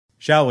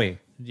Shall we?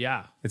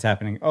 Yeah. It's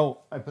happening. Oh,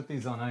 I put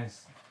these on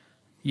ice.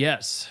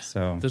 Yes.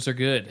 So Those are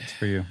good.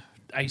 for you.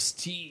 Iced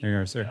tea. There you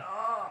are, sir.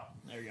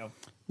 There you go.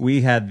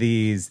 We had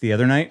these the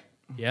other night,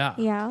 Yeah.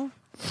 Yeah.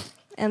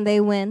 And they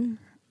win.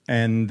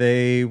 and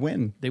they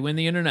win. They win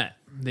the internet.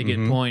 They get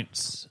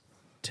points,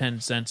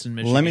 10 cents in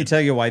Michigan. Let me tell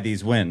you why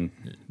these win.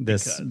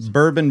 This Because.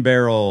 Bourbon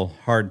Barrel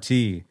Hard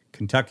Tea,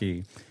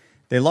 Kentucky.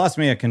 They lost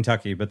me at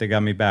Kentucky, but they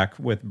got me back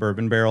with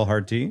Bourbon Barrel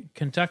Hard Tea.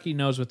 Kentucky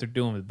knows what they're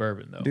doing with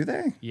bourbon, though. Do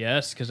they?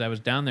 Yes, because I was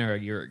down there a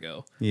year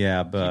ago. Yeah,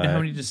 You but know how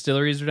many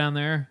distilleries are down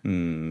there?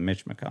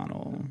 Mitch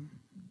McConnell,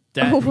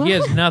 That he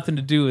has nothing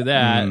to do with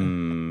that.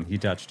 he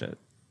touched it.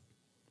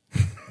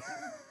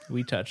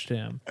 We touched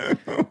him.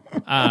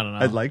 I don't know.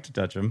 I'd like to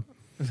touch him.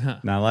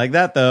 Not like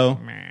that, though.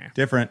 Meh.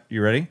 Different.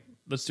 You ready?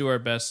 Let's do our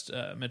best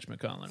Mitch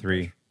McConnell.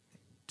 3,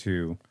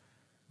 2,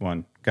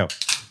 1, go.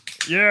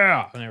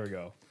 Yeah. There we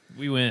go.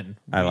 We win.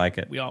 I like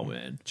it. We all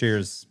win.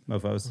 Cheers,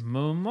 mofos.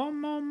 Mo, mo,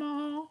 mo,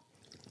 mo.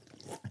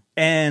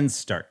 And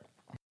start.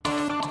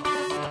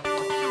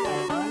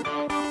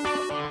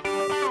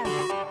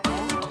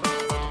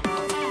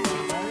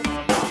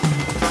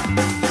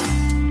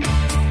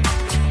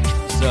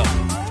 So,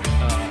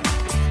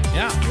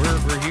 yeah,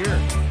 we're here.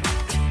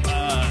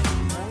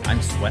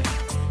 I'm sweating.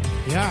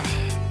 Yeah.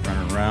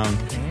 Running around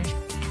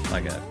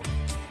like a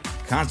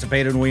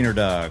constipated wiener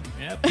dog.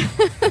 Yep.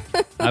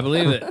 I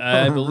believe it.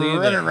 I believe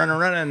running, it.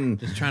 running.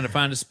 Just trying to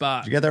find a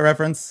spot. Did you get that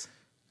reference?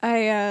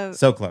 I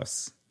So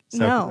close. So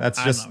No. that's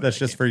I'm just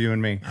not for you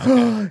and me.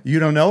 You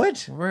don't know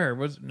it? Where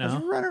was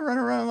no?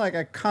 Running like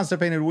a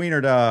constipated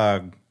wiener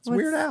dog. It's What's-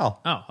 Weird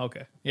Al. Oh,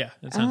 okay. Yeah,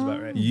 that sounds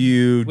about right.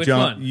 You Which don't.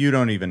 one? You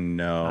don't even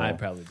know. I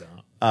probably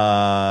don't.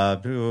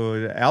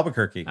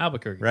 Albuquerque.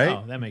 Albuquerque. Right?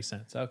 Oh, that makes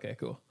sense. Okay,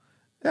 cool.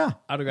 Yeah.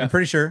 Autograph. I'm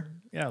pretty sure.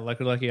 Yeah,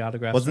 Lucky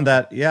autograph. Wasn't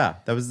that? Yeah.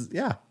 That was.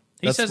 Yeah.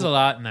 He That's says a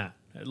lot in that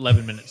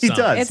 11-minute He song.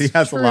 does. It's He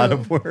has true. a lot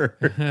of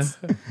words.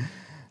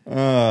 You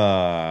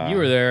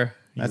were there.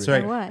 That's I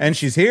right. was. And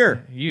she's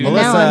here. You-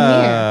 Melissa,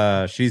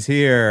 Now I'm she's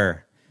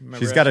here. Remember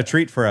She's got a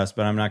treat for us,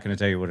 but I'm not going to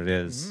tell you what it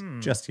is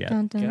just yet.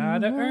 Dun, dun,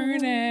 Gotta dun.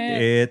 earn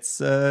it.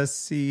 It's a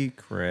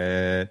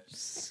secret.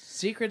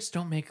 Secrets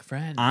don't make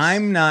friends.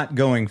 I'm not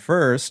going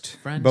first,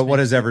 Friends but what make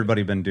has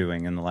everybody been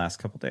doing in the last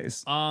couple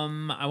days?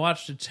 I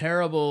watched a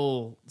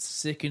terrible,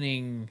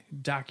 sickening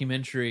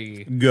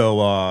documentary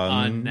Go on.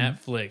 on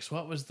Netflix.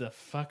 What was the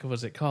fuck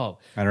was it called?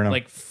 I don't know.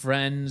 Like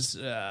Friends,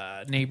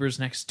 Neighbors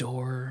Next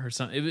Door or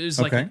something. It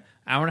was like Okay. an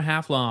hour and a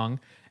half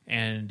long,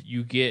 and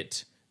you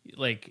get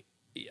like,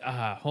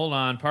 hold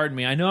on, pardon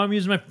me. I know I'm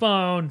using my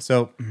phone.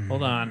 So,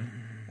 Hold on.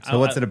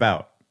 what's it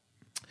about?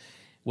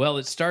 Well,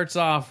 it starts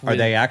off with Are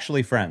they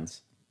actually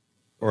friends?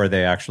 Or are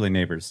they actually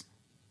neighbors?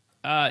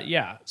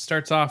 yeah,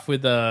 starts off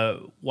with a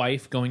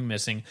wife going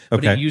missing, but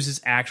Okay. it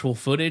uses actual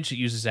footage. It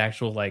uses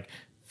actual like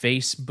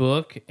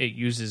Facebook. It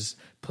uses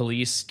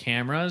police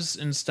cameras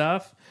and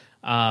stuff.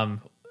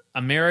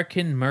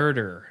 American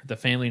Murder: The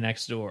Family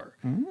Next Door.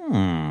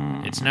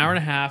 It's an hour and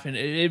a half, and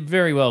it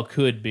very well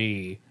could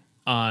be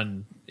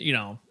on. You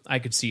know, I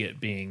could see it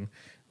being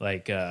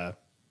like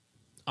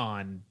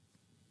on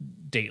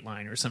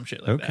Dateline or some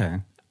shit like that. Okay.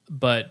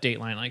 But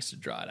Dateline likes to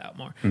draw it out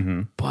more.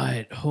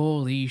 But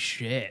holy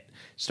shit.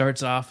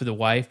 Starts off with a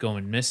wife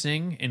going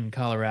missing in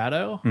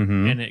Colorado,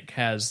 and it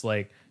has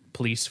like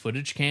police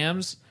footage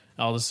cams.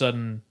 All of a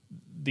sudden,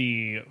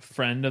 the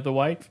friend of the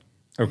wife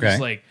Okay. is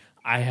like,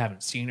 I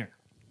haven't seen her.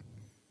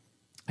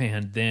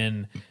 And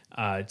then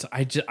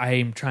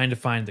I'm trying to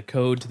find the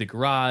code to the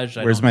garage.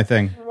 Where's my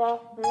thing?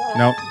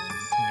 Nope.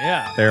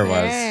 Yeah. There it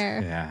was.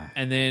 There. Yeah.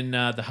 And then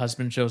the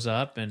husband shows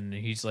up, and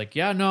he's like,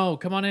 "Yeah, no,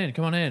 come on in."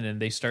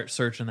 And they start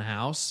searching the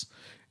house.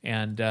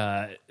 And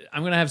I'm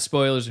gonna have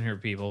spoilers in here,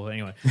 people.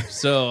 Anyway,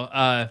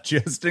 so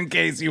Just in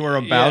case you were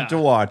about Yeah. to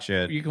watch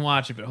it. you can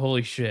watch it, but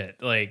holy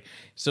shit! Like,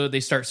 so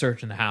they start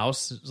searching the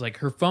house. It's like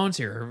her phone's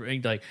here,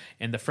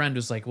 and the friend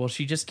was like, "Well,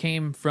 she just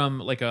came from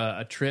like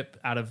a trip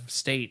out of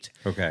state."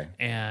 Okay.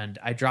 And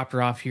I dropped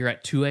her off here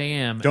at 2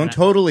 a.m. Don't and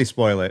totally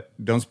spoil it.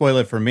 Don't spoil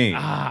it for me.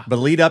 But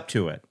lead up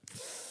to it.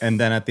 And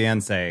then at the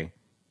end say,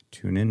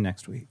 tune in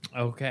next week.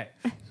 Okay,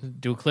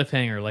 do a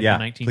cliffhanger like Yeah,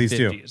 the 1950s. please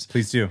do.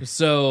 Please do.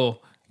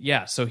 So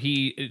yeah, so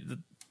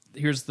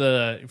here's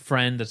the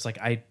friend that's like,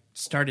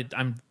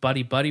 I'm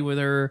buddy with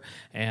her,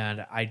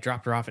 and I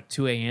dropped her off at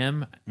 2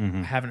 a.m. I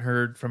haven't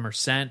heard from her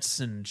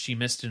since, and she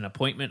missed an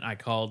appointment. I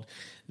called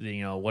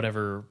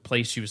whatever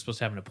place she was supposed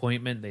to have an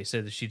appointment. They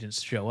said that she didn't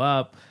show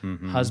up.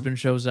 Husband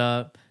shows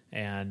up,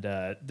 and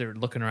they're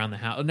looking around the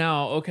house.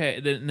 Now, okay,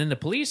 then the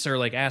police are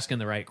like asking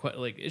the right question,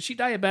 like, is she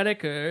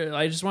diabetic?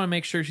 I just want to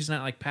make sure she's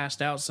not like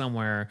passed out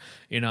somewhere.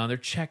 They're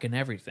checking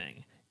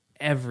everything,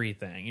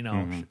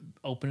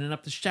 opening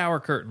up the shower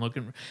curtain,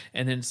 looking,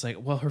 and then it's like,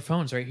 well, her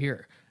phone's right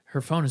here.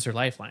 Her phone is her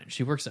lifeline.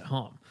 She works at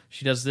home.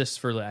 She does this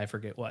for I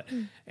forget what.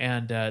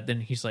 And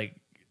then he's like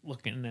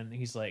looking, and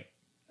he's like,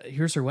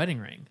 here's her wedding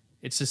ring.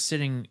 It's just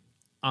sitting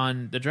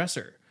on the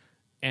dresser,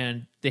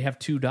 and they have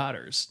 2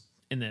 daughters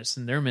in this,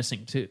 and they're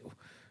missing too.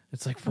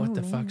 It's like, what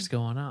the fuck's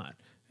going on?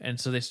 And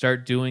so they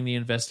start doing the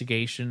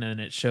investigation, and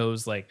it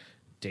shows like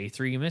day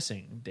 3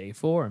 missing, day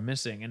 4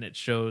 missing, and it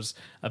shows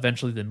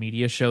eventually the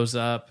media shows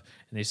up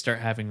and they start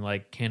having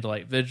like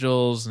candlelight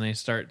vigils and they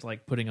start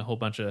like putting a whole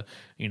bunch of,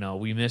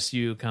 we miss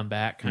you, come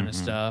back kind of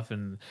stuff,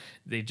 and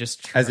they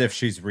just As if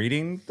she's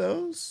reading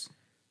those?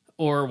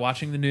 or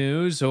watching the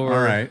news or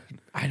All right.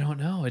 I don't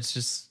know. It's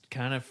just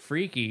kind of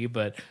freaky,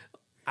 but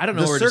I don't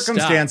know The where to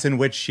circumstance stop. in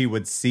which she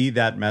would see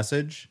that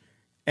message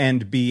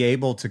and be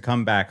able to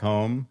come back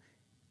home,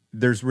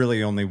 there's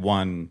really only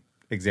one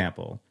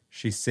example.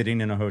 She's sitting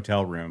in a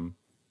hotel room,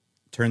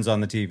 turns on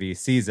the TV,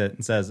 sees it,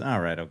 and says, all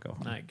right, I'll go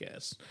home. I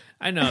guess.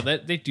 I know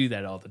that they do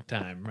that all the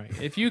time, right?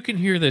 If you can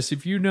hear this,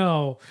 if you're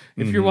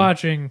Mm-hmm.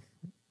 watching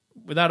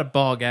without a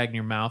ball gag in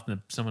your mouth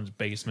in someone's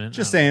basement.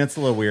 Just I don't saying, it's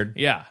a little weird.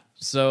 know. Yeah.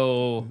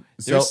 So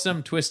there's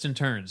some twists and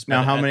turns. Now,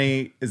 but how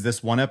many, is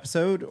this one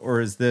episode or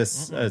is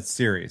this a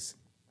series?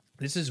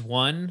 This is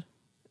one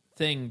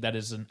thing that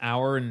is an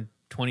hour and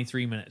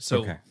 23 minutes. So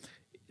Okay.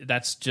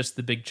 that's just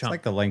the big It's chunk.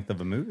 like the length of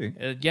a movie.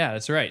 Yeah,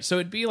 that's right. So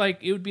it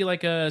would be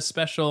like a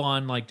special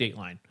on like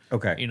Dateline.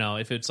 Okay.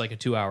 If it's like a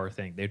 2-hour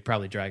thing, they'd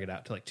probably drag it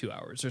out to like 2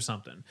 hours or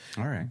something.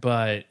 All right.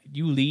 But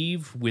you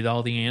leave with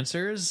all the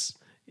answers.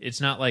 It's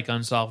not like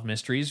Unsolved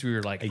Mysteries. We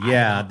were like,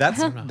 Yeah,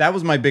 that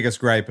was my biggest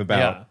gripe about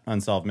Yeah.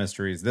 Unsolved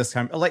Mysteries. This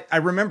time, like, I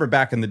remember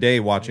back in the day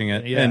watching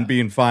it Yeah. and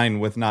being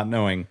fine with not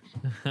knowing.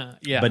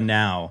 yeah, But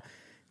now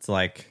it's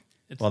like,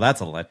 well,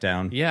 that's a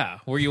letdown. yeah,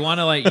 where you want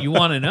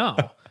to know.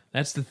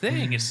 That's the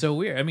thing. It's so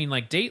weird. I mean,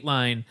 like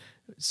Dateline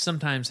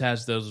sometimes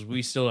has those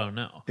we still don't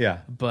know. Yeah.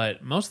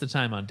 But most of the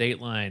time on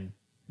Dateline,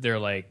 they're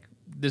like,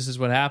 this is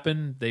what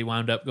happened. They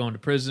wound up going to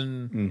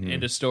prison.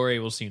 End of story.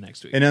 We'll see you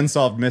next week. In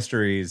Unsolved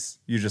Mysteries,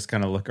 you just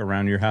kind of look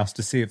around your house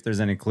to see if there's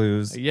any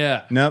clues.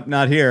 Yeah. Nope,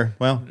 not here.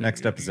 Well,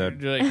 next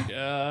episode. You're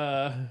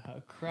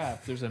like,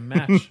 crap, there's a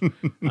match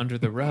under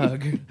the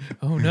rug.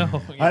 Oh, no.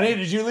 Honey,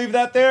 did you leave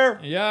that there?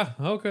 Yeah,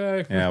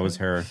 okay. Yeah, it was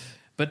her.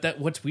 But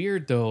what's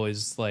weird, though,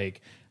 is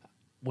like,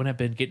 when I've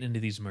been getting into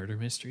these murder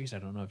mysteries, I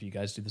don't know if you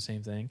guys do the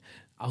same thing.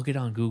 I'll get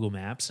on Google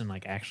Maps and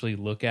like actually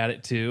look at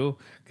it too,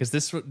 because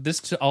this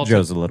also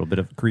Joe's a little bit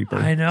of a creeper.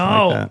 I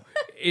know. Like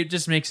It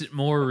just makes it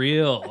more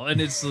real. And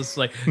it's just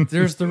like,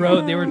 there's the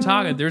road they were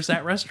talking. There's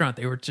that restaurant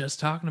they were just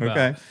talking that. about.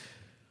 Okay.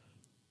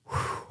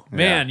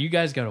 Man, you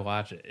guys got to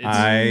watch it.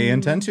 I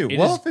intend to. It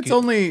Well,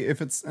 is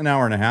if it's an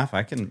hour and a half,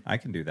 I can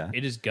do that.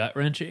 it is gut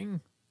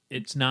wrenching.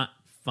 It's not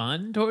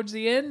fun towards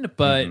the end,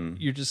 but Mm-hmm.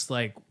 you're just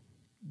like,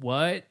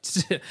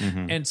 what?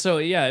 And so,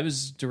 yeah, it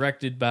was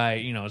directed by,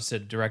 it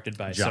said directed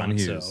by John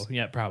so-and-so. Hughes.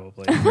 Yeah,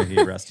 probably. May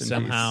he rest in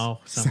Somehow.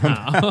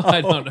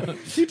 I don't know.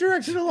 peace. He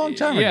directed a long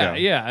time Yeah, ago.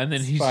 yeah. And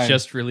then he's fine.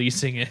 just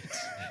releasing it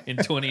in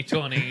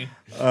 2020.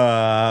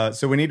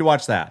 So we need to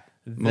watch that.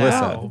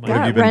 Melissa, Oh, what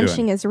have you Gut been wrenching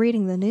doing? is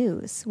reading the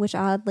news, which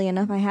oddly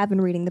enough, I have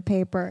been reading the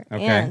paper.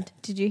 Okay. And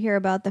did you hear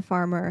about the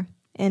farmer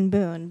in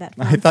Boone that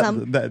I found thought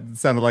some? that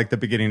sounded like the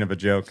beginning of a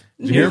joke.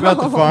 Did you hear about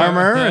the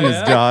farmer and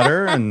his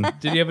daughter? And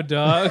Did he have a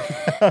dog?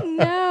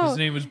 No, His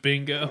name was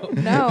Bingo.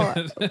 no.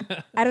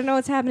 I don't know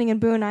what's happening in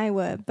Boone,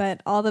 Iowa,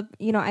 but all the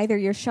either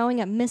you're showing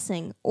up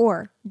missing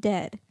or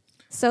dead.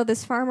 So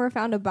this farmer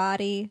found a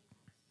body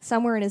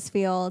somewhere in his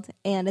field,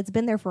 and it's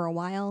been there for a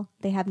while.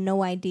 They have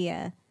no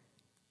idea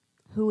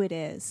who it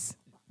is.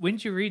 When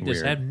did you read this?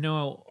 Weird. I have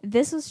no.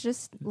 This was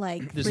just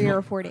like This 3 mo-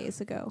 or 4 days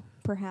ago,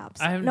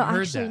 perhaps. I haven't no,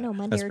 heard actually, that. no,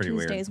 Monday That's or pretty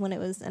Tuesday weird. is when it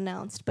was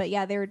announced. But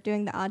yeah, they were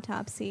doing the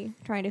autopsy,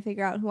 trying to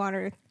figure out who on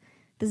earth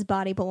this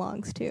body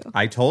belongs to.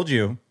 I told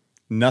you,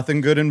 nothing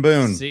good in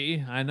Boone.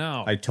 See, I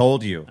know. I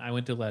told you. I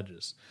went to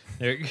Ledges.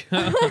 There you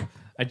go.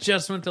 I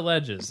just went to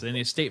Ledges in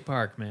a state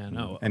park, man.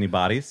 Oh, Any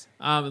bodies?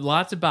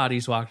 lots of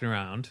bodies walking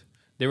around.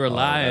 They were Oh,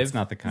 live. that's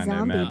not the kind I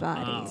Zombie meant.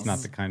 bodies. It's not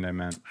the kind I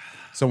meant.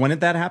 So when did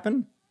that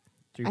happen?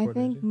 3, I 4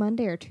 think days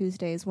Monday or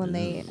Tuesday is when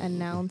they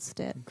announced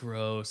it. ago.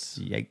 Gross.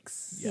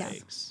 Yikes. Yeah.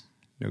 Yikes.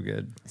 No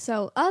good.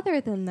 So other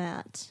than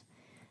that,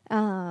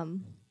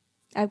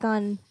 I've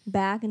gone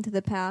back into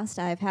the past.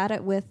 I've had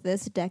it with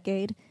this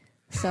decade.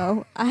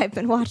 So I've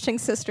been watching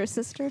Sister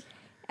Sister,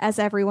 as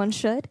everyone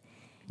should.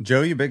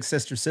 Joe, you big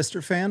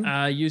Sister fan?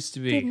 Used to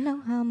be. Didn't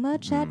know how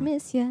much I'd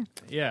miss you.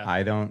 Yeah.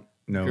 I don't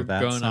know You're that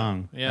growing up.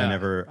 song.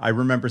 Yeah. I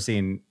remember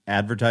seeing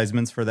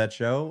advertisements for that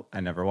show. I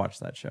never watched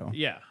that show.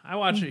 Yeah. I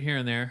watch it here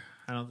and there.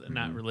 I don't,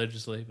 not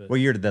religiously, but What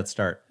year did that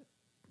start?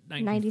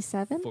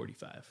 97?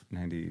 45.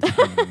 90, I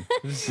think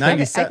it's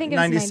 97,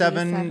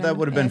 97, that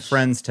would have been -ish.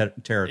 Friends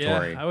territory,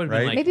 Yeah, I would've been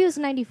right? like- Maybe it was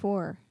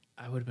 94.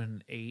 I would have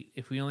been 8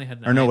 if we only had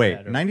an or no, iPad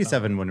wait, or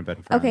 97 wouldn't have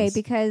been Friends. Okay,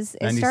 because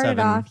it 97. started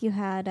off, you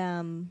had,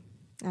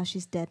 oh,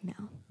 she's dead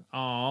now.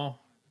 Oh,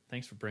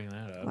 thanks for bringing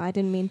that up. Well, I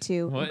didn't mean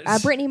to. What?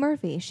 Brittany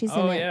Murphy, she's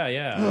Oh, in it yeah,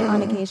 yeah.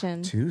 on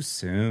occasion. Too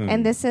soon.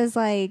 And this is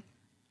like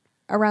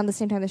around the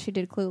same time that she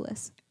did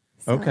Clueless.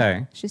 So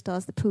Okay. She still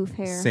has the poof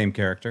hair. Same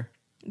character.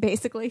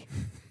 Basically.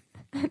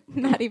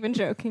 Not even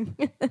joking.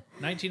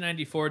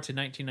 1994 to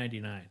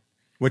 1999.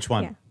 Which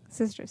one? Yeah.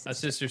 Sister, A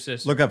sister.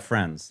 sister. Look up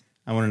Friends.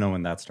 I want to know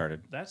when that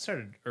started. That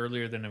started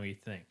earlier than we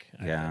think.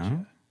 I Yeah.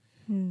 betcha.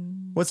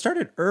 What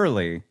started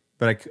early,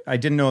 but I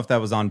didn't know if that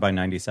was on by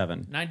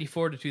 97.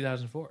 94 to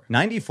 2004.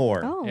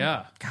 94. Oh.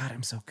 Yeah. God,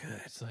 I'm so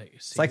good. It's like,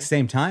 It's like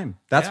same time.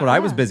 That's Yeah. what I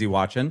was Yeah. busy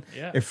watching.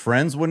 Yeah. If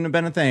Friends wouldn't have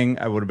been a thing,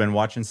 I would have been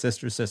watching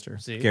Sister.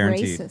 See?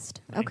 Guaranteed. Racist.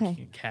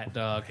 Okay. Cat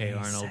Dog, Hey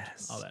Arnold,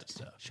 all that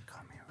stuff. She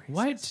called me a racist.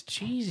 What?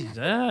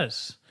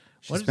 Jesus.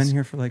 She's been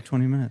here for like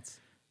 20 minutes.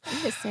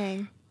 I'm just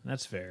saying.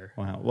 That's fair.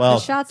 Wow. Well,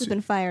 The shots have been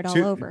fired all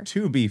over.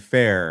 To be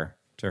fair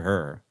to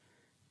her,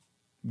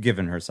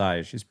 given her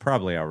size, she's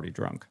probably already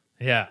drunk.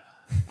 Yeah.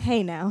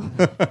 Hey, now.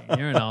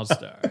 You're an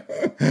all-star.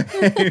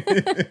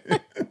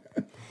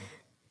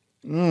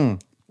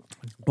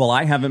 Well,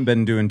 I haven't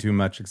been doing too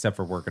much except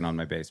for working on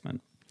my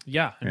basement.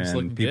 Yeah. And it's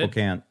looking And people good.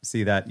 can't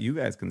see that. You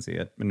guys can see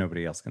it, but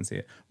nobody else can see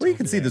it. Well, you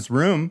can see this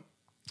room.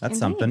 That's Indeed.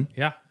 something.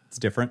 Yeah. It's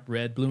different.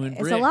 Red, blue, and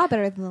It's brick. a lot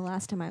better than the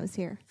last time I was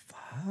here.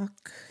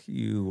 Fuck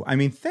you. I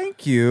mean,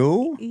 thank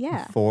you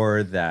Yeah.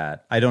 for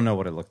that. I don't know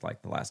what it looked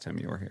like the last time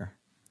you were here.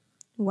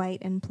 White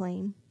and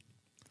plain.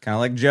 Kind of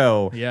like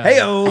Joe. Yeah.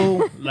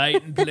 Hey-o.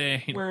 Light and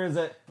plain. Where is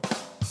it?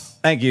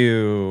 Thank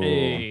you.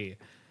 Hey.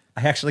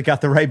 I actually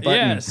got the right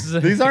button. Yes.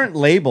 These aren't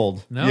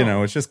labeled. No. You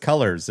know, it's just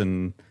colors,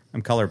 and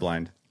I'm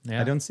colorblind.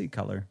 Yeah. I don't see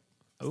color.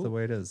 That's the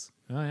way it is.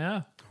 Oh,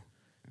 yeah.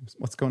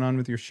 What's going on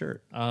with your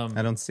shirt?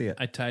 I don't see it.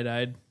 I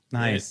tie-dyed.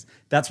 Nice.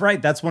 That's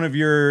right. That's one of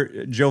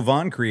your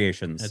Jovan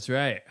creations. That's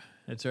right.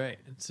 That's right.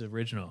 It's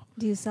original.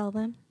 Do you sell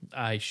them?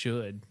 I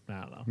should.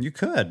 I don't know. You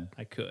could.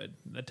 I could.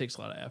 That takes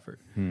a lot of effort.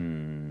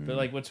 But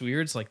like, what's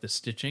weird is like the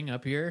stitching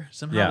up here.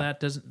 Somehow Yeah. that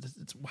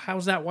doesn't.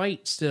 How's that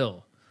white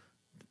still?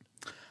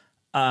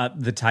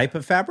 The type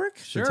of fabric?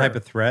 Sure. The type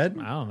of thread?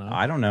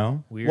 I don't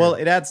know. Weird. Well,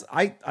 it adds,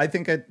 I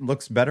think it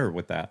looks better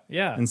with that.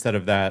 Yeah. Instead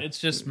of that. It's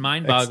just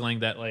mind-boggling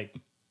that like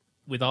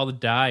with all the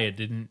dye, it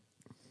didn't.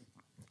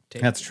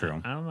 Take That's true.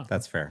 I don't know.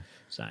 That's fair.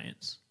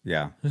 Science.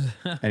 Yeah.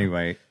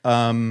 Anyway,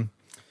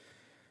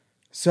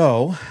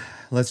 so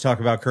let's talk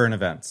about current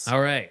events.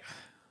 All right.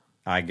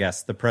 I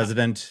guess the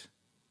president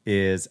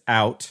is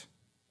out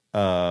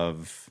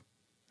of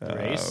The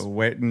race?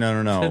 wait,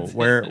 no.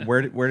 Where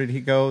did he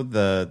go?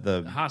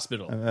 The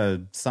Hospital.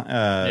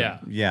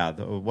 yeah.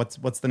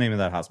 What's the name of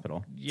that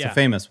hospital? It's Yeah. a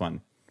famous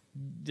one.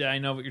 Yeah, I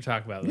know what you're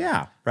talking about. though.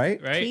 Yeah.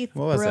 Right. Right. Keith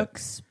What was it?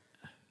 Brooks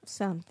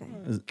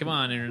something. Come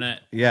on,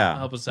 internet. Yeah.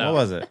 Help us What out.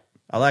 was it?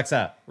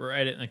 Alexa.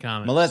 Write it in the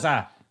comments.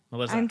 Melissa.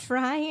 Melissa. I'm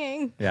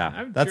trying. Yeah.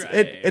 I'm That's trying.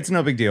 it. It's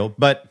no big deal.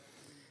 But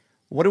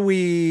what do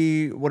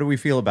we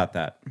feel about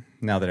that?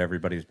 Now that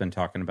everybody's been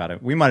talking about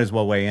it, we might as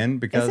well weigh in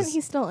because Isn't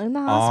he still in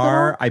the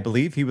hospital? I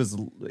believe he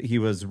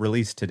was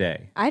released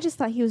today. I just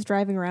thought he was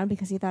driving around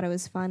because he thought it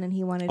was fun and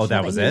he wanted to Oh, show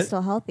that that was he was it?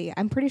 still healthy.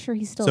 I'm pretty sure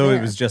he's still So there.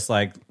 it was just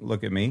like,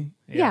 look at me.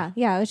 yeah.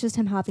 It was just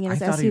him hopping in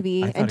his I thought he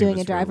SUV thought and he doing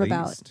was a driver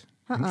bout. released.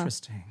 Uh-uh.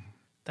 Interesting.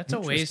 That's a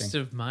waste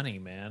of money,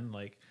 man.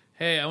 Like,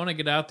 hey, I want to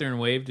get out there and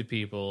wave to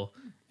people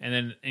and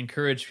then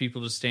encourage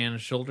people to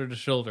stand shoulder to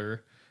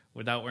shoulder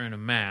without wearing a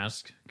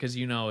mask because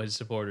you know his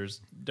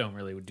supporters don't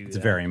really do It's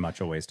that. very much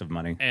a waste of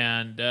money.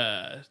 And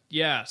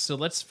yeah, so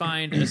let's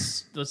find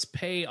let's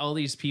pay all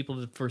these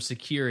people for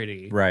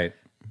security Right.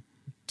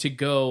 to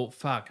go.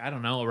 Fuck, I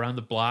don't know, around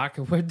the block.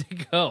 Where'd they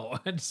go?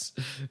 It's,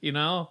 you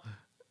know,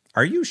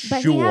 Are you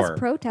But sure? he has Are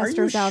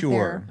protesters you out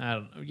sure? there. I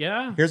don't know.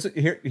 Yeah,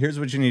 Here's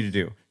what you need to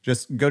do.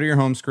 Just go to your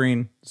home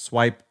screen,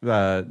 swipe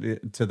to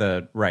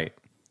the right,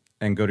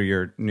 and go to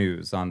your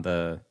news on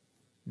the.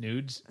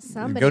 nudes.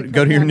 Somebody Go put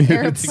to me your on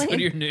nudes. airplane. Go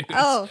to your nudes.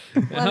 Oh,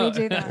 let me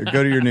do that.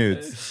 Go to your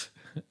nudes.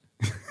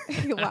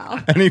 Wow.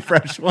 Any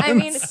fresh ones? I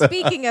mean,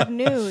 speaking of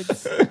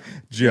nudes,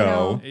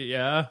 Joe.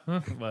 Yeah,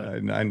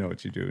 but I know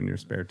what you do in your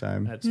spare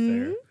time. that's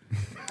fair.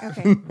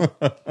 okay.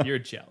 You're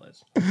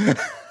jealous.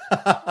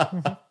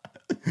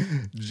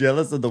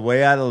 Jealous of the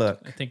way I look.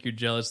 I think you're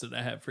jealous that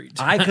I have free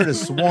time. I could have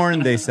sworn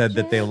they said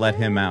that they let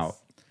him out.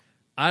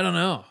 I don't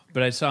know,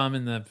 but I saw him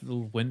in the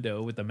little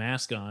window with the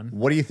mask on.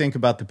 What do you think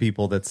about the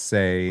people that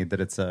say that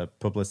it's a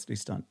publicity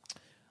stunt?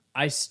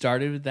 I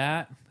started with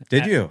that.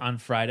 Did you? on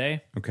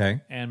Friday?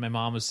 Okay. And my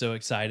mom was so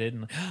excited.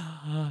 And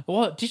like,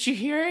 well, did you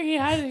hear?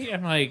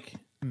 I'm like,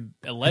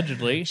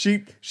 allegedly.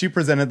 She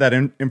presented that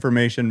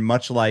information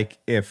much like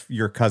if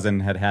your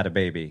cousin had had a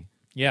baby.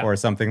 Yeah. Or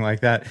something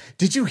like that.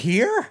 Did you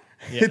hear?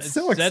 Yeah, it's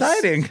so that's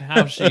exciting.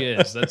 how she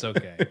is. That's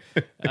okay.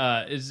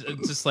 It's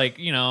just like,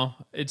 you know,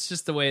 it's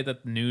just the way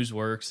that the news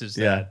works is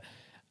Yeah. that,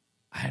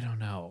 I don't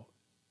know.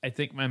 I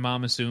think my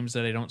mom assumes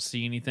that I don't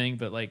see anything,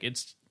 but like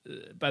it's,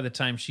 by the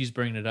time she's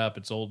bringing it up,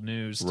 it's old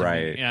news. To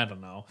Right. Me. Yeah, I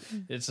don't know.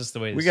 It's just the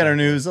way We the got our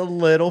cycle- news a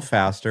little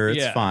faster. It's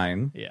Yeah.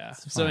 fine. Yeah.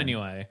 So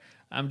anyway,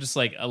 I'm just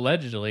like,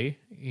 allegedly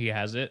he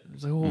has it.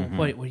 It's like, well, Mm-hmm.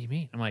 what do you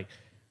mean? I'm like,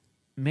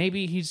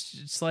 maybe he's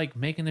just like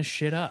making this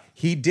shit up.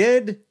 He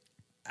did.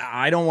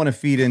 I don't want to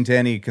feed into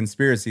any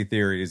conspiracy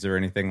theories or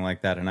anything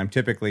like that, and I'm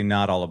typically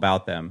not all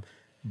about them.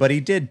 But he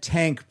did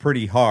tank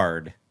pretty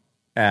hard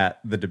at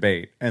the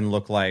debate and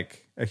look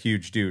like a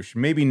huge douche.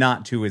 Maybe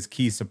not to his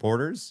key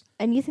supporters,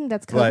 And you think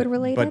that's but COVID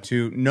related? But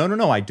to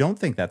no, I don't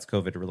think that's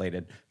COVID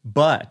related.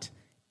 But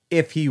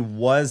if he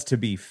was to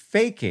be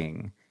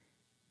faking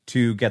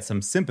to get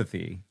some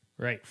sympathy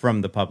Right.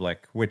 from the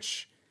public,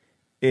 which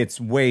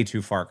it's way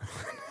too far gone.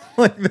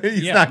 Like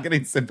he's Yeah. not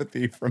getting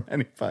sympathy from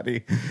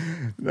anybody.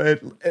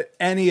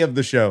 Any of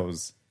the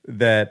shows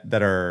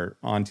that are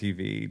on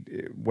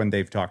TV when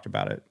they've talked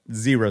about it,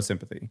 zero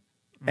sympathy.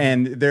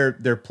 And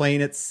they're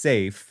playing it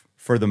safe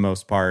for the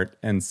most part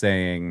and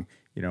saying,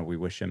 we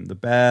wish him the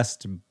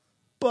best,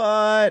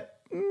 but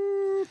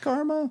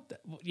karma.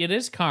 It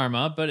is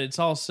karma, but it's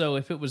also,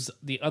 if it was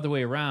the other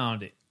way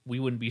around, we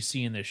wouldn't be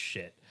seeing this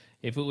shit.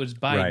 If it was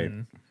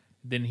Biden,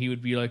 then he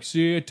would be like,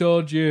 "See, I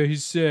told you,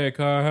 he's sick."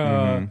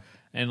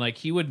 And like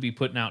he would be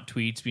putting out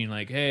tweets being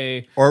like,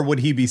 "Hey," Or would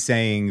he be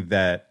saying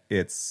that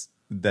it's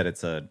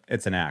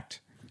an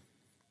act?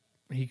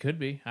 he could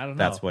be. I don't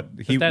know. That's what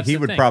But he that's he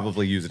the would thing.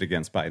 probably use it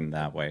against Biden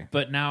that way.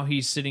 But now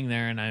he's sitting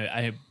there, and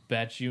I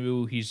bet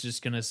you he's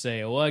just gonna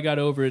say, "Well, I got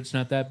over it. It's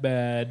not that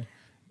bad,"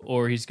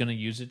 or he's gonna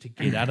use it to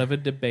get out of a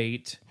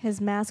debate.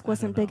 His mask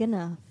wasn't big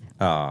enough.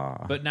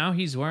 But now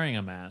he's wearing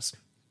a mask,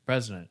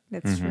 president,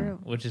 That's true.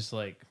 which is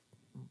like,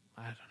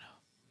 I don't know.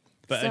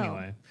 But So-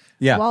 anyway,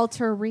 Yeah,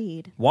 Walter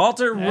Reed.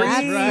 Walter That's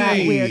Reed. not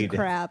weird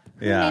crap.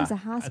 Who Yeah. names a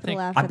hospital think-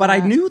 after But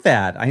that? I knew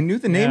that. I knew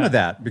the name Yeah. of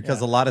that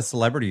because a lot of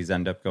celebrities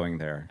end up going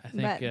there. I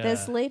think But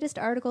this latest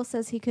article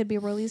says he could be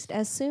released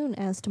as soon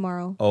as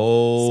tomorrow.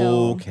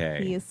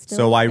 Okay. he is still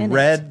So I in it.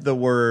 read the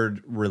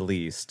word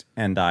released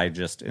and I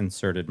just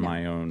inserted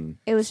my own.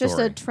 It was just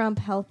story. a Trump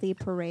healthy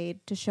parade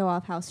to show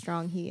off how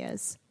strong he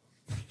is.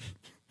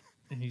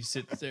 and he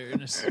sits there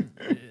and it's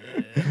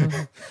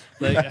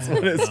like, I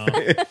don't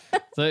know.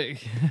 It's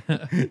like,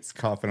 It's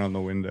coughing on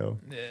the window.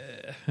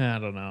 I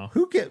don't know.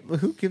 Who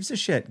gives a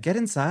shit? Get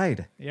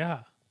inside. Yeah,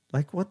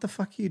 Like, what the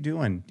fuck are you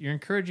doing? you're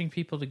encouraging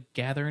people to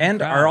gather in.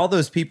 And a crowd. are all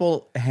those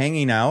people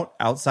hanging out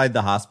outside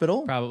the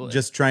hospital? Probably.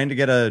 Just trying to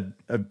get a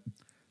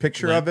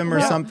picture Like- of him or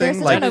Well, something? there's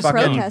a Like ton of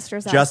fucking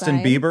protesters Justin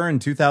outside. Bieber in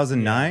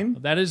 2009?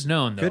 That is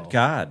known, though. Good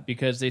God.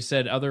 Because they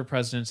said other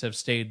presidents have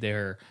stayed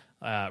there.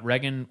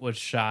 Reagan was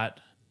shot,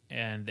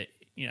 and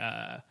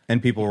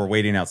And people were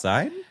waiting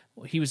outside?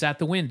 he was at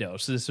the window.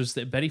 So this was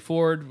Betty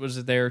Ford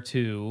was there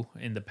too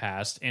in the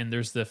past, and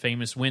there's the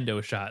famous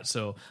window shot.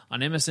 So on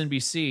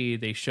MSNBC,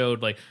 they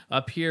showed like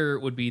up here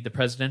would be the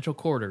presidential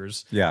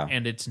quarters. Yeah.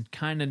 and it's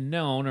kind of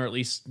known, or at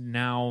least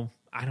now.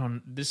 I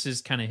don't. This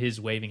is kind of his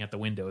waving at the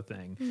window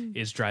thing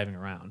is driving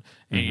around,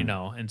 and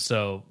and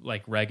so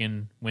like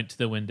Reagan went to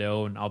the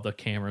window, and all the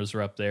cameras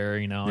were up there,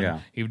 and Yeah.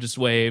 he would just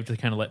wave to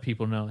kind of let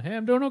people know, hey,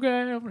 I'm doing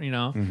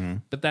okay,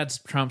 But that's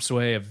Trump's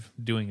way of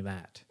doing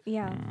that,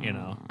 Yeah.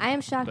 I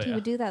am shocked But, he yeah.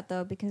 would do that,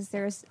 though, because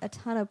there's a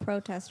ton of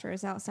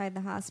protesters outside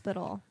the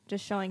hospital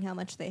just showing how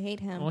much they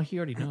hate him. Well, he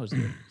already knows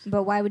that.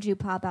 But why would you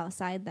pop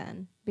outside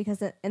then?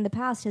 Because in the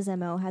past, his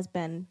MO has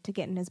been to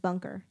get in his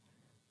bunker.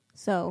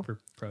 So,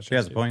 She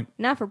has a point.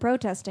 not for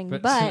protesting,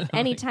 But- but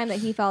any time that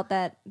he felt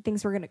that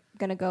things were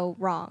gonna go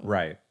wrong.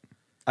 Right.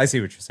 I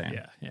see what you're saying.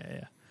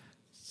 Yeah.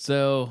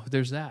 So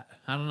there's that.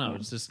 I don't know.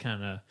 It's just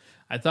kind of.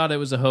 I thought it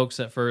was a hoax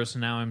at first,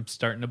 and now I'm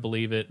starting to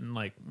believe it. And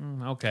like,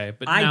 okay,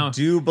 but I now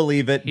do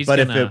believe it, he's but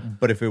gonna-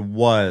 if it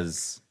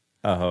was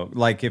a hoax,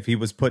 like if he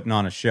was putting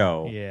on a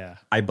show, Yeah.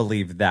 I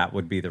believe that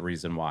would be the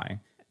reason why.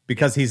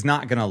 Because he's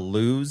not going to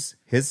lose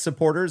his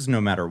supporters no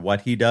matter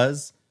what he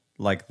does,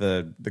 like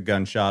the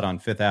gunshot on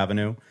Fifth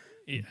Avenue.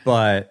 Yeah.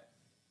 But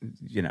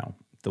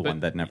the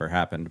one that never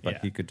happened, but Yeah.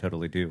 he could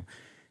totally do.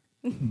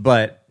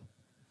 But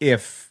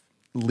if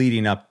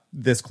leading up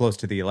this close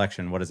to the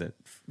election, what is it?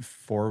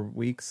 4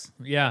 weeks?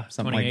 yeah,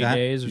 something 28 like that?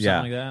 days or Yeah.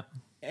 something like that.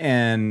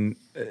 And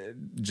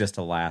just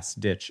a last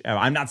ditch.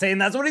 I'm not saying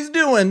that's what he's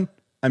doing.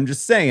 I'm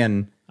just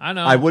saying I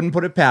know. I wouldn't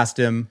put it past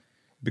him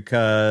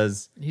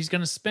because He's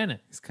gonna spin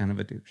it. he's kind of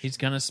a douche. He's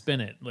gonna spin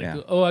it. Like,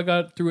 Yeah. oh, I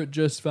got through it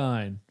just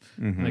fine.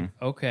 Like,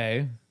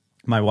 okay,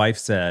 My wife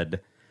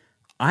said,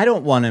 I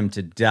don't want him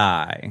to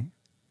die,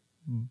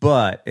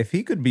 but if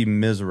he could be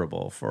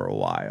miserable for a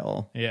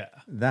while, yeah.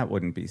 that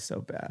wouldn't be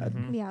so bad.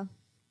 Yeah.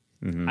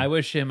 I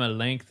wish him a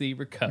lengthy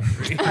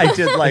recovery. I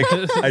did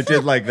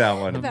like that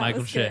one. That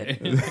Michael was Shea.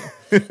 good.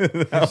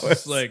 It's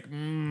just like,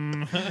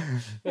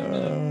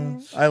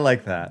 I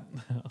like that.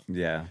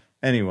 Yeah.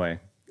 Anyway,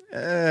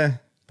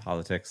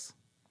 politics.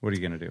 What are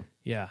you going to do?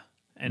 yeah.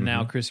 And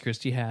now Chris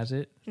Christie has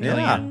it. Yeah.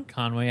 Kellyanne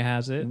Conway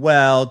has it.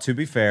 Well, to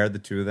be fair, the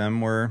two of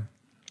them were,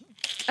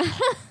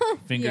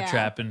 Finger Yeah.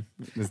 trapping.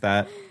 is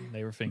that,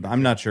 They were finger.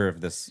 I'm not sure if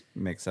this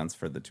makes sense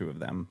for the two of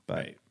them, but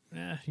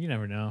Right. You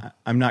never know.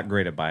 I'm not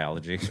great at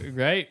biology.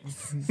 Right?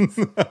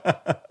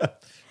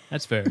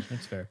 That's fair.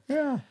 That's fair.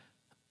 Yeah.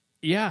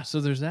 Yeah.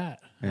 So there's that.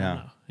 I don't Yeah.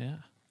 know. Yeah.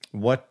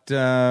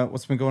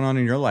 What's been going on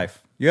in your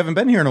life? You haven't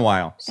been here in a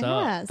while. So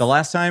Yes. The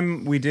last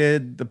time we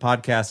did the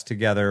podcast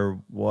together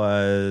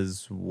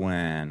was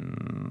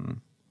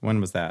when? When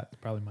was that?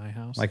 probably my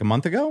house. Like a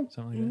month ago?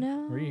 something like that.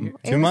 No. Were you here?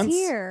 It 2 was months?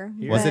 here.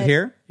 Was it but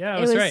here? Yeah,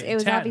 It was, right. it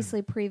was Tatton.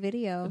 obviously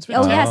pre-video. It's been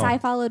Oh, Tatton. yes, Oh. I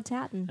followed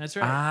Tatton. That's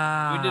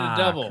right. we did a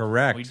double.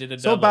 Correct. We did a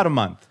double. So about a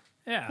month.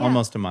 Yeah.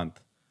 Almost a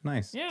month.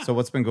 Nice. Yeah. So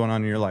what's been going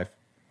on in your life?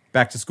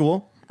 Back to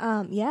school?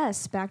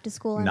 Yes, back to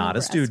school. I'm Not a over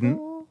at student.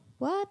 school.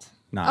 What?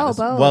 Not Oh, as-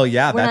 both. Well,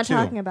 yeah, We're that not too.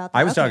 talking about that.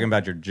 I was Okay. talking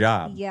about your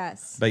job.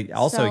 Yes. But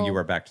also So- you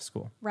were back to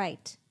school.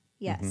 Right.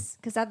 Yes.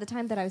 Because at the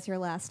time that I was here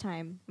last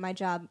time, my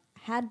job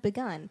had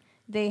begun.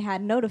 They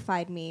had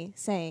notified me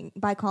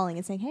by calling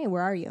and saying, "Hey,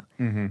 where are you?"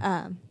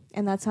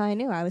 And that's how I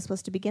knew I was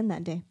supposed to begin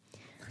that day.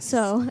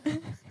 So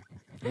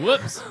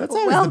Whoops. That's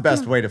always the Welcome.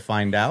 best way to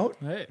find out,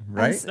 Hey.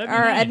 right? That'd be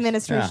our nice.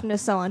 administration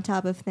is so on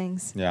top of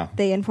things. Yeah.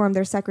 They inform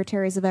their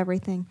secretaries of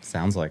everything.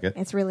 Sounds like it.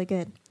 It's really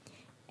good.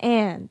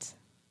 And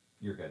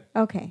You're good.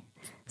 okay,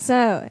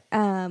 so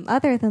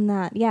other than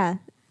that, yeah,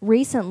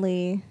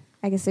 recently,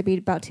 I guess it'd be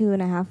about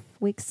 2.5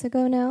 weeks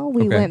ago now,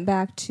 we Okay. went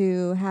back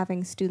to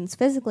having students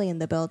physically in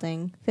the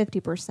building,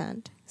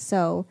 50%.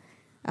 So,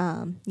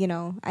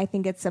 I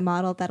think it's a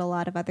model that a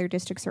lot of other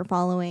districts are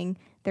following.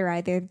 They're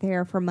either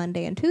there for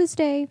Monday and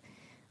Tuesday,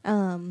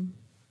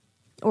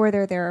 or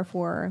they're there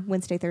for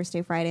Wednesday,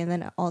 Thursday, Friday, and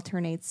then it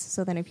alternates.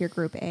 So then if you're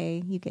Group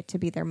A, you get to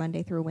be there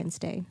Monday through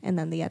Wednesday, and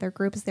then the other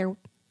group is there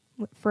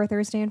for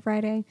Thursday and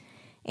Friday.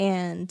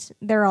 And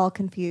they're all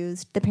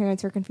confused. The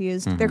parents are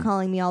confused. They're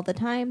calling me all the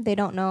time. They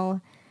don't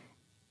know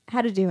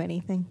how to do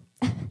anything.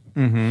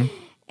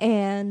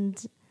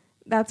 And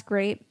that's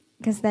great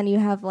because then you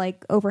have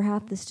like over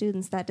half the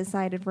students that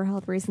decided for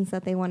health reasons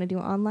that they want to do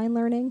online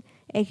learning,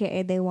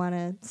 aka they want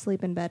to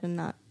sleep in bed and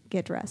not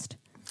get dressed.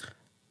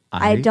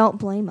 I don't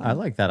blame them. I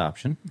like that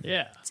option.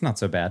 Yeah. It's not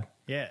so bad.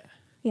 Yeah.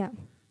 Yeah.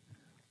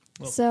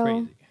 Well, So-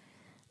 crazy.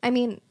 I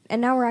mean,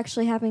 and now we're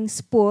actually having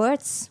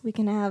sports. We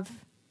can have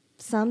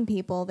some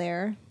people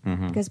there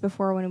because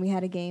before when we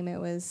had a game, it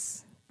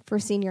was for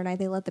senior night.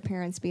 They let the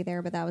parents be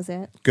there, but that was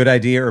it. Good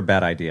idea or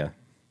bad idea?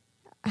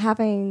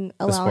 Allowing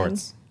The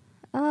sports.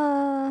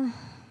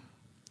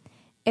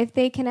 if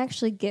they can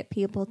actually get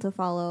people to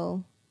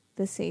follow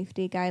the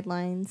safety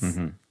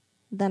guidelines,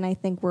 then I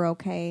think we're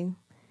okay.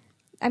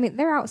 I mean,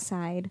 they're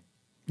outside.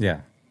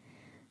 Yeah.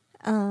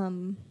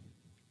 I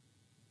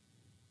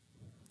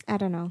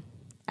don't know.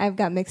 I've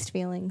got mixed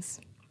feelings.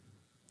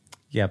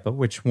 Yeah, but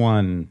which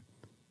one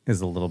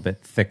is a little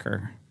bit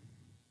thicker?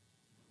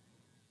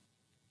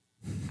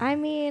 I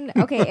mean,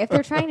 okay, if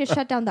they're trying to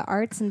shut down the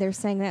arts and they're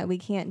saying that we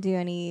can't do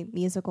any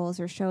musicals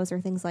or shows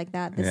or things like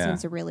that, this Yeah.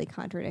 seems really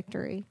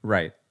contradictory.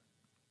 Right.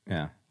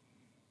 Yeah.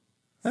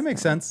 That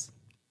makes sense.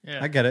 Yeah.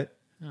 I get it.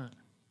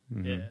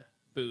 Yeah.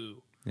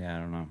 Boo. Yeah, I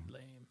don't know.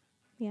 Lame.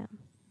 Yeah.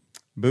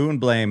 Boo and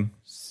blame.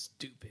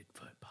 Stupid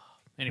football.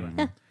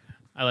 Anyway,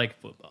 I like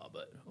football,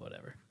 but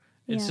whatever.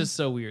 It's Yeah. just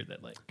so weird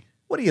that like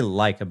What do you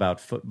like about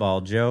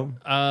football, Joe?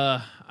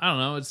 I don't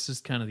know. It's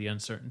just kind of the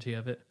uncertainty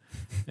of it.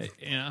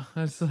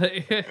 It's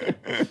like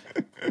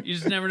you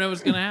just never know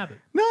what's gonna happen.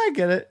 No, I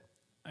get it.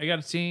 I got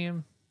a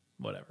team,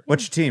 whatever.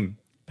 What's your team?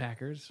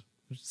 Packers,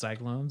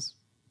 Cyclones,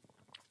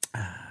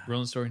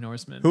 Rolling Story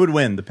Norsemen, Who would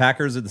win, the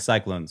Packers or the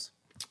Cyclones?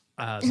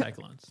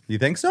 Cyclones. You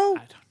think so? I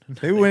don't know.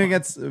 They win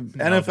against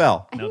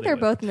NFL. I No, think they they're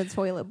would. both in the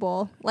toilet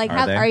bowl. Like,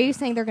 Are they? are you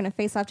saying they're going to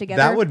face off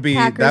together? That would be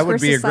Packers a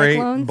versus great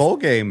Cyclones? bowl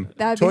game.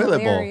 That would be Toilet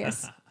bowl.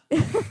 hilarious.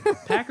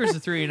 Packers are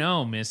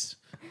 3-0, miss.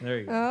 There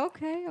you go.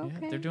 Okay, Yeah,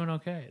 okay. they're doing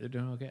okay. They're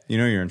doing okay. You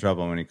know you're in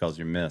trouble when he calls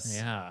you miss.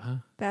 Yeah.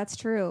 That's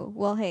true.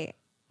 Well, hey,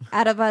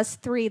 out of us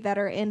three that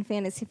are in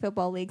fantasy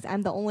football leagues,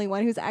 I'm the only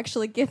one who's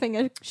actually giving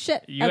a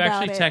shit You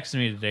about actually it. texted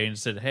me today and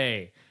said,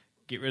 "Hey,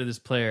 get rid of this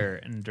player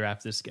and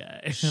draft this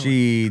guy." I'm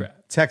She like,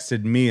 crap.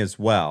 texted me as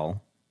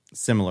well,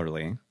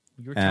 similarly.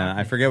 You were And I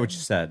talking- forget what you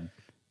said.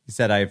 You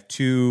said I have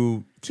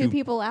two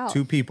people out.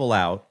 Two people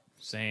out.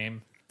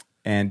 Same.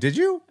 And did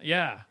you?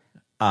 Yeah.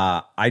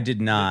 I did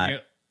not. Yeah.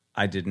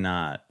 I did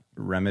not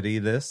remedy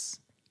this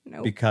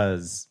Nope.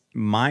 because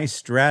my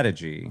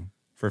strategy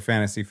for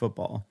fantasy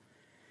football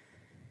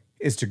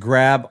is to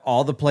grab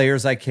all the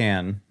players I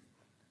can,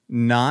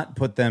 not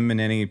put them in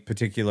any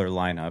particular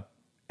lineup,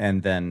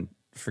 and then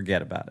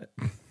forget about it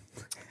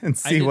and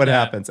see did what that.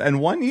 happens.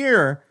 And 1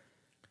 year,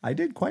 I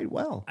did quite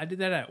well. I did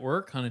that at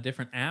work on a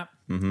different app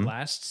Mm-hmm.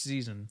 last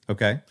season.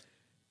 Okay.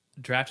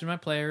 Drafted my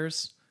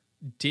players,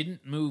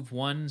 didn't move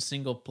one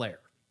single player.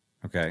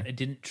 I Okay.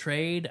 didn't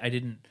trade. I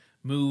didn't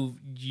move.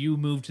 You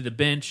moved to the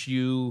bench.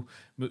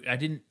 I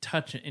didn't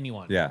touch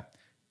anyone. Yeah.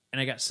 And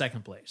I got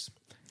second place.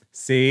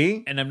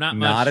 See? And I'm not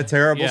not much- a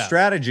terrible yeah.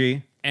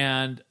 strategy.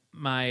 And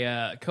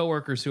my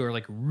coworkers who are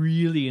like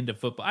really into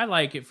football, I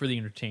like it for the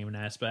entertainment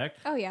aspect.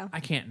 Oh, yeah. I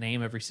can't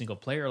name every single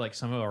player like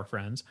some of our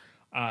friends,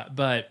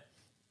 but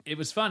it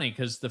was funny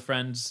because the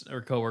friends or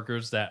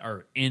coworkers that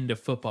are into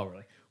football were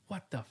like,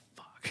 "What the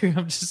fuck?"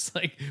 I'm just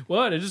like,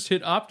 "What? I just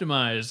hit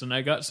optimize and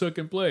I got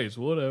second place.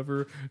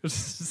 Whatever."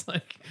 It's just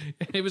like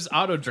it was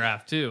auto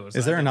draft too. So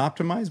Is there I an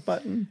optimize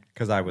button?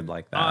 Because I would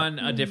like that. on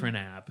a different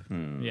app?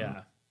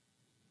 Yeah.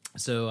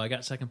 So I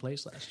got second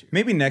place last year.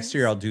 Maybe next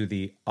year I'll do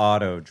the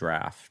auto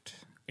draft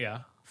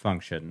Yeah.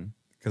 function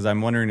because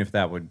I'm wondering if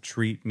that would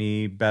treat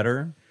me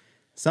better.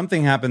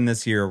 Something happened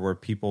this year where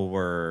people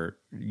were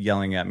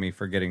yelling at me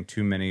for getting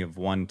too many of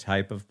one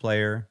type of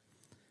player.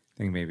 I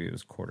think maybe it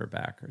was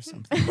quarterback or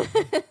something.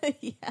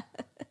 Yeah.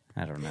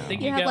 I don't know.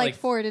 think You You had got, like like-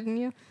 4, didn't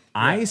you?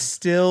 I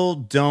still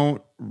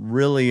don't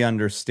really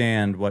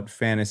understand what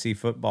fantasy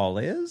football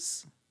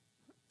is.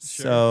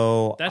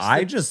 So That's I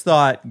the- just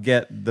thought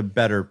get the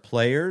better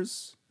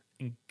players.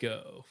 And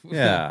go.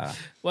 Yeah.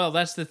 Well,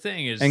 that's the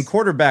thing is, And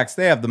quarterbacks,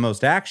 they have the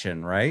most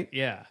action, right?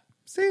 yeah.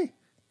 See?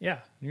 Yeah,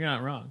 you're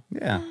not wrong.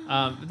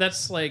 Yeah.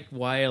 That's like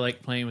why I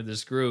like playing with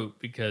this group,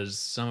 because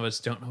some of us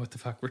don't know what the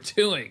fuck we're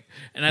doing,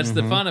 and that's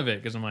the fun of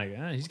it. Because I'm like,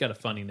 he's got a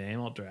funny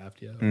name, I'll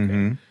draft you.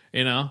 Okay.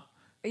 You know,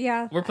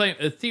 Yeah. we're playing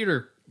a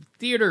theater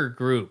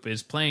group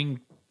is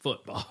playing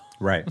football.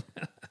 Right.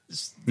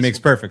 Makes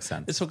perfect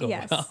sense. This will go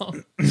Yes. well.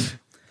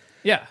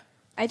 Yeah,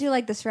 I do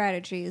like the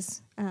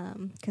strategies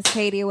because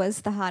Katie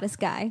was the hottest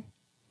guy.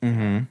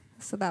 Mm-hmm.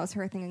 So that was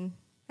her thing,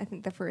 I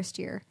think, the first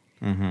year.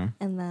 Mm-hmm.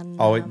 And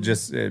then...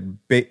 just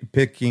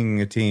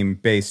picking a team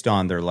based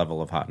on their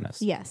level of hotness.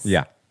 Yes.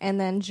 Yeah. And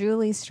then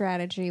Julie's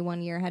strategy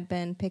one year had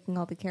been picking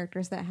all the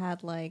characters that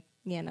had, like,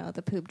 you know,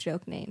 the poop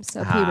joke names.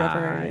 So P.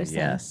 Rivers. and-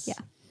 yes. yeah.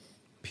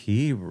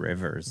 P.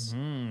 Rivers.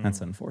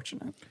 That's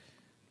unfortunate.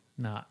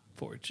 not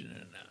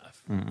fortunate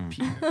enough.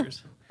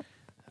 Peters.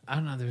 I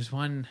don't know. There's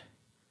one.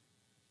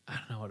 I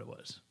don't know what it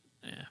was.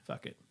 Yeah,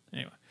 fuck it.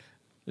 Anyway,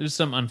 there's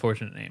some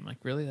unfortunate name. Like,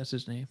 really, that's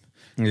his name?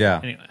 Yeah.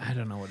 Anyway, I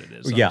don't know what it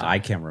is. Yeah, I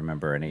can't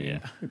remember any. Yeah.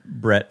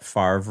 Brett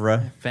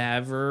Favre.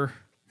 Favre.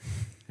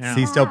 Does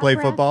he still play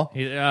Favre. football?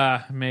 He,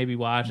 maybe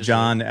watches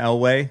John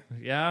Elway. it.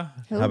 Yeah,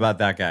 Who? How about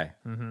that guy?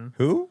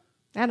 Who?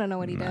 I don't know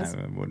what he does.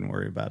 I wouldn't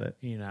worry about it.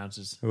 he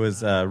announces. It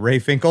was Ray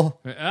Finkel.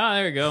 Ah,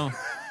 there you go.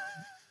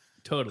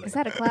 Totally. Is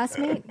that a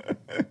classmate?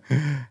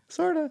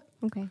 Sort of.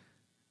 Okay.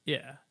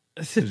 Yeah.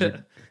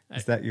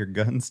 Is that your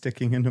gun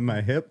sticking into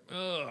my hip?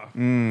 Ugh.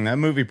 That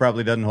movie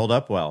probably doesn't hold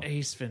up well.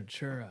 Ace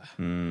Ventura.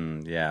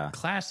 Yeah.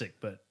 Classic,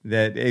 but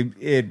That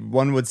it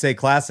one would say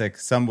classic,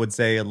 some would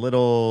say a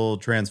little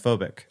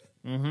transphobic.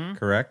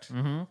 Correct?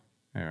 All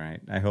right.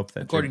 I hope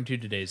that according to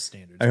today's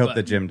standards. I hope but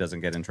that Jim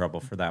doesn't get in trouble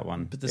for that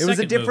one. the It was a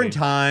second different movie-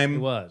 time. It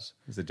was.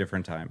 It was a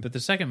different time. But the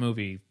second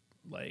movie,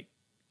 like,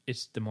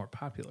 it's the more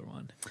popular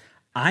one.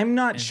 I'm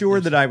not sure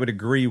that I would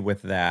agree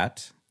with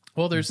that.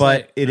 Well, there's But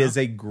like, it no? is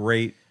a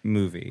great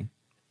movie.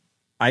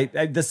 I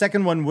the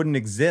second one wouldn't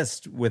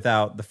exist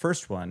without the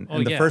first one, Oh,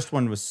 and the yeah. first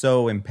one was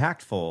so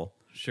impactful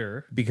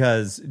Sure.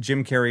 because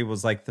Jim Carrey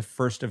was like the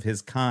first of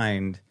his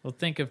kind Well,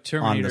 think of on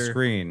Terminator. the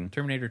screen.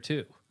 Terminator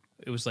 2.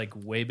 It was like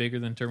way bigger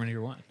than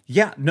Terminator 1.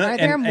 Yeah, no. Are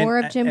there more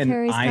of Jim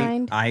Carrey's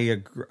kind?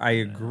 I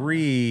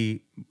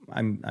agree.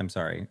 I'm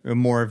sorry.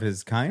 More of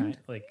his kind.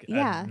 Like,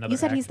 Yeah. another You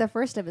said he's actor. the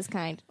first of his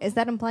kind. Is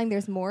that implying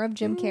there's more of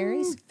Jim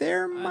Carrey's?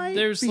 There might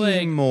there's be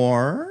like-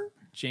 more.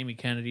 Jamie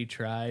Kennedy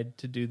tried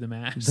to do the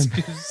mask.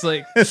 It's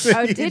like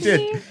Oh, did he? did.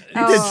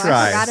 Oh, He did I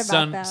try. forgot about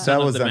Son- that. son- That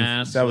of was the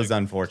mask, that was like-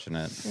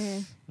 unfortunate.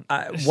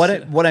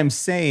 Mm. What I'm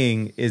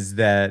saying is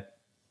that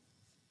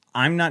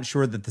I'm not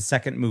sure that the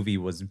second movie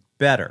was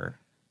better.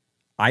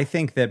 I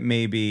think that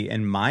maybe,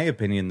 in my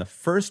opinion, the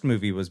first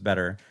movie was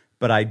better,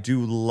 but I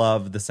do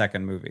love the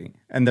second movie,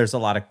 and there's a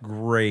lot of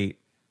great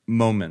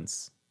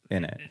moments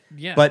in it.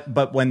 Yeah.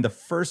 But when the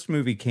first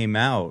movie came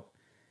out,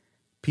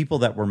 people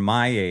that were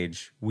my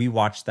age, we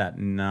watched that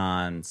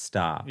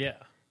nonstop. yeah.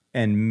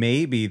 And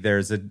maybe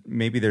there's a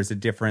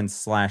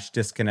difference /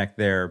 disconnect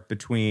there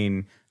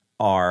between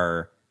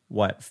our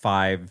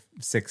 5,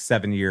 6,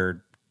 7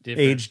 year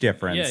age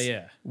difference. Yeah,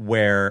 yeah.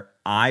 Where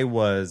I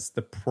was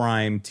the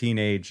prime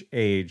teenage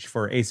age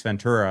for Ace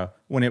Ventura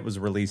when it was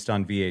released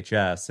on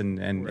VHS and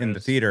in the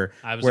Whereas theater.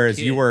 I was a Whereas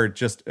you kid. were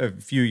just a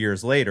few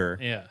years later.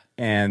 Yeah.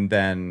 And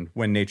then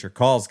when Nature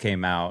Calls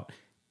came out,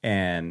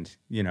 and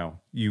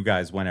you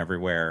guys went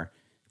everywhere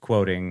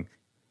quoting,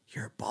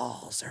 "Your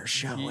balls are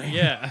showing."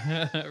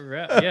 Yeah.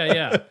 Right.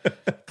 Yeah.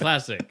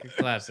 Classic.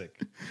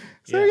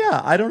 So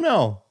yeah, I don't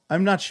know.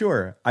 I'm not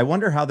sure. I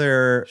wonder how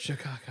they're.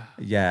 Chicago.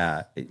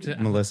 Yeah,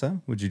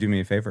 Melissa, would you do me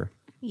a favor?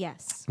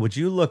 Yes. Would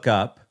you look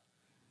up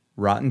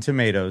Rotten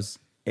Tomatoes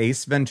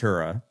Ace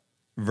Ventura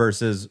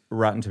versus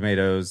Rotten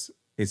Tomatoes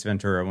Ace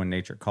Ventura When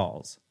Nature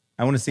Calls?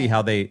 I want to see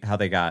how they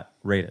got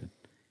rated,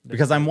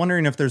 because I'm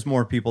wondering if there's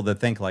more people that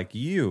think like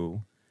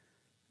you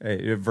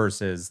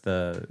versus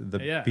the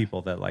Yeah.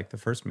 people that like the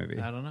first movie.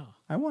 I don't know.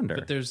 I wonder.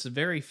 But there's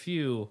very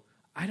few.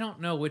 I don't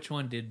know which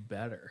one did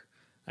better.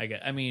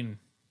 I mean,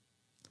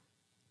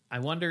 I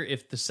wonder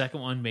if the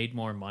second one made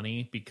more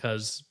money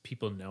because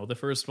people know the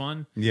first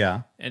one.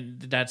 Yeah.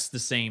 And that's the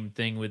same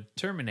thing with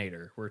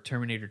Terminator, where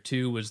Terminator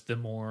 2 was the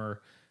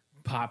more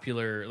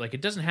popular. Like,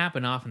 it doesn't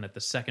happen often that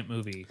the second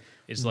movie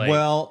is like,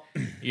 Well,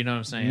 you know what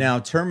I'm saying? now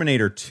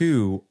Terminator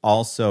 2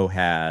 also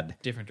had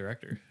Different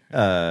director.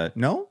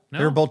 no,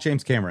 they were both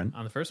James Cameron.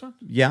 On the first one?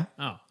 Yeah.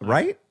 Oh.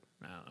 Right?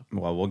 I don't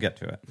know. Well, we'll get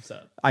to it. What's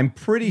up? I'm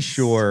pretty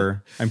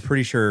sure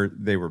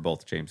they were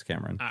both James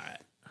Cameron. All right.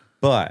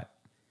 But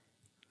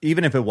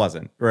even if it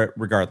wasn't,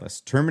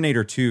 regardless,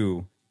 Terminator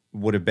 2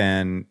 would have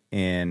been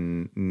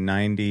in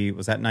 90,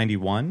 was that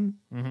 91?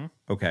 Mm-hmm.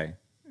 Okay.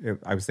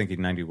 I was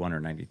thinking 91 or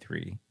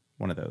 93,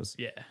 one of those.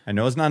 Yeah. I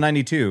know it's not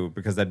 92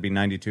 because that'd be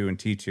 92 and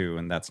T2,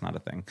 and that's not a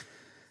thing.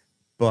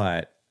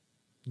 But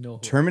No.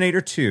 Terminator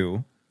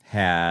 2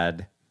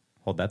 had,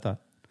 hold that thought.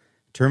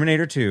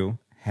 Terminator 2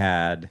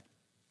 had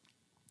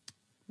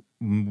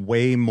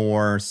way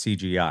more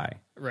CGI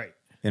Right.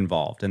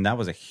 involved, and that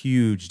was a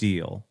huge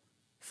deal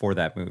for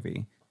that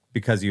movie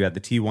because you had the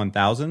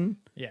T-1000,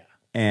 Yeah.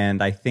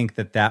 and I think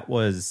that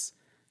was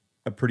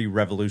a pretty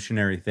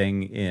revolutionary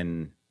thing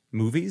in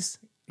movies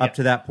up Yeah.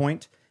 to that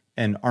point,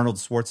 and Arnold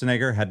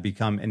Schwarzenegger had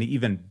become an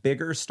even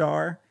bigger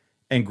star.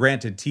 And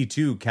granted,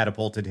 T2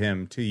 catapulted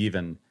him to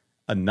even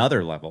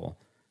another level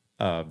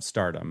of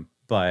stardom,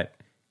 but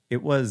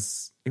it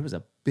was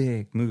a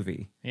big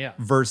movie. Yeah.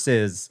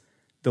 Versus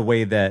the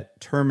way that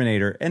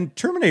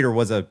Terminator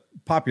was a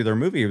popular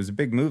movie. It was a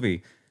big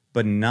movie,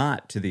 but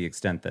not to the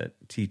extent that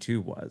T2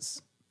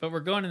 was. But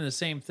we're going in the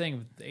same thing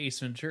with Ace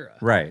Ventura.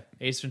 Right.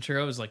 Ace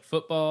Ventura was like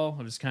football.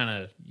 It was kind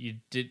of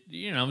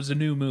it was a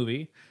new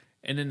movie,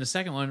 and then the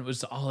second one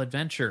was all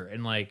adventure,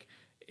 and like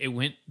it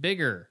went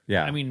bigger.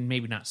 Yeah. I mean,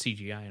 maybe not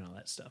CGI and all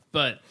that stuff,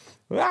 but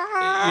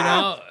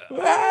Ah!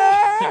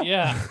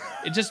 yeah,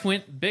 it just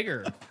went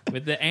bigger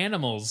with the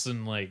animals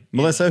and like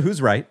Melissa, who's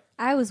right?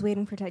 I was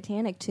waiting for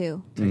Titanic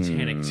too.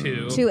 Titanic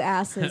 2. 2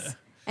 asses.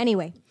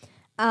 Anyway,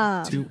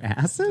 2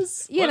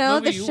 asses? you What know,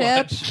 movie the you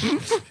ship.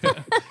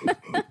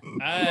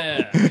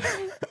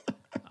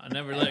 I'll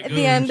never let go.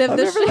 The end of I'll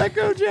the never ship. let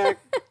go, Jack.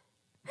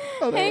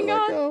 I'll never Hang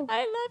let on. go. I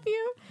love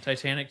you.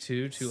 Titanic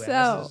 2, 2 So-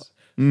 asses.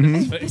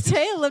 The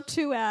Tale of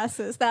 2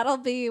 Asses. That'll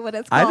be what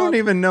it's called. I don't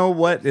even know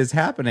what is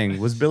happening.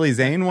 Was Billy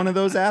Zane one of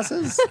those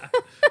asses?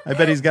 I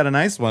bet he's got a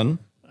nice one.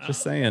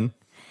 Just saying.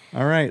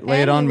 All right,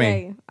 lay it on me.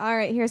 Anyway, all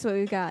right, here's what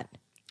we've got.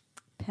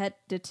 Pet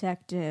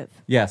Detective.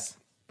 Yes.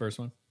 First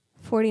one.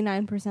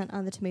 49%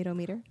 on the tomato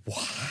meter.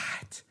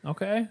 What?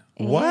 Okay.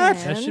 What?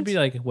 That should be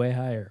like way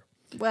higher.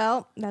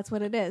 Well, that's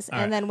what it is. All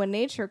and right. then When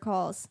Nature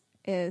Calls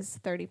is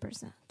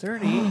 30%.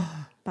 30. Bum,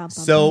 bum,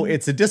 So bum.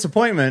 it's a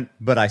disappointment,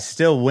 but I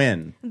still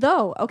win.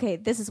 Though, okay,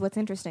 this is what's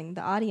interesting.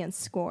 The audience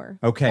score.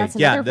 Okay, That's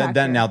yeah. another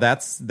factor. Now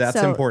that's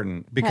So,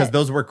 important because pet-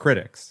 those were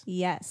critics.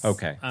 Yes.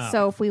 Okay.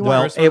 So if we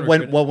Well, want... First one were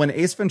critics. when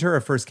Ace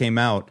Ventura first came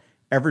out,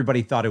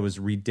 everybody thought it was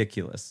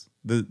ridiculous.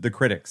 The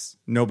critics,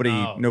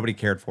 nobody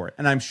cared for it,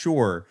 and I'm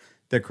sure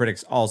the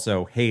critics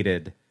also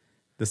hated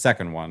the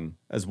second one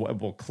as well.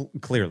 Well,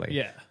 clearly,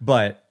 Yeah.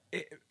 But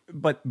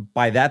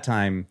by that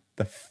time,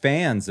 the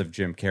fans of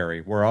Jim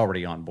Carrey were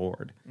already on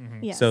board.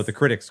 Yes. So the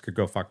critics could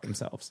go fuck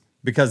themselves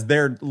because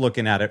they're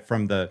looking at it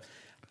from the.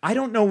 I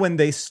don't know when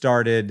they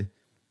started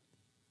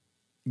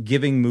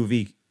giving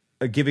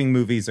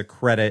movies a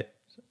credit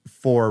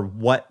for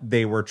what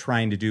they were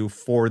trying to do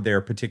for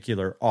their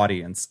particular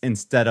audience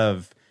instead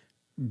of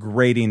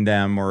grading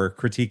them or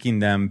critiquing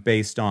them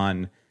based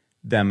on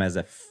them as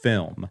a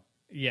film.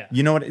 Yeah.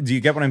 You know what? Do you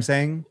get what I'm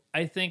saying?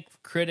 I think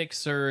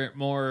critics are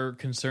more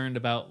concerned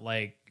about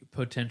like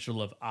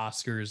potential of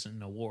Oscars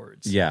and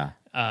awards. Yeah.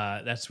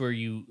 That's where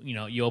you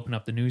open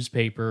up the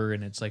newspaper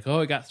and it's like,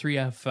 oh, it got 3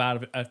 out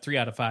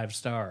of 5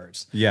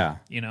 stars. Yeah.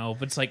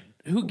 But it's like,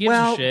 who gives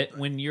Well- a shit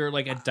when you're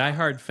like a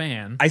diehard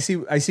fan? I see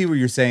what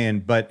you're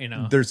saying, but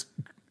there's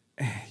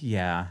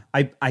yeah.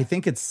 I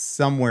think it's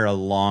somewhere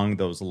along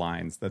those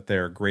lines that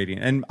they're grading.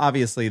 And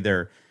obviously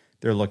they're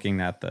looking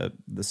at the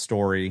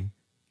story,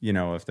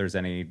 if there's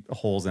any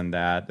holes in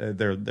that.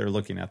 They're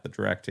looking at the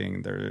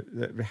directing,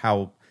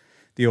 how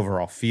the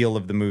overall feel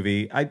of the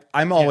movie.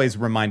 I'm always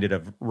reminded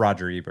of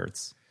Roger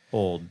Ebert's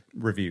old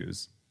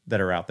reviews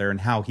that are out there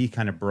and how he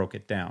kind of broke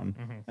it down.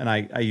 Mm-hmm. And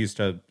I used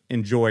to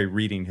enjoy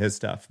reading his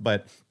stuff,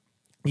 but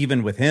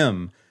even with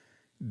him,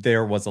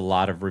 there was a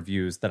lot of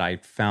reviews that I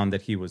found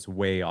that he was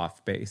way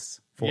off base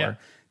for. Yeah.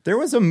 There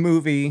was a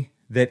movie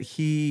that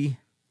he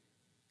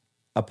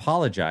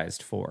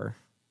apologized for,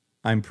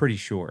 I'm pretty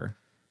sure.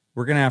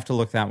 We're going to have to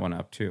look that one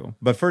up too.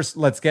 But first,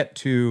 let's get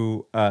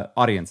to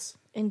audience.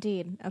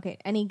 Indeed. Okay,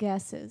 any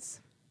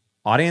guesses?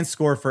 Audience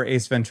score for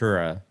Ace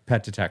Ventura,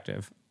 Pet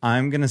Detective.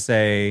 I'm going to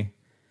say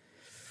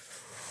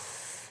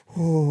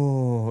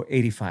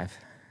 85.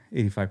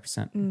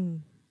 85%.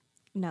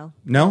 No.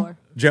 No? Lower.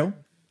 Joe?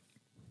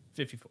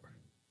 54.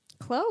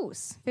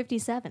 Close.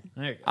 57.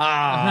 There you go.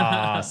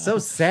 Ah, so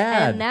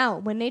sad. And now,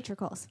 When Nature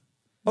Calls.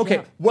 Okay,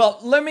 Joe. well,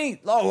 let me.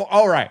 Oh,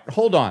 all right.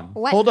 Hold on.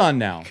 What? Hold on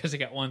now. Because I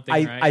got one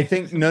thing right. I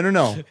think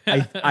no.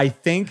 I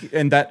think,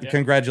 and that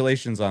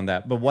congratulations on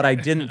that. But what I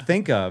didn't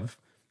think of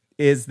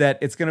is that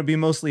it's going to be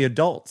mostly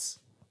adults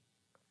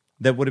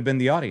that would have been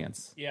the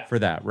audience Yeah. for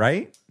that,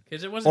 right?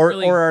 Because it wasn't Or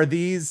really. or are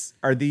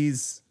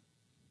these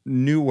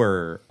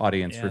newer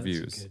audience Yeah, that's a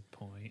reviews? good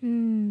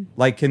point.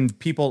 Like, can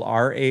people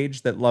our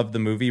age that love the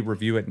movie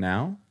review it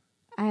now?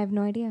 I have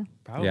no idea.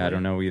 Probably. Yeah, I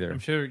don't know either. I'm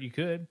sure you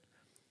could.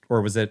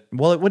 Or was it?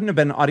 Well, it wouldn't have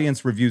been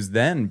audience reviews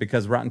then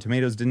because Rotten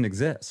Tomatoes didn't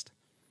exist.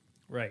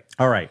 Right.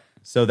 All right,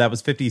 so that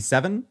was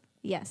 57,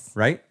 Yes.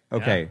 right?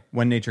 Okay, Yeah.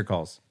 When Nature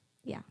Calls.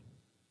 Yeah.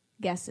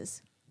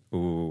 Guesses.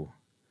 Ooh,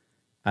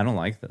 I don't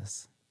like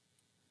this.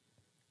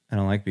 I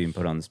don't like being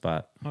put on the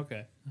spot.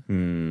 Okay.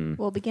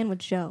 We'll begin with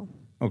Joe.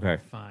 Okay.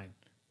 Fine.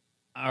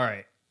 All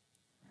right.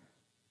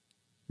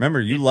 Remember,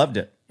 you loved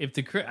it. If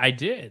the I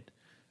did.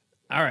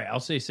 All right. I'll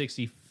say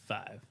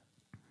 65.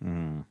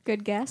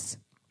 Good guess.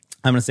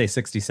 I'm going to say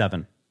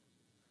 67.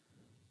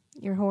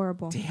 You're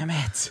horrible. Damn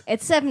it.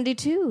 It's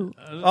 72.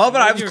 Oh,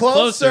 but I was You're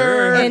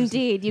closer.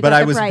 Indeed. You But got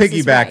I the was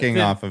prices piggybacking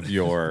right. off of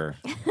your.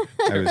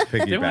 I was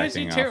Then why is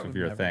he piggybacking off terrible? of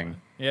your Never thing.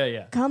 mind. Yeah,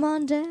 yeah. Come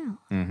on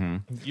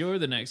down. You're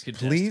the next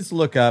contestant. Please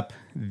look up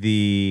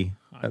the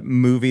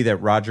movie that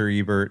Roger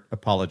Ebert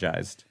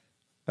apologized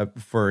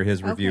for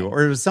his review, Okay.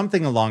 or it was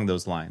something along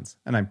those lines.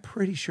 And I'm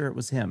pretty sure it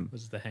was him.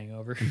 Was The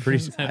Hangover?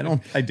 Pretty.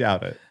 I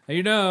doubt it.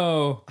 You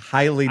know,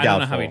 Highly I don't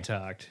doubtful. know how he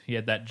talked. He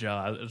had that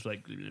jaw. It was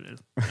like,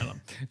 I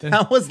don't know.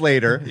 That was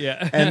later.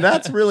 Yeah. And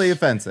that's really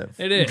offensive.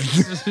 It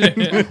is.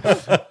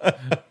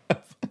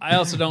 I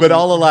also don't. But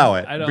I'll allow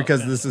it I don't-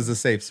 because this is a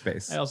safe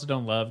space. I also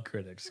don't love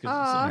critics. 'Cause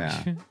Aw.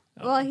 it's Yeah.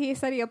 Well, he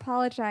said he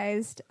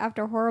apologized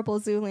after horrible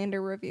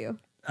Zoolander review.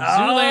 like,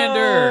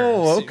 Zoolander.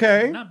 Oh,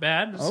 okay. Not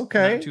bad. It's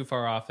Okay. Not too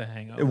far off The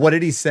Hangover. What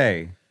did he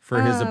say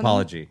for his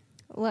apology?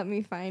 Let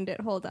me find it.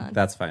 Hold on.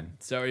 That's fine.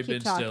 Sorry, Keep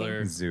Ben talking.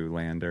 Stiller.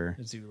 Zoolander.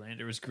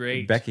 Zoolander was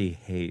great. Becky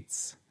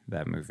hates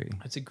that movie.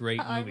 It's a great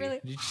I movie. really-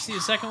 Did you see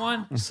the second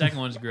one? The second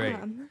one's great.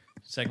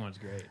 Second one's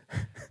great.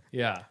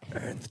 Yeah.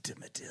 Earth to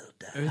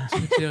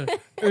Matilda.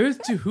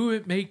 Earth to who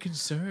it may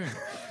concern.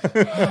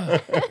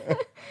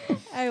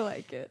 I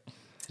like it.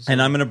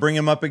 And I'm going to bring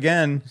him up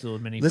again. It's a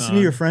little mini Listen fun.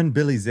 to your friend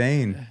Billy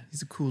Zane.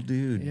 He's a cool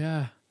dude.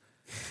 Yeah.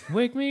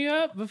 Wake me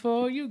up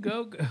before you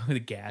go. The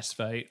gas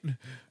fight.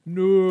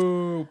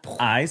 No.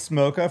 I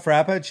smoke a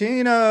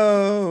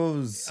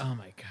frappuccinos. Oh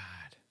my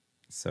god.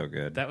 So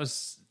good. That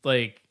was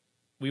like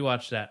we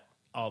watched that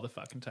all the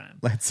fucking time.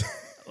 Let's.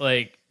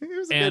 Like It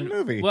was a and good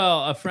movie.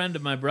 well, a friend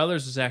of my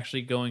brother's was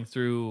actually going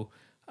through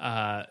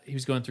he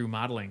was going through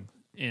modeling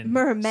in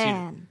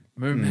Merman.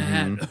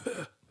 Merman.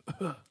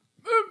 Merman.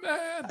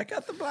 I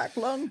got the black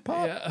lung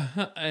pop.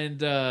 Yeah.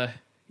 And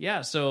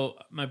yeah, so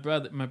my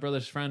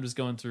brother's friend was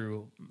going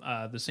through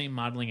the same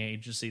modeling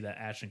agency that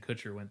Ashton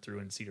Kutcher went through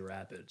in Cedar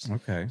Rapids.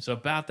 Okay. So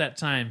about that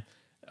time,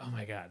 oh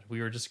my God,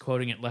 we were just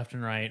quoting it left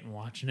and right and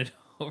watching it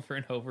over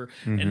and over.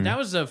 And that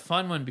was a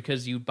fun one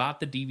because you bought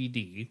the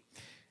DVD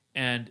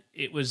and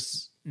it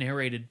was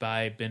narrated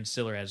by Ben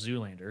Stiller as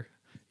Zoolander.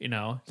 You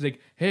know, it's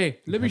like, hey,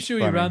 let me That's show you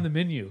funny. around the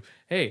menu.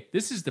 Hey,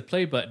 this is the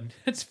play button.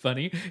 That's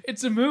funny.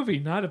 It's a movie,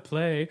 not a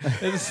play.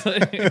 It's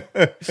like,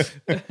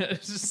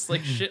 it's just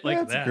like shit like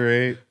That's that.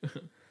 great.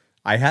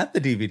 I had the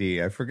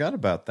DVD. I forgot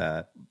about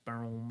that.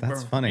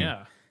 That's funny.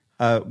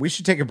 Yeah. We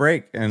should take a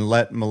break and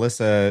let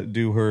Melissa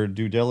do her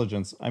due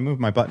diligence. I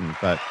moved my button,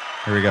 but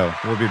here we go.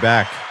 We'll be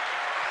back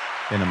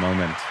in a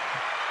moment.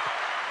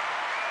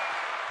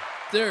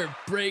 They're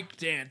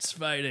breakdance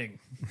fighting.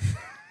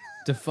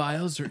 The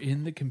files are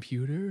in the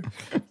computer.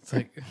 It's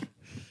like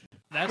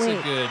that's Wait.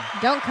 a good.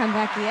 Don't come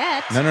back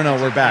yet. No,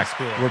 we're back. That's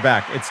cool. We're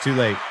back. It's too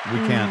late. We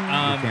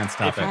can't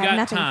stop if it. you I got have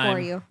nothing time, for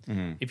you.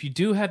 If you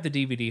do have the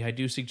DVD, I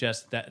do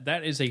suggest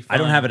that is a. Fun, I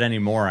don't have it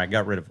anymore. I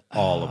got rid of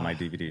all of my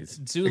DVDs.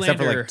 Except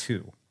for Zoolander- like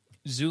 2.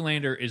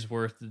 Zoolander is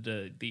worth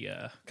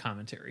the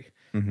commentary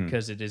Mm-hmm.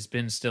 because it is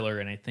Ben Stiller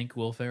and I think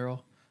Will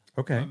Ferrell.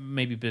 Okay.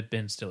 Maybe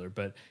Ben Stiller,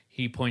 but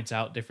he points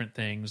out different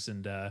things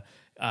and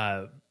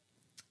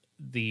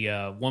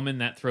the woman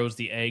that throws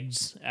the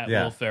eggs at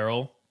Yeah. Will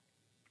Ferrell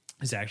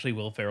is actually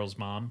Will Ferrell's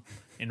mom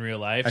in real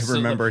life. I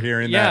remember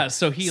hearing that. Yeah,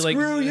 so he like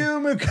Screw you,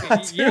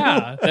 Mukatsu.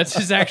 yeah, that's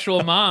his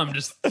actual mom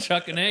just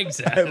chucking eggs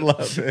at I him.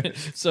 love it.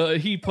 So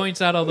he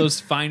points out all those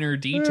finer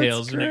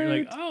details, and you're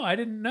great. like, "Oh, I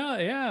didn't know."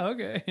 Yeah,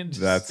 okay. And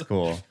just- That's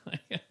cool.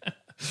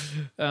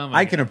 oh my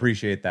I can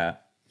appreciate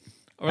that.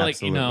 or like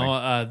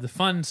Absolutely. the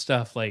fun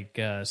stuff like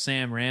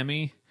Sam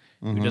Raimi,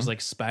 who does like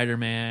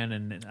Spider-Man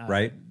and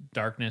Right.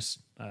 Darkness,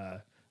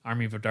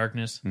 Army of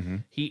Darkness. Mm-hmm.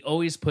 He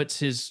always puts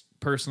his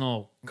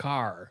personal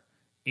car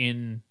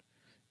in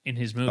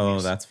his movies. Oh,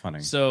 that's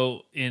funny.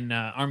 So in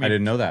Army, I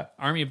didn't know that.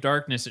 Army of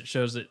Darkness, it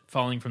shows it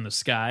falling from the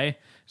sky.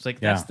 It's like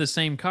Yeah. that's the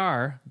same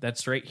car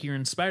that's right here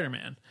in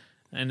Spider-Man,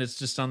 and it's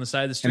just on the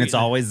side of the street. And it's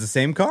always the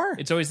same car?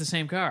 it's always the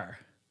same car.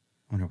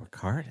 I wonder what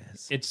car it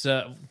is. It's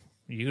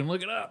you can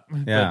look it up.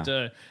 Yeah.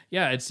 But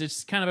yeah,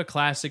 it's kind of a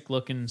classic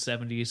looking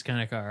 70s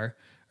kind of car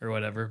or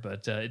whatever,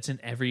 but it's in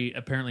every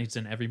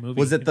movie.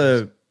 Was it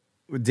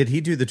did he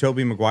do the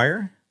Tobey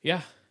Maguire?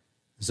 Yeah,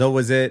 So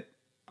was it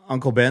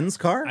Uncle Ben's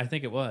car? I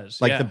think it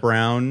was. Like yeah. the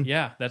brown?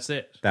 Yeah, that's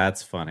it.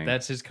 That's funny.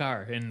 That's his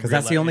car. Because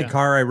that's the only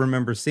car I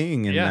remember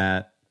seeing in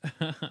Yeah.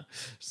 that.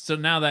 So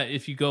now that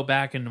if you go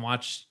back and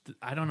watch,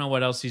 I don't know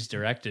what else he's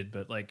directed,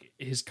 but like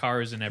his car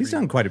is in every He's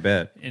done quite a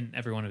bit. in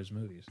every one of his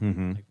movies.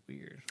 Mm-hmm. Like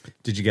weird.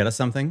 Did you get us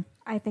something?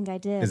 I think I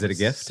did. Is it a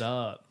gift?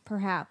 Sup?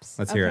 Perhaps.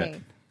 Let's hear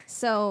it.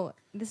 So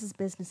this is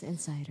Business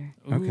Insider.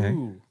 Okay.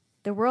 Ooh.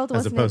 The world As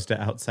wasn't opposed to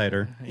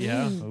Outsider.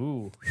 Yeah.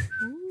 Ooh.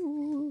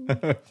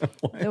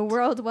 the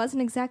world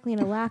wasn't exactly in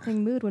a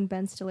laughing mood when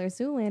Ben Stiller's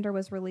Zoolander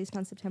was released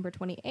on September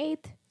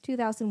 28th,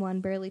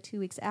 2001, barely 2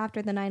 weeks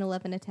after the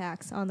 9/11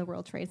 attacks on the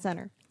World Trade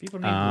Center. People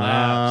need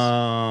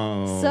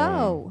laughs. Oh.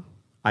 So,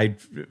 I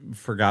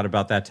forgot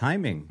about that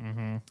timing.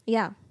 Mm-hmm.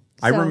 yeah.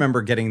 I So-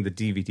 remember getting the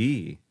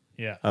DVD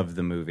Yeah. of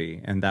the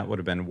movie, and that would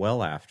have been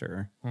well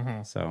after.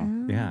 Mm-hmm. So,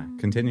 yeah,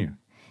 continue.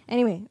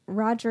 Anyway,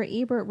 Roger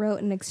Ebert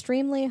wrote an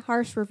extremely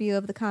harsh review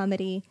of the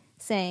comedy,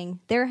 saying,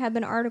 "There have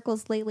been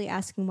articles lately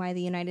asking why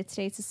the United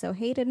States is so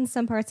hated in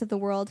some parts of the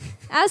world.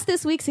 As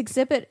this week's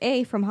Exhibit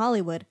A from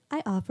Hollywood,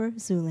 I offer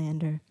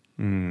Zoolander."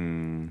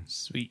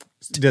 Sweet.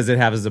 Does it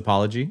have his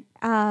apology?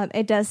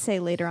 It does say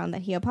later on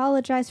that he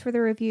apologized for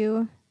the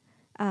review.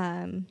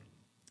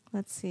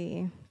 Let's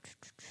see.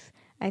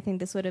 I think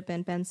this would have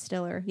been Ben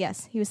Stiller.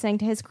 Yes, he was saying,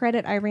 to his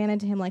credit, I ran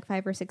into him like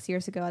 5 or 6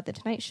 years ago at the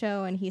Tonight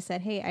Show, and he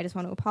said, "Hey, I just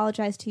want to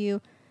apologize to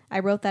you. I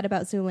wrote that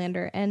about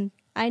Zoolander, and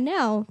I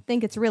now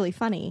think it's really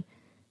funny.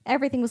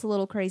 Everything was a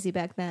little crazy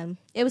back then.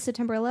 It was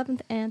September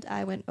 11th, and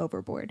I went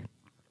overboard."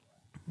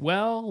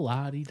 Well,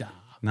 la-di-da.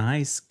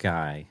 Nice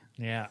guy.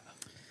 Yeah.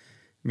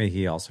 May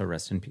he also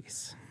rest in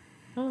peace.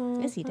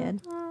 Is he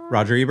dead?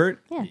 Roger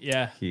Ebert? Yeah.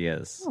 Yeah. He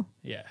is.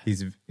 Yeah.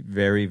 He's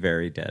very,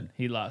 very dead.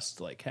 He lost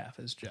like half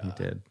his job. He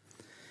did.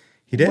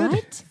 He did?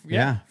 What?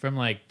 Yeah. From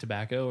like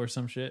tobacco or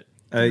some shit.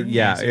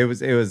 Yeah, it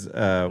was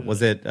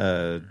was it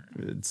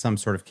some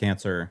sort of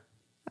cancer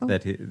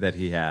that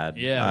he had?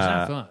 Yeah, it was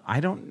not fun. I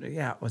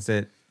don't was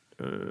it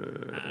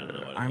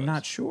I'm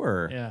not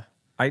sure. Yeah.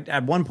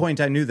 At one point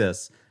I knew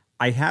this.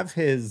 I have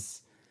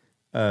his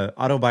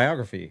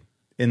autobiography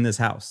in this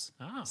house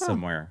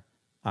somewhere.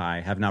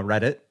 I have not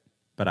read it,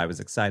 but I was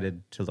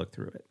excited to look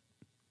through it.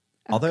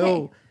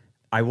 Although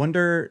I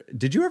wonder,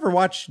 did you ever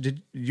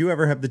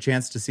have the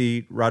chance to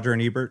see Roger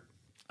and Ebert?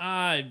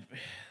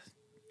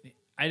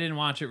 I didn't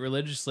watch it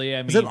religiously. I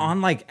mean, Was it on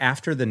like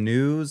after the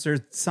news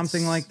or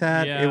something like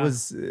that? Yeah. It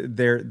was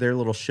their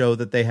little show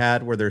that they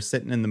had where they're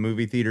sitting in the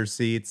movie theater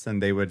seats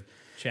and they would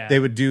Chat. they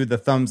would do the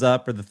thumbs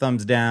up or the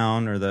thumbs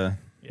down or the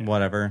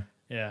whatever.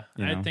 Yeah.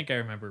 You I know? think I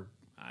remember.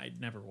 I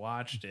never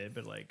watched it,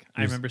 but like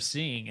I remember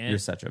seeing it. You're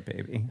such a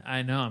baby.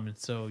 I know. I'm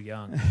so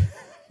young.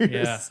 You're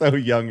Yeah. so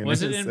young. And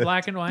Was it in innocent.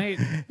 black and white?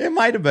 It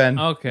might have been.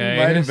 Okay. It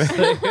might have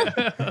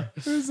been.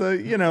 It was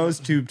it was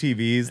tube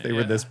TVs. They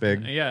were this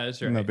big. Yeah,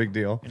 that's right. No big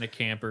deal. In a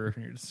camper.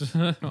 You're just-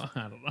 I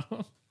don't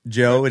know.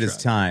 Joe, it is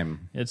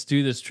time. Let's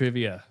do this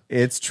trivia.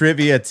 It's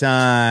trivia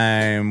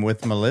time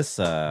with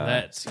Melissa.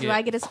 Let's Do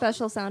I get a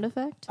special sound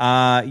effect?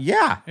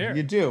 Yeah, Here.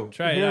 you do.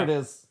 Try it Here out. it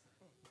is.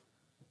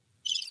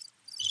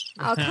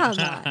 Oh, come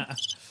on.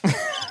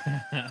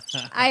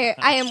 I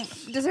am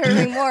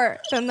deserving more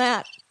than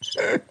that.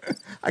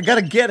 I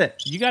gotta get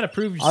it. You got to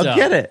prove yourself. I'll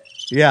get it.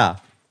 Yeah.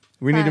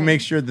 We need to Fine.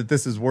 make sure that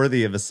this is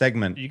worthy of a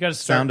segment. You gotta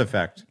start- sound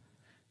effect.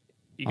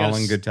 You gotta All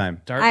in good time.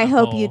 start I the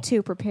hope whole- you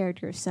two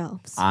prepared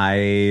yourselves. I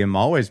am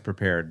always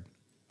prepared.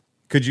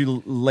 Could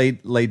you lay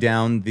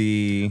down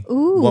the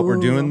what we're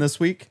doing this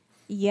week?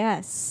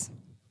 Yes.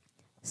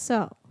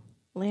 So,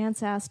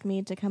 Lance asked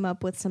me to come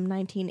up with some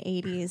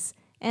 1980s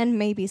and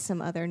maybe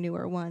some other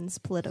newer ones,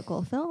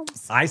 political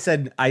films. I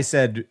said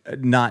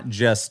not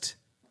just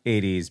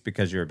 80s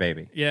because you're a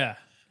baby. Yeah.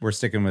 We're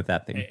sticking with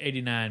that theme.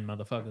 89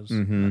 motherfuckers.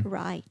 Mm-hmm.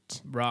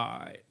 Right.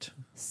 Right.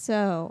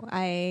 So,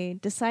 I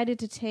decided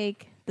to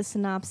take the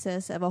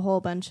synopsis of a whole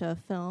bunch of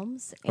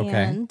films Okay.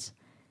 and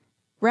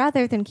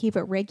rather than keep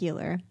it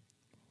regular,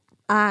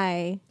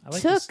 I I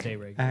like to took stay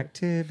regular.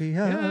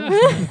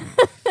 Activia.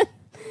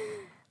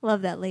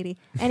 love that lady.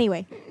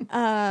 Anyway,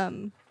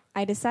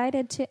 I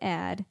decided to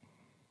add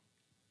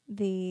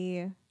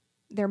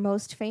their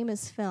most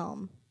famous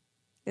film.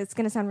 It's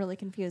going to sound really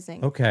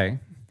confusing. Okay.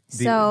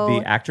 So,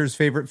 the actor's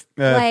favorite,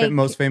 like-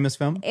 most famous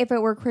film? If it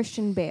were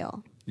Christian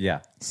Bale,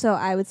 Yeah. so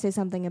I would say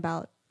something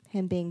about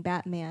him being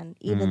Batman,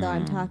 even though Hmm.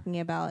 I'm talking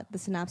about the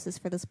synopsis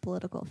for this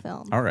political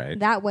film. All right.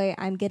 That way,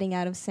 I'm getting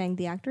out of saying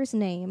the actor's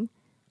name.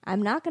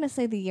 I'm not going to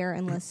say the year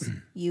unless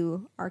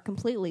you are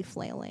completely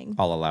flailing.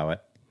 I'll allow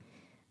it.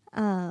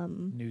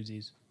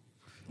 Newsies.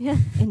 Yeah,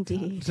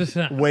 indeed.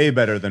 Way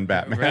better than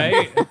Batman.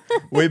 Right?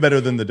 Way better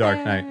than The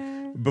Dark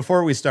Knight.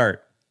 Before we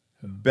start,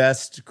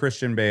 best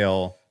Christian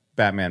Bale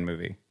Batman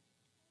movie.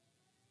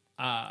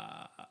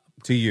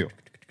 To you,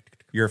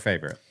 your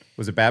favorite.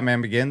 Was it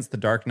Batman Begins, The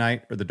Dark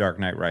Knight, or The Dark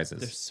Knight Rises?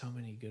 There's so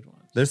many good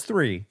ones. There's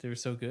three. They were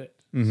so good.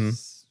 Mm-hmm.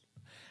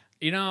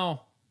 You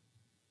know,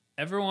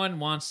 everyone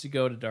wants to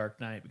go to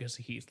Dark Knight because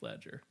of Heath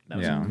Ledger. That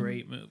was Yeah. a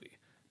great movie.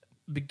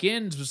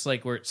 Begins was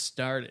like where it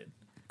started,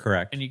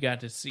 Correct. and you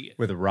got to see it.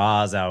 With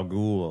Ra's al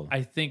Ghul.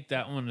 I think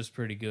that one was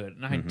pretty good.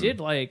 And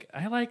Mm-hmm.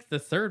 I liked the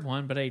third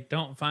one, but I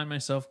don't find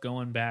myself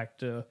going back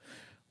to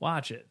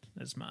watch it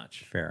as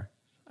much. Fair.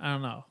 I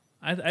don't know.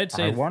 I'd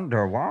say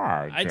wonder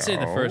why. I'd say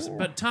the first,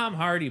 but Tom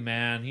Hardy,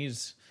 man,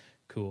 he's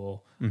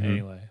cool. Mm-hmm.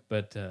 Anyway,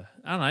 but I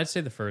don't know. I'd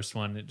say the first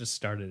one. It just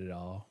started it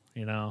all.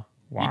 You know.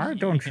 Why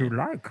don't you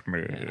like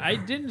me? I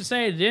didn't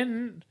say I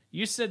didn't.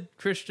 You said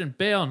Christian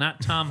Bale, not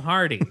Tom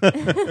Hardy.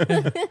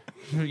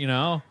 You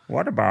know.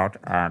 What about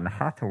Anne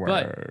Hathaway?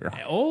 But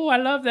I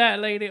love that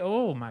lady.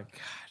 Oh my god,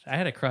 I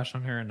had a crush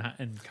on her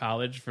in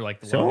college for like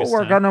the longest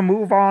time.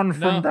 move on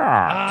No.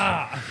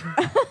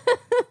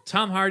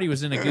 Tom Hardy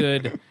was in a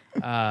good.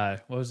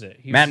 What was it?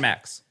 He Mad was,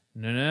 Max.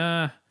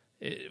 No.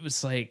 It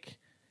was like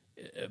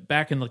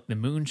back in like the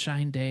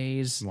Moonshine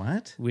days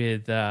What?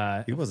 with.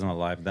 He wasn't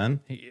alive then.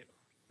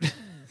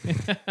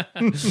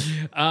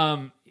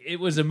 It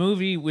was a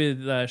movie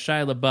with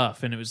Shia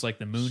LaBeouf, and it was like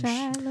the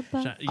Shia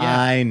LaBeouf. Yeah,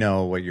 I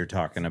know what you're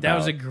talking about. that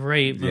was a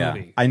great movie.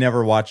 Yeah, I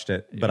never watched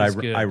it, but was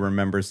good. I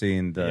remember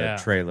seeing the Yeah.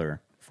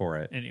 trailer for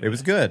it. Anyway. It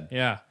was good.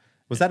 Yeah.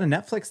 Was that a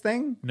Netflix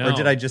thing? No, or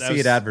did I just that see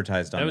was- it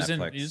advertised on That was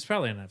Netflix? it's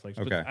probably on Netflix.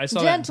 but Okay. I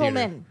saw that in theater.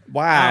 Gentlemen,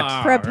 What?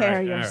 Ah, prepare all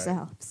right.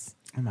 yourselves.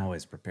 I'm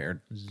always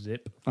prepared.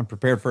 Zip. I'm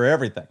prepared for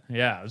everything.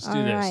 Yeah, let's do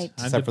All this. right.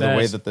 I'm Except for the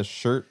way that the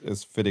shirt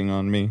is fitting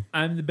on me.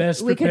 I'm the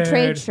best We prepared. could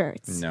trade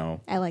shirts.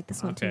 No. I like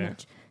this one too Okay.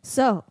 much.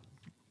 So,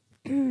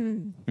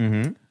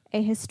 Mm-hmm.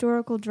 a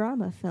historical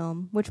drama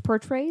film which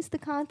portrays the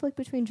conflict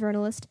between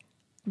journalist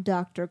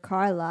Dr.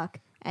 Carlock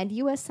and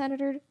U.S.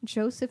 Senator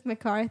Joseph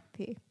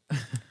McCarthy.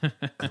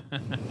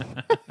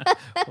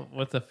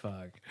 What the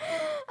fuck?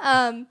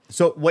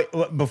 So wait,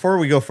 before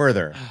we go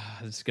further,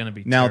 This is gonna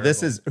be now terrible.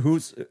 this is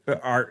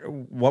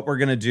what we're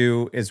going to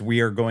do is we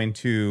are going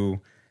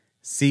to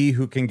see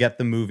who can get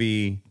the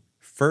movie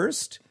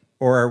first,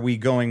 or are we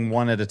going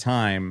one at a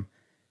time?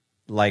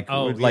 Like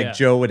yeah.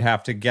 Joe would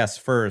have to guess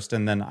first,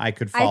 and then I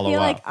could follow I feel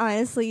up. like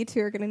honestly, you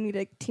two are going to need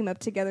to team up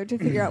together to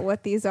figure out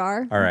what these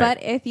are. All right.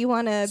 But if you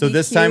want to, So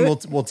this time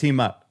we'll team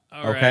up.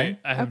 All okay.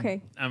 right.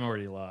 Okay. I'm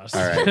already lost.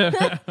 All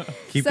right.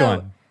 Keep So-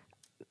 going.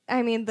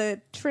 I mean, the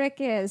trick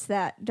is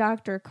that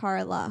Dr.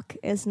 Carlock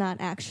is not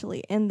actually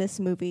in this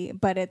movie,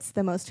 but it's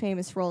the most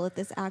famous role that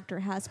this actor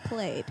has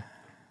played.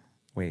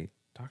 Wait,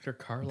 Dr.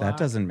 Carlock. that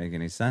doesn't make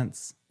any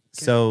sense.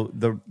 So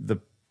the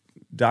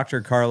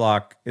Dr.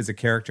 Carlock is a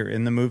character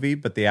in the movie,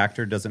 but the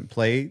actor doesn't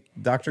play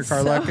Dr.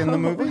 Carlock in the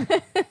movie.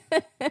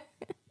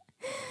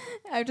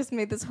 I've just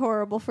made this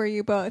horrible for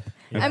you both.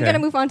 I'm Okay. going to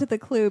move on to the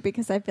clue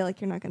because I feel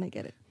like you're not going to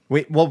get it.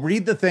 Wait, well,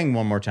 read the thing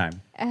one more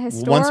time. A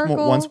historical,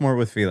 Once more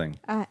with feeling.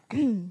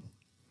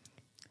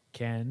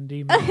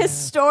 Candyman. a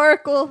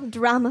historical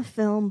drama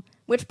film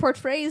which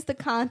portrays the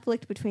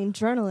conflict between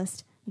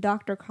journalist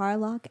Dr.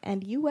 Carlock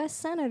and U.S.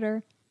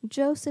 Senator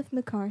Joseph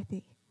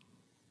McCarthy.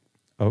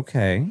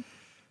 Okay.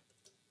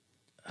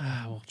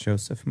 Oh,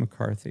 Joseph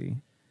McCarthy.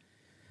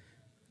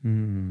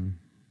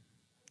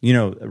 You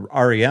know,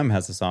 REM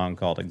has a song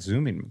called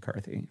Exhuming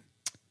McCarthy.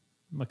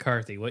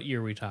 McCarthy. What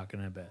year are we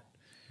talking about?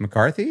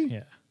 McCarthy?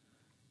 Yeah.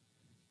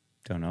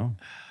 Don't know.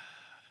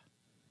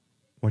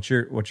 What's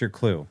your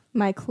clue?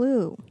 My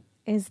clue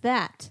is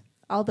that,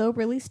 although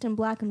released in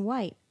black and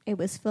white, it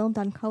was filmed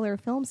on color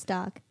film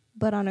stock,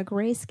 but on a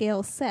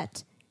grayscale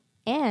set,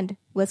 and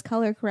was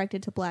color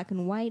corrected to black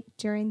and white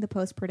during the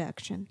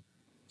post-production.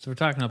 So we're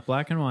talking a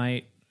black and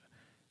white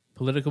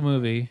political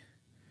movie.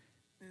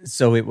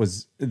 So it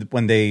was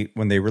when they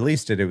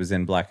released it, it was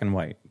in black and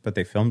white, but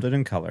they filmed it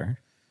in color.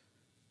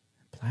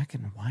 Black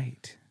and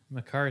white.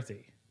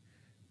 McCarthy.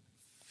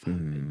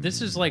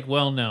 This is like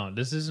well known.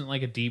 This isn't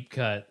like a deep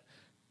cut.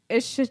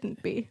 It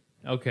shouldn't be.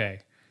 Okay.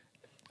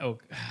 Oh,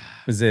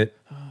 Was it?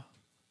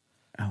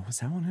 Oh, was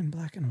that one in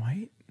black and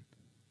white?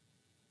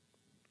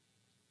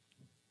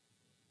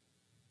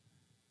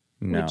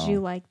 No. Would you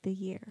like the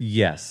year?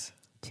 Yes.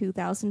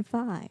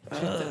 2005.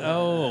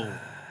 oh.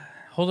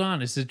 Hold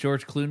on. Is it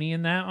George Clooney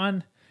in that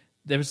one?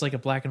 There was like a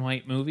black and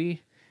white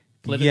movie.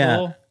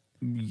 Political.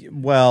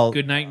 Well,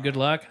 Good night and good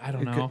luck. I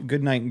don't know.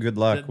 Good Night and Good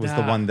Luck Th- was the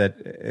that- one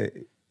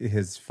that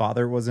his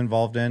father was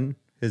involved in.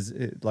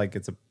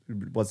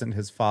 Wasn't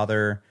his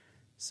father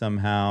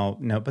somehow?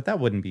 No, but that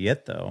wouldn't be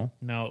it though.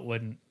 No, it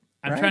wouldn't.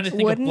 I'm Right? trying to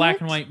think Wouldn't of black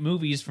it? and white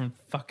movies from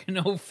fucking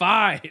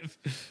 05.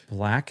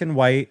 Black and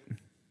white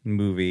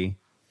movie.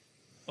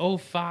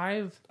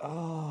 05?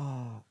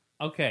 Oh.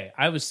 Okay.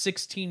 I was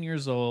 16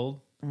 years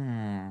old.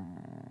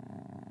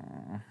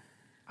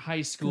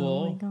 High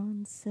school. Going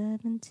on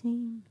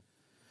 17.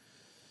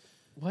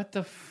 What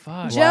the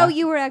fuck? Joe,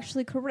 you were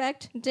actually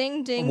correct.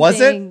 Ding, ding, Was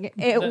it? ding.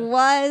 It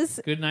was.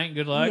 Good night and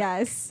good luck.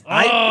 Yes.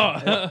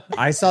 Oh.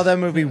 I saw that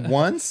movie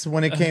once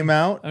when it came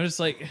out. I'm just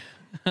like,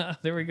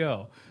 there we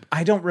go.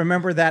 I don't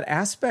remember that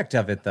aspect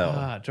of it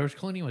though. George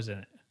Clooney was in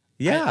it.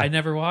 Yeah. I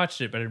never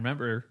watched it, but I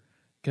remember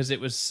because it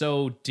was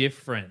so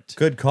different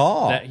Good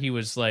call. that he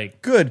was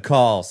like, Good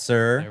call,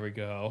 sir. there we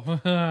go.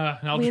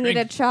 I'll We drink. need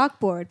a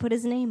chalkboard. Put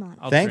his name on it.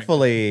 I'll drink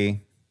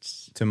Thankfully,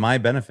 to my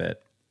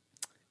benefit,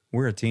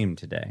 we're a team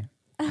today.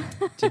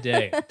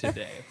 today.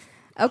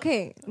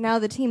 Okay, now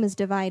the team is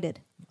divided.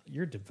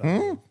 You're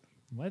divided.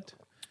 What?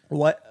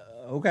 What?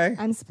 Okay.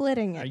 I'm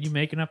splitting it. Are you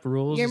making up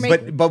rules? You're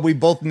making- But we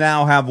both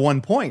now have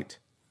 1 point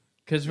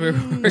Because we're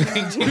Mm.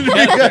 working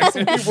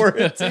together. because we were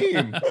a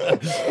team.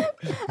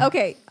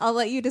 Okay, I'll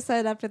let you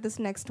decide after this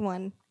next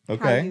one how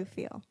Okay. you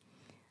feel.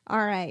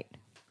 All right.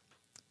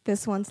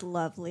 This one's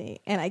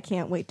lovely, and I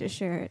can't wait to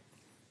share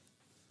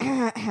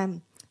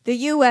it. The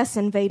U.S.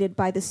 invaded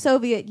by the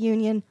Soviet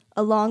Union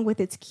along with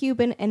its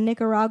Cuban and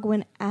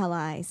Nicaraguan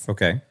allies.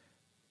 Okay.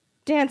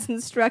 Dance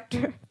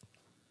instructor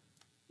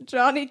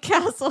Johnny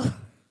Castle.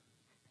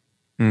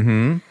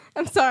 Mm-hmm.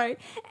 I'm sorry.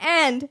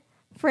 And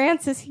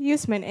Francis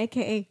Huseman,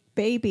 a.k.a.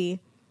 Baby.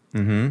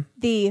 Mm-hmm.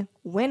 The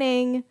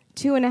winning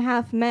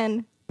 2.5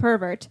 Men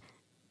pervert,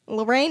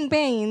 Lorraine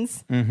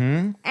Baines,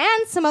 Mm-hmm.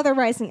 and some other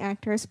rising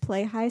actors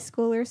play high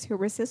schoolers who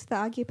resist the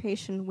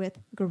occupation with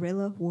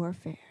guerrilla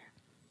warfare.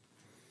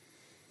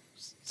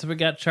 So we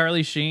got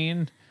Charlie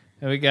Sheen,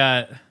 and we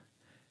got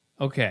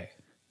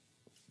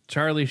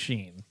Charlie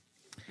Sheen.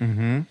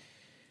 Mm-hmm.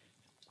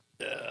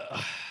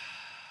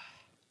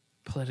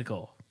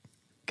 Political.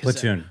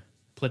 Platoon.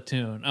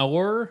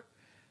 Or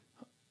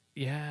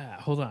yeah,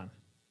 hold on.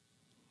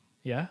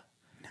 Yeah?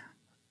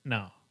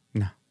 No.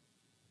 No.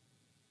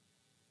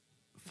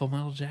 Full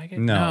Metal Jacket?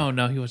 No.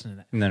 He wasn't in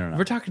that. No.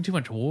 We're talking too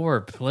much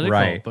war, political.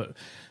 Right. But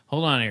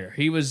hold on here.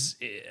 He was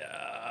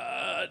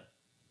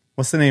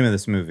What's the name of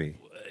this movie?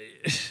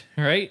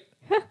 right.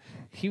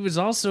 He was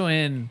also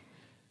in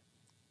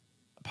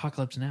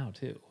Apocalypse Now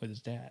too with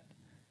his dad.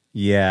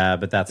 Yeah,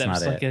 but that's That not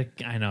was it.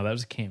 like I know that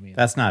was a cameo.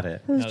 That's not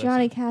it. Who's that's-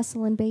 Johnny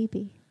Castle and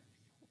Baby?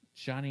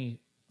 Johnny.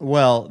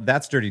 Well,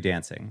 that's Dirty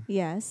Dancing.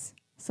 Yes.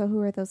 So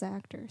who are those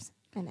actors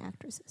and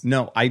actresses?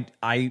 No, I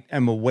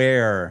am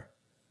aware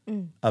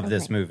of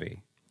this okay.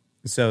 movie.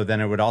 So then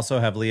it would also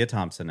have Leah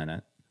Thompson in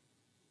it.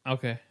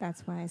 Okay,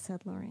 That's why I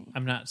said Lorraine.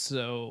 I'm not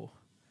so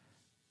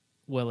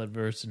well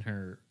adversed in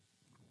her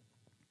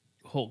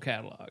whole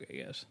catalog. I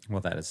guess. Well,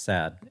 that is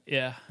sad,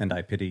 Yeah, and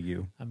I pity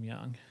you. I'm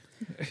young.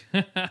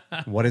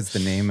 What is the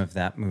name of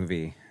that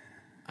movie?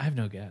 I have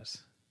no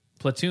guess.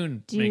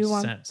 Platoon Do you makes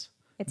want- sense.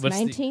 It's What's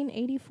the-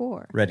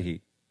 1984. Red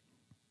Heat.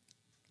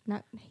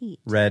 Not Heat.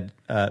 Red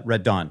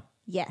Dawn.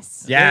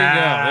 Yes. There you go.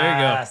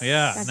 Yes.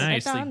 Yeah, That's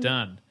nicely Red Dawn.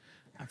 done.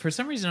 For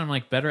some reason, I'm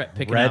like better at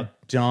picking Red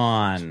out.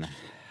 Dawn.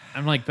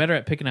 I'm like better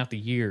at picking out the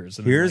years.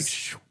 And I'm like,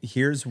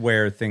 Here's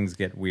where things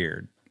get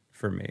weird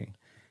for me.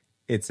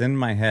 It's in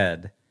my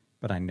head,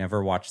 but I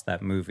never watched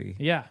that movie.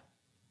 yeah,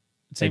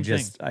 same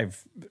thing.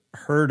 I've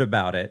heard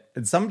about it,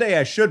 and someday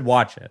I should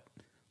watch it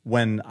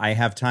when I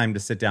have time to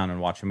sit down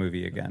and watch a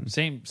movie again.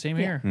 Same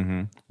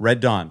here. Red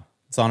Dawn.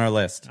 It's on our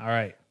list. All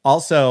right,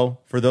 Also,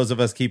 for those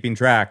of us keeping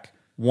track,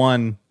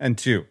 1 and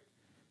 2.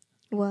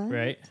 What?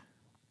 right.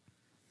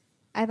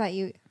 I thought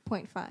you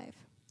 0.5.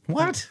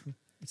 What?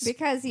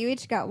 Because you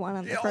each got one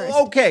on the first.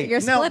 Okay.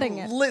 You're now, splitting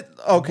it.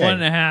 Okay.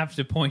 1.5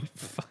 to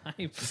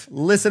 0.5.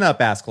 Listen up,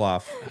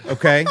 Askloff.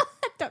 Okay.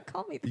 Don't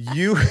call me that.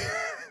 you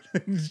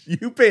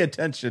you pay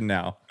attention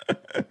now.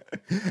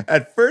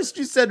 At first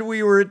you said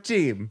we were a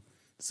team.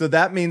 So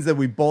that means that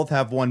we both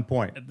have 1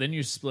 point. Then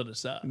you split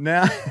us up.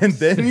 Now and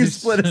then you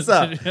split us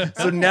up.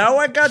 So now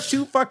I got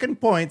 2 fucking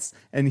points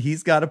and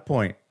he's got a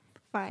point.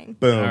 Fine.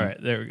 Boom. All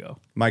right, there we go.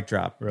 Mic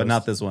drop. But Roast.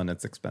 not this one.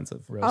 It's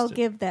expensive. I'll Roasted.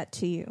 give that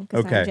to you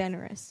because Okay. I'm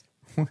generous.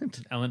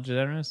 Ellen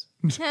DeGeneres.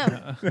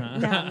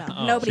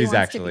 No. Nobody She's wants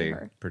actually to be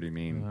her. pretty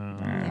mean.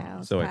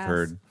 Yeah, So I've pass.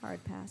 heard.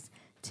 Hard pass.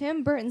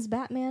 Tim Burton's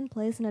Batman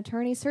plays an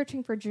attorney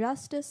searching for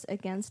justice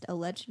against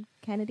alleged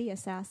Kennedy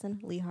assassin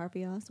Lee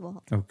Harvey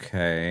Oswald.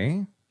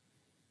 Okay.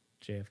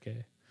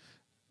 JFK.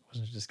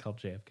 Wasn't it just called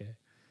JFK?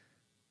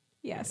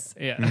 Yes.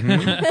 Yeah,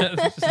 Mm-hmm.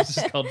 it's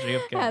just called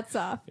JFK. Hats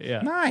off.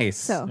 Yeah, Nice.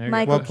 So, There you go.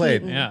 Michael Well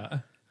played. Keaton. yeah.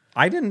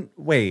 I didn't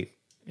wait.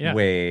 Yeah.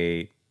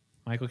 Wait.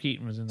 Michael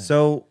Keaton was in there.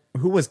 So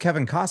who was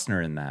Kevin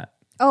Costner in that?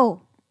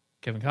 Oh,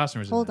 Kevin Costner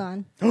was hold in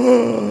on.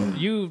 there.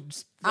 You.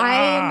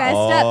 I messed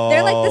up.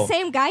 They're like the Oh,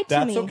 same guy to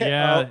that's me. okay.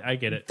 Yeah, Oh. I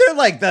get it. They're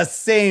like the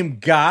same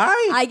guy?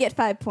 I get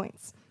 5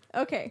 points.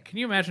 Okay. Can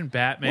you imagine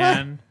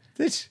Batman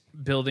She's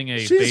building a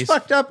base?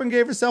 fucked up and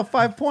gave herself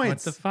 5 What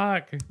points. the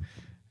fuck?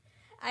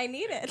 I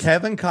need it.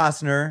 Kevin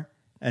Costner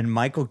and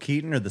Michael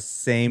Keaton are the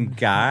same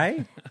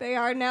guy? They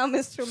are now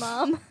Mr.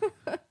 Mom.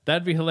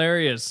 That'd be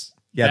hilarious.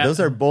 Yeah, That- those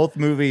are both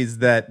movies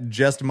that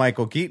just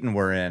Michael Keaton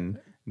were in,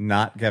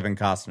 not Kevin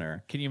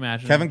Costner. Can you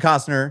imagine? Kevin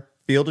Costner,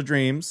 Field of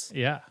Dreams,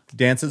 Yeah.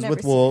 Dances Never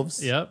with seen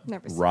Wolves, Yep.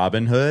 Never seen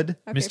Robin Hood,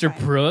 Okay, Mr.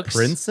 fine. Brooks.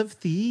 Prince of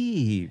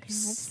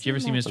Thieves, Did you ever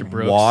see Mr. That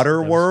Brooks? Water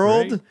That was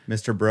World, great.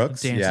 Mr.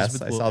 Brooks. Dances Yes,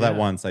 with I Wolves, saw that yeah.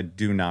 once. I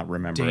do not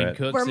remember Dane it.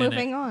 Cook's We're in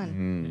moving it. on.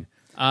 Can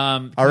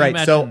All you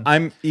right, so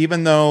imagine-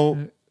 even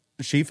though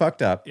she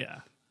fucked up, Yeah.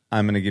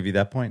 I'm going to give you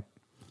that point.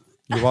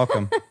 You're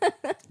welcome.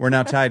 We're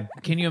now tied.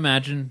 Can you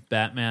imagine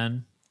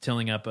Batman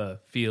tilling up a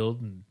field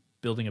and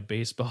building a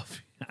baseball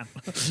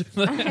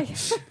field?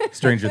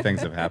 Stranger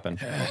things have happened.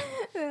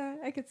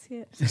 I could see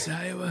it. It's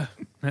Iowa.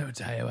 No, it's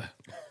Iowa.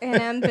 An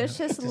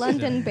ambitious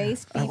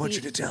London-based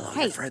tell all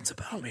Hey. friends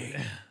about me.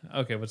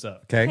 Okay, what's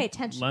up? Pay Okay.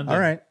 attention. London. All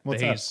right,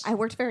 what's up? Base. I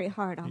worked very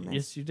hard on this.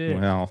 Yes, you did.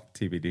 Well,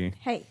 TBD.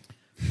 Hey.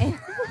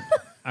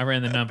 I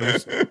ran the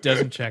numbers.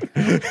 Doesn't check.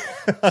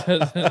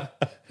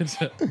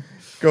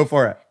 Go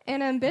for it.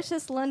 An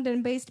ambitious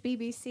London-based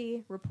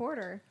BBC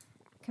reporter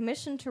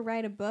commissioned to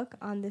write a book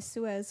on the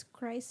Suez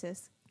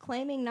Crisis,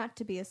 claiming not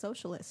to be a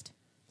socialist.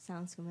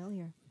 Sounds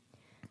familiar.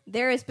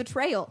 There is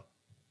betrayal.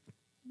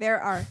 There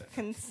are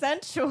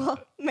consensual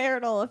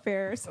marital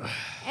affairs.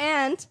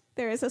 And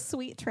there is a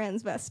sweet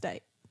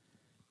transvestite.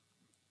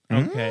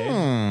 Okay.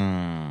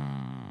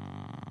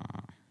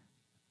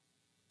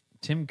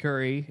 Tim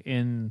Curry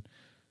in.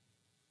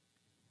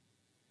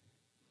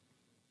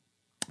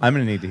 I'm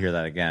going to need to hear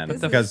that again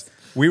This because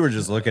we were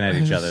just looking at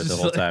each other the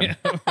whole time.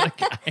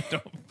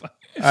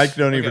 I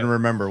don't even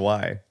remember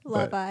why.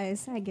 Love but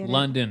eyes. I get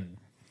London.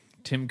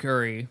 Tim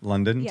Curry.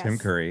 London, it. Yes. Tim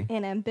Curry.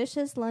 An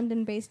ambitious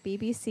London-based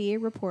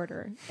BBC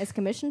reporter is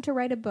commissioned to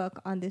write a book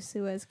on the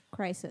Suez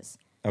Crisis,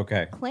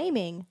 Okay.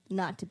 claiming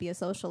not to be a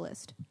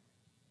socialist.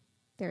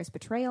 There is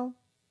betrayal,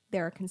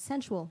 there are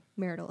consensual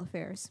marital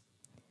affairs,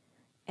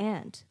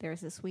 and there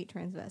is a sweet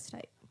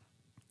transvestite.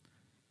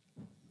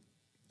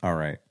 All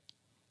right.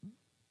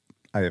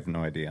 I have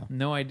no idea.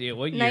 No idea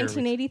what year.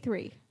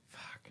 1983.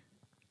 Fuck.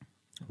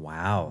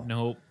 Wow.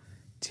 Nope.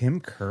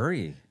 Tim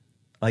Curry.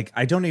 Like,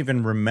 I don't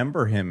even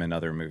remember him in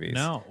other movies.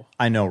 No.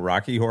 I know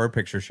Rocky Horror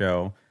Picture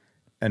Show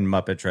and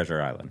Muppet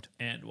Treasure Island.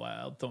 And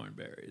Wild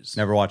Thornberries.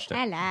 Never watched it.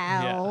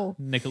 Hello.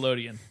 Yeah,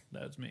 Nickelodeon.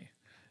 That was me.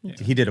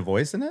 He did a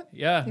voice in it?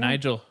 Yeah,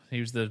 Nigel. He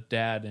was the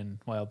dad in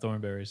Wild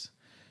Thornberries.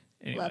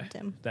 Anyway, Loved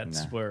him.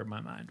 That's where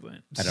my mind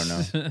went. I don't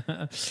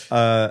know.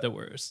 The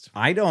worst.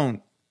 I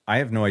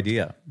have no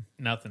idea.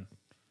 Nothing.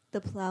 The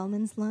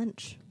Plowman's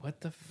Lunch.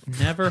 What the?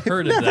 Never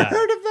heard of that.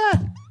 Heard of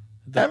that?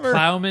 The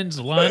Plowman's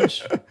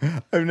Lunch.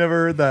 I've never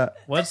heard that.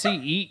 What's he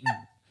eating?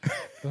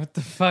 What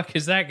the fuck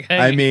is that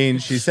guy? I mean,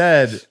 she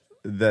said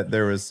that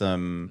there was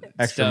some going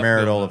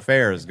extramarital on.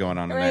 affairs going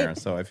on in Right. there,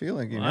 so I feel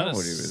like you know what he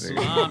was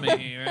eating. Salami,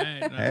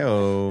 right?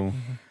 Hey-oh.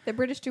 The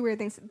British do weird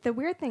things. The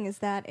weird thing is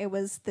that it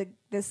was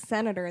this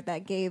senator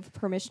that gave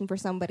permission for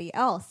somebody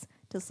else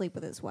to sleep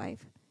with his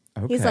wife.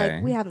 He's Okay.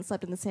 like, we haven't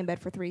slept in the same bed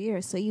for 3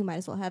 years, so you might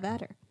as well have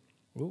at her.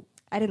 Ooh,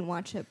 I didn't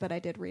watch it, but I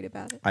did read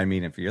about it. I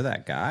mean, if you're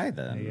that guy,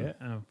 then yeah.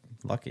 Oh,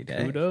 lucky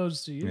day.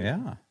 kudos to you.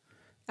 Yeah.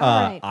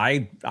 All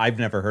right. I've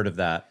never heard of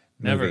that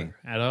Never movie.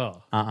 at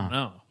all.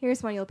 No.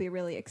 Here's one you'll be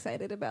really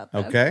excited about.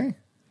 Then. Okay.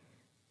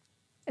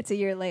 It's a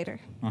year later.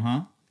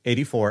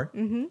 84.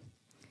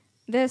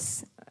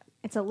 This,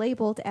 it's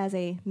labeled as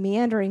a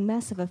meandering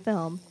mess of a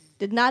film,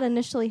 did not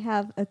initially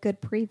have a good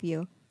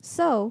preview.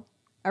 So,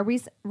 a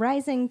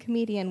rising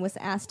comedian was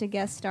asked to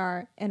guest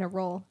star in a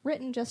role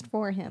written just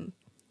for him.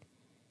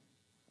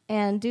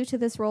 And due to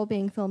this role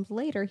being filmed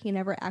later, he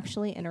never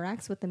actually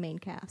interacts with the main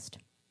cast.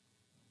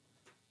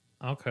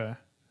 Okay.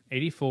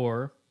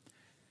 84.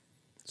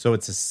 So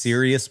it's a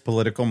serious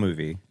political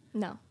movie.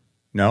 No.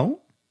 No?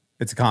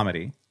 It's a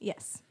comedy.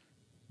 Yes.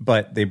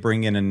 But they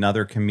bring in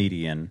another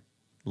comedian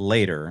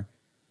later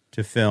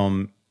to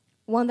film.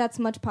 One that's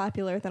much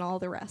popular than all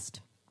the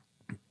rest.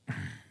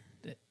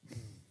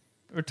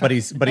 But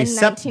he's In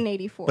sep-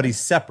 1984. but he's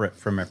separate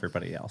from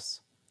everybody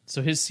else.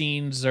 So his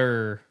scenes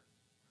are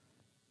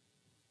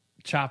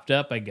chopped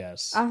up, I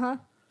guess. Uh-huh.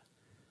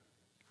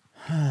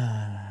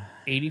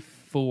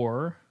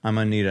 84. I'm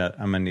gonna need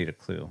a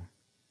clue.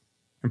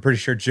 I'm pretty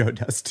sure Joe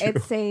does too.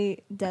 It's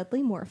a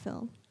Dudley Moore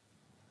film.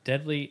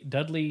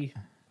 Dudley.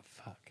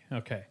 Fuck.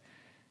 Okay.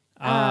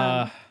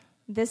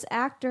 This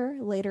actor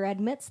later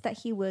admits that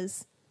he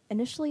was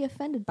initially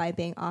offended by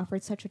being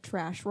offered such a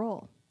trash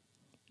role,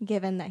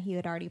 given that he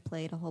had already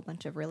played a whole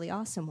bunch of really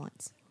awesome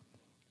ones.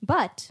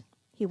 But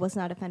he was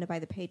not offended by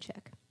the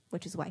paycheck,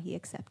 which is why he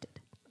accepted.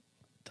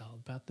 It's all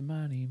about the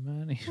money.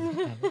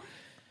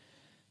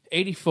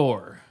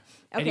 84.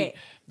 Okay,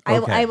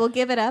 Okay. I will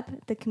give it up.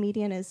 The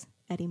comedian is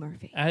Eddie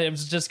Murphy. I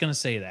was just going to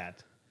say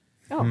that.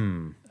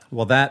 Oh,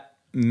 Well, that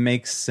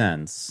makes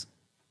sense.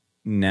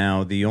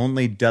 Now, the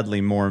only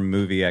Dudley Moore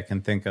movie I can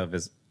think of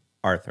is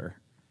Arthur.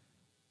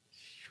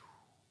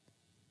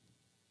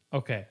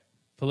 Okay.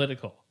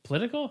 Political.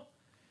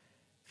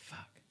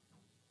 Fuck.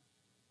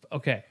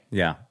 Okay.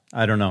 Yeah,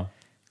 I don't know.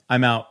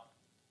 I'm out.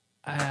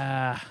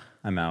 Ah.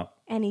 I'm out.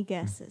 any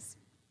guesses?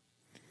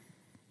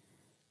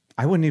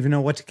 I wouldn't even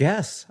know what to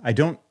guess. I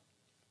don't.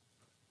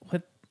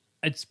 What?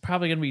 It's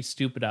probably going to be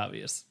stupid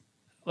obvious.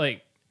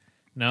 Like,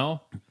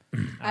 no?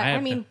 I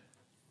have mean,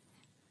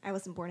 I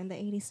wasn't born in the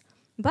 80s,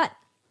 but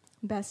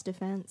best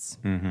defense,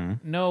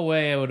 no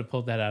way I would have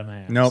pulled that out of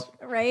my ass. Nope.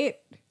 right?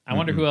 I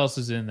wonder who else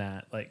is in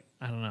that. Like,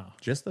 I don't know.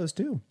 Just those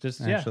two.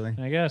 Just actually.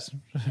 yeah, I guess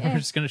Yeah. we're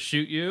just gonna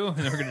shoot you, and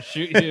then we're gonna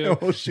shoot you.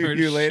 We'll shoot We're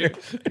you gonna later.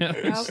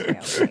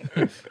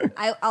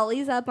 Okay. I'll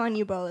ease up on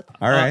you both.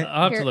 All right.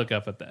 I'll have Here- to look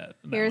up at that.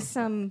 Here's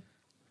some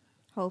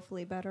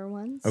hopefully better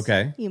ones.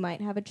 Okay. You might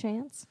have a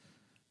chance.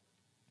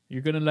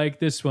 You're gonna like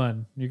this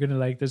one. You're gonna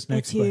like this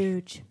next It's one.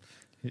 huge.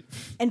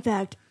 In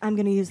fact, I'm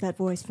going to use that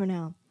voice for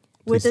now.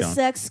 Please With a don't.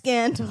 sex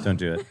scandal. Don't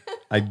do it.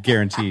 I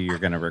guarantee you're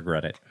going to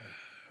regret it.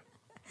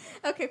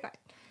 Okay,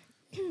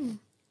 fine.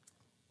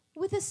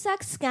 With a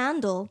sex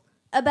scandal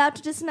about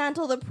to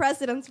dismantle the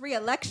president's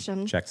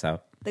re-election, Checks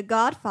out. the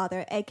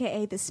Godfather,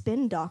 a.k.a. the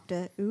Spin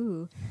Doctor,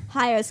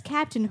 hires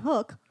Captain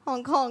Hook,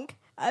 honk honk,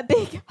 a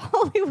big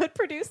Hollywood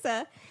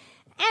producer,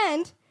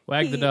 and...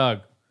 Wag the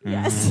dog.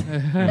 Yes.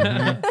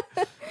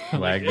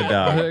 Wag the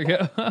dog. There you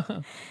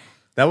go.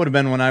 That would have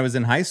been when I was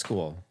in high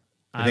school.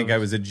 I think I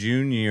was- was a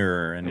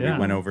junior, and Yeah. we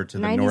went over to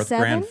the North 97?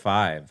 Grand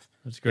 5.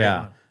 That's a great Yeah.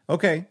 one.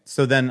 Okay.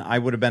 So then I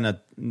would have been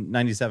a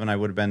 97. I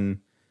would have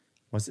been,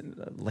 was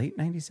it late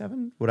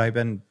 97? Would I have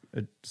been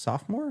a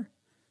sophomore?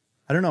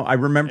 I don't know. I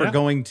remember Yeah.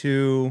 going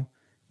to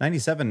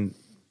 97.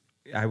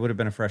 I would have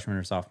been a freshman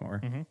or sophomore.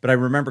 Mm-hmm. But I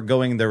remember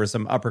going, there were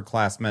some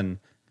upperclassmen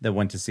that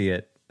went to see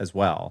it as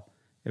well.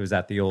 It was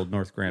at the old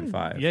North Grand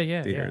 5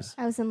 Yeah. theaters.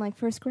 I was in like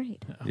first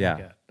grade. Oh Yeah.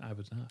 my God, I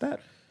was not. That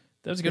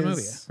That was a good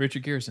movie. is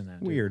Richard Gere's in that.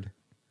 dude. weird.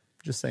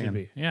 Just Should saying.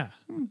 be. Yeah,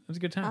 it was a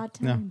good time. Odd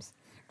times.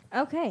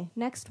 Okay,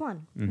 next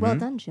one. Well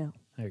done, Joe.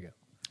 There you go.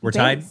 We're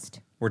tied. Based.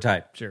 We're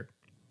tied. Sure.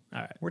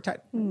 All right. We're tied.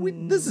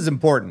 This is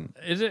important.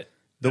 Is it?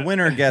 The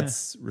winner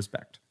gets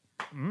respect.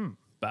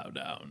 Bow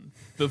down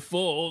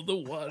before the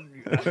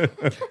one.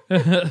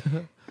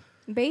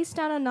 Based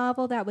on a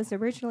novel that was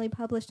originally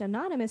published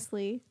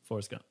anonymously,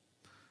 Forrest Gump.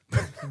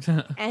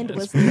 and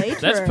was later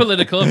That's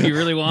political if you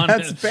really want.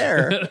 That's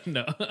fair.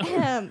 No.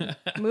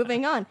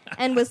 moving on,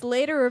 and was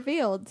later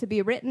revealed to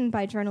be written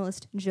by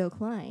journalist Joe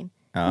Klein,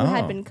 who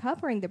had Oh. been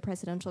covering the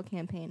presidential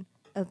campaign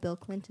of Bill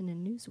Clinton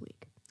in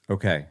Newsweek.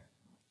 Okay.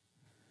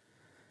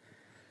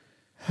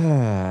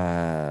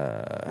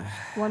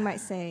 One might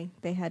say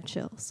they had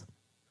chills.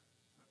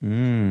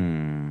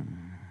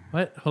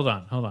 What? Hold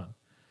on.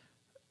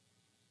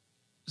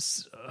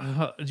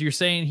 You're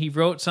saying he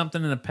wrote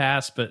something in the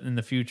past, but in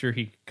the future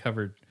he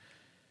covered.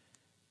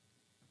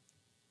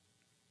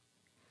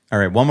 All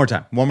right, one more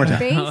time.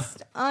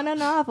 Based on a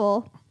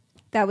novel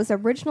that was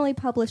originally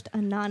published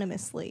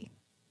anonymously.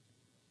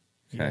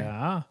 Okay.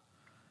 Yeah.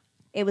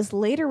 It was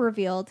later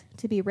revealed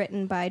to be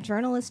written by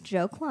journalist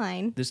Joe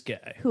Klein, This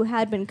guy. who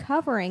had been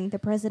covering the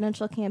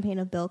presidential campaign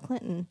of Bill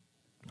Clinton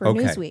for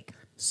Okay. Newsweek.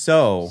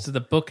 So, So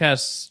the book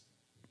has.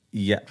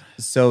 yeah.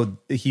 So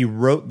he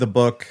wrote the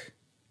book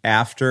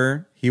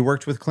after he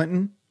worked with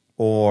Clinton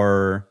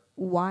or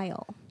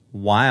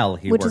while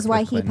he Which worked is why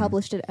with he Clinton?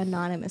 published it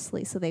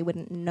anonymously, so they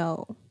wouldn't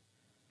know.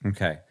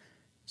 Okay.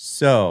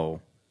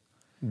 So,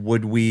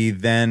 would we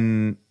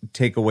then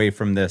take away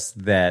from this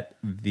that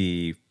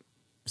the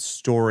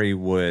story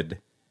would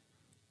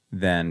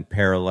then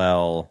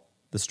parallel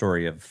the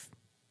story of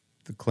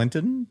the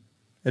Clinton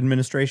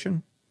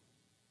administration?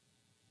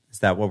 Is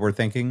that what we're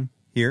thinking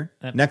here?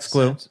 That Next makes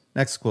clue. sense.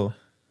 Next clue.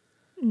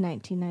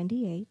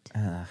 1998.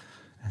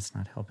 That's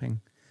not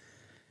helping.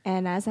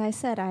 And as I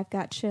said, I've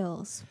got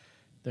chills.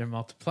 They're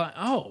multiplying.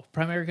 Oh,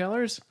 primary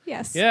colors?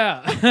 Yes.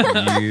 Yeah.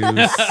 You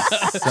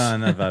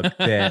son of a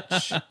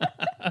bitch.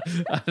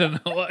 I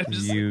don't know.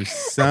 You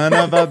son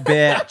of a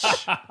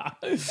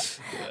bitch.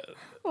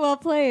 Well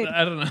played.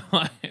 I don't know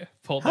why I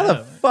pulled How that the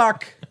up.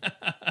 fuck?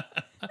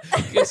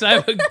 Because I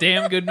have a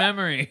damn good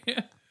memory.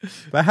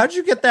 But how'd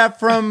you get that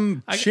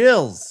from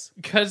chills?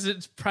 Because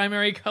it's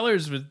primary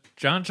colors with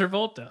John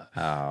Travolta.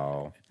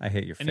 Oh, I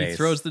hate your And face. he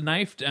throws the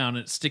knife down.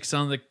 It sticks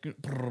on the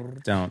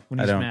Don't. when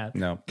I he's don't. mad.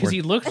 No. Because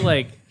he looked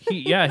like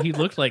he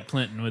looked like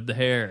Clinton with the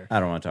hair. I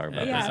don't want to talk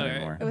about Yeah, this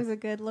anymore. it was a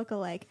good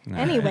look-alike.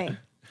 Anyway,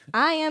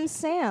 I Am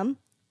Sam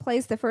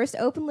plays the first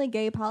openly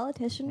gay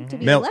politician to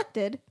be Milk.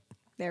 elected.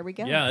 There we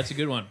go. Yeah, that's a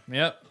good one.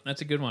 Yep,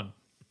 that's a good one.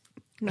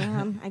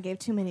 I gave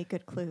too many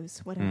good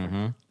clues. Whatever.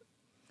 Mm-hmm.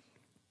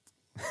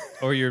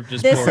 Or you're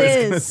just This bored. I was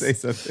gonna is. say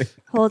something.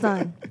 Hold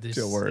on. This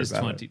Don't worry is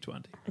about it.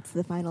 2020. It's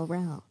the final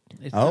round.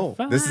 It's Oh,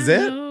 the this is it?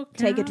 final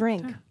Take a countdown.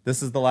 drink.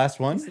 This is the last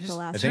one. This is the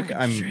last I think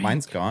one.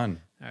 mine's gone.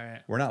 All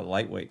right. We're not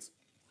lightweights.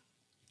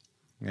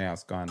 Yeah,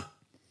 it's gone.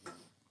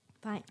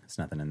 Fine. There's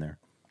nothing in there.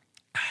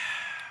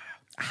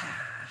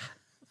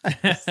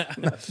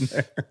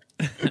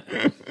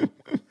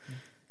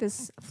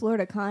 This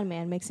Florida con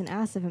man makes an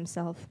ass of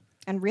himself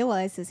and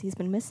realizes he's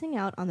been missing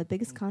out on the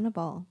biggest con of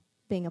all,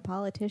 being a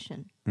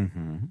politician.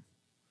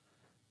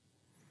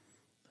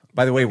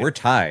 By the way, we're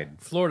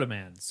tied. Florida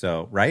man.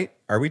 So, right?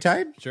 Are we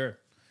tied? Sure.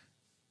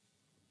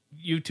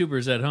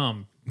 YouTubers at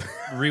home.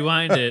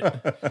 Rewind it.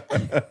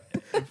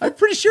 I'm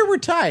pretty sure we're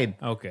tied.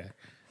 Okay.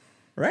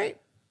 Right?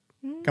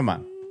 Come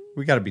on.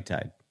 We got to be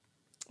tied.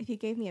 If you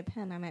gave me a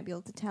pen, I might be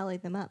able to tally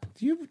them up.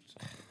 Do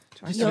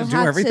I You'll gotta do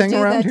have everything to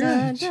do around the here?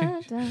 dun,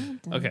 dun,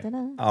 dun, Okay. dun,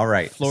 dun. All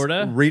right.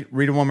 Florida? Read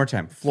it one more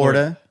time.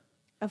 Florida.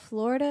 A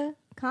Florida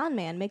con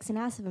man makes an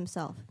ass of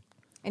himself,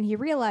 and he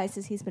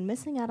realizes he's been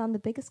missing out on the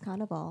biggest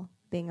con of all,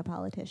 being a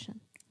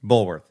politician.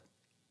 Bulworth.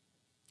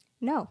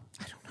 No.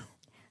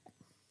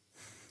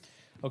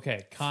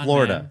 Okay. Con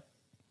Florida. man.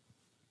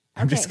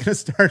 I'm just Okay. going to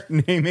start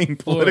naming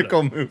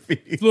political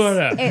movies.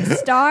 Florida. It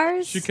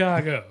stars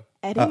Chicago.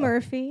 Eddie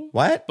Murphy,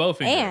 What?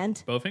 Bowfinger.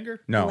 And- Bowfinger?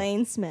 No.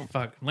 Lane Smith.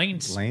 Fuck.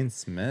 Lane's. Lane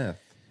Smith.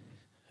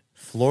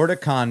 Florida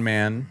con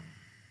man.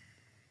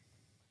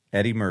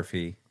 Eddie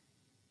Murphy.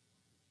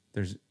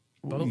 There's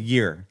Both?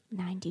 year.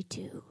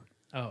 92.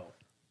 Oh.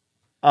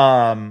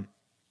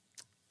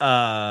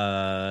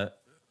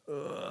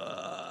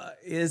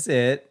 Is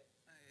it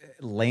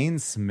Lane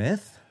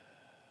Smith?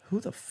 Who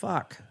the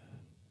fuck?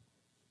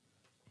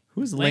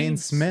 Who's Lane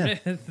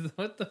Smith?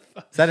 What the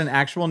fuck? Is that an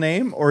actual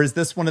name, or is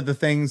this one of the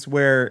things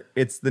where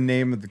it's the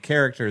name of the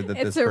character that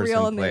It's this a person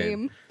real played?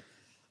 name.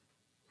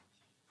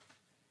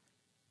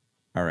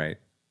 All right.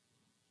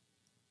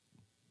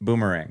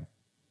 Boomerang.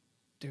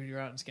 Dirty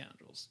Rotten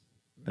Scoundrels.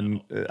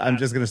 And I'm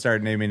just gonna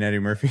start naming Eddie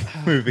Murphy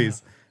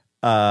movies.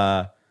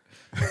 What's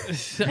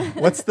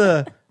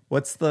the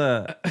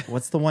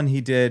one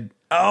he did?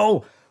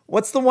 Oh,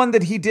 what's the one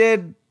that he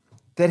did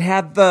that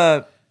had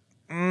the?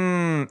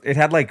 It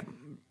had like,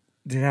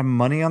 did it have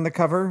money on the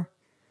cover?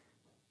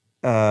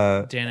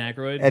 Dan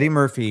Aykroyd. Eddie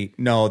Murphy.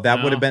 No, that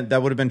No.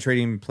 would have been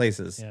Trading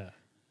Places. Yeah.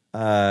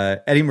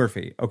 Eddie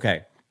Murphy.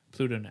 Okay.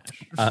 Pluto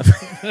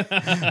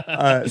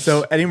Nash.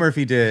 So Eddie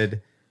Murphy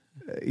did.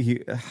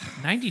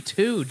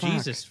 92.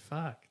 Jesus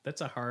fuck.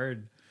 That's a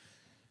hard.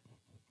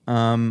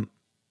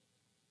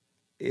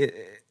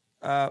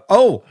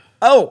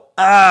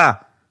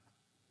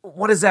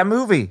 What is that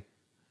movie?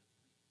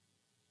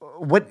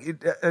 What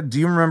do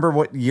you remember?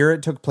 What year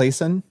it took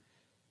place in?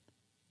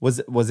 Was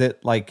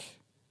it like?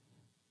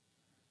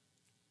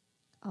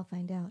 I'll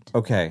find out.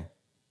 Okay.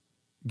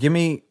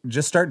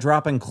 Just start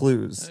dropping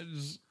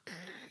clues.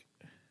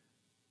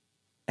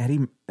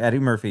 Eddie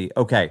Murphy.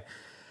 Okay.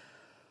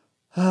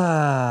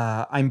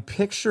 I'm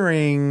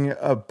picturing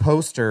a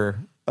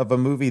poster of a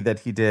movie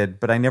that he did,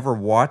 but I never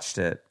watched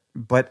it.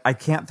 But I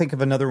can't think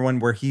of another one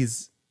where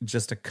he's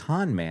just a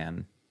con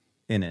man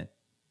in it.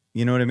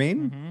 You know what I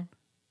mean? Mm-hmm.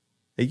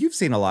 You've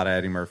seen a lot of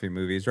Eddie Murphy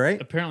movies, right?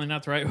 Apparently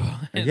not the right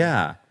one.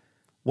 Yeah.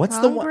 What's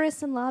the one?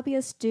 Congress and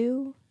lobbyists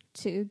do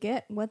to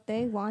get what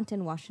they want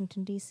in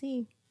Washington,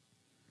 D.C.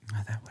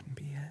 Oh, that wouldn't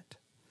be it.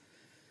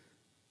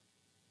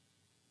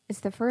 It's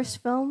the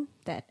first film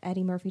that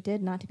Eddie Murphy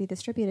did not to be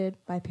distributed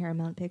by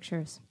Paramount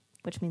Pictures,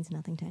 which means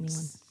nothing to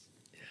anyone.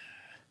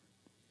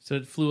 So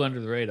it flew under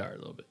the radar a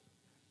little bit.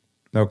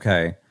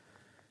 Okay.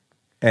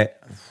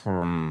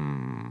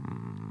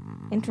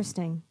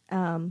 Interesting.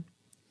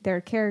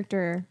 Their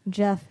character,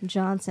 Jeff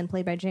Johnson,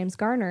 played by James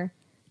Garner,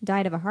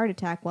 died of a heart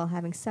attack while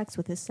having sex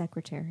with his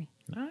secretary.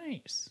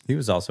 Nice. He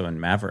was also in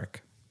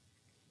Maverick.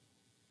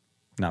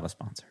 Not a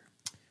sponsor.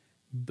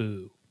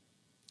 Boo.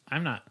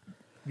 I'm not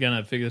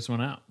gonna figure this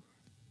one out.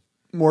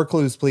 More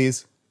clues,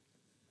 please.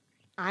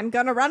 I'm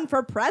gonna run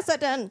for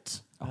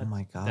president. Oh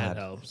my God. That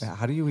helps.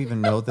 How do you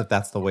even know that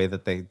that's the way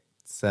that they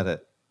said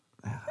it?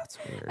 That's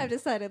weird. I've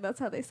decided that's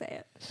how they say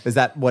it. Is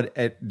that what,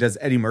 does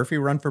Eddie Murphy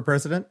run for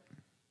president?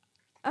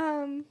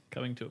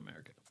 Coming to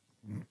America.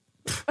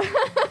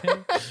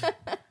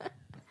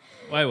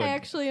 Why would I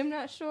actually am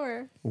not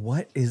sure.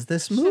 What is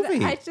this Should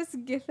movie? I just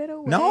give it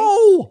away?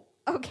 No!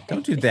 Okay.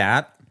 Don't do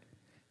that.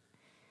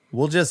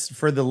 We'll just,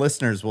 for the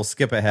listeners, we'll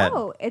skip ahead.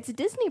 Oh, it's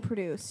Disney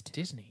produced.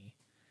 Disney?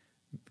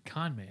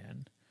 Con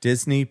man.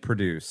 Disney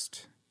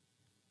produced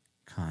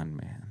Con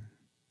Man.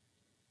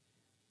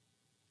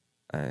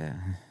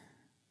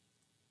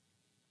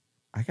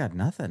 I got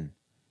nothing.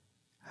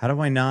 How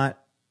do I not?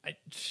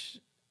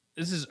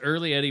 This is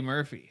early Eddie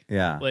Murphy.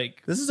 Yeah.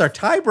 Like, this is our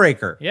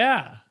tiebreaker.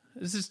 yeah,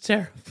 this is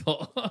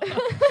terrible.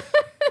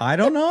 I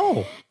don't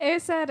know.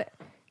 It said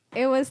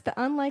it was the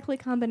unlikely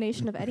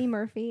combination of Eddie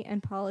Murphy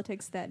and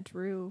politics that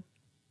drew,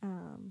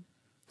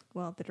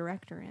 the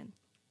director in.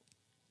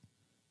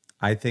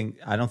 I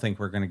don't think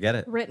we're going to get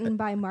it. Written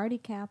by Marty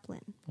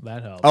Kaplan.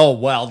 That helps. Oh,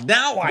 well,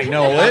 now I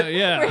know it.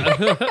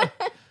 Yeah.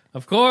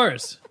 Of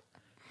course.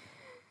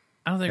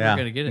 I don't think we're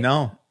going to get it.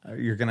 No,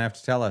 you're going to have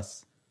to tell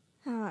us.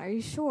 Are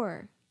you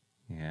sure?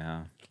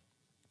 Yeah.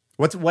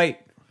 What's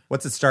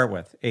it start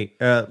with?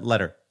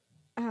 Letter.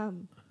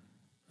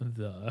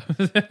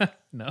 The.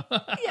 No.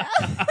 Yeah.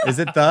 Is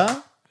it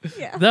the?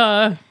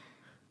 Yeah.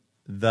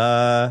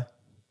 The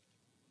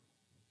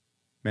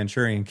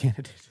Manchurian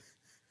Candidate.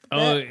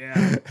 Oh,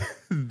 yeah.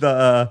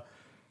 The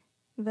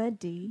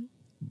D.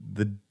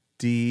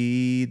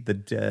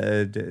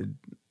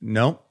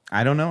 No,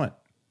 I don't know it.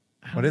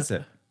 What is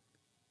it?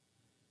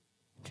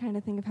 I'm trying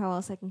to think of how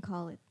else I can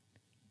call it.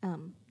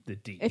 The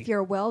D. If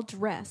you're well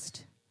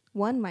dressed,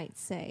 one might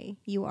say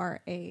you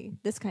are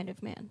this kind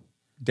of man.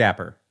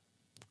 Dapper.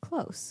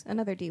 Close.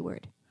 Another D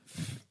word.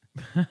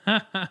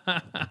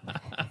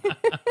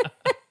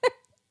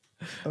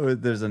 Oh,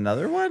 there's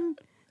another one?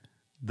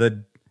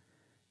 The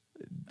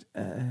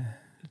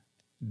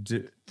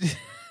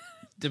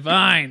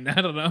Divine.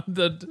 I don't know.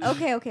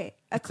 Okay.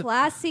 A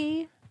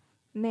classy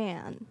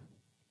man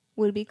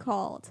would be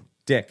called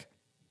Dick.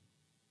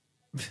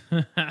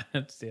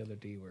 That's the other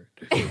D word.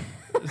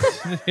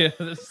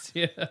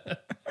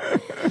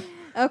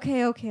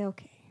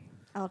 Okay.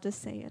 I'll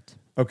just say it.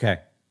 Okay.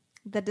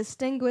 The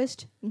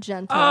distinguished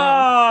gentleman.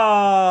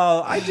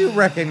 Oh, I do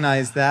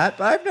recognize that,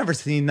 but I've never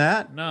seen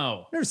that.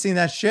 No. Never seen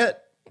that shit.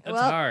 That's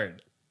Well,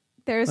 hard.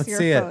 There's Let's your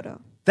see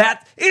photo.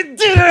 It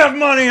did have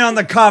money on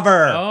the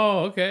cover.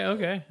 Oh,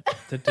 okay.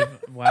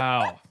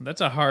 Wow.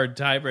 That's a hard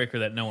tiebreaker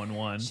that no one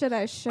won. Should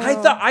I show? I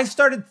thought I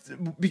started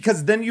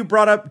because then you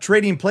brought up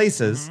Trading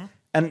Places,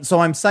 and so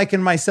I'm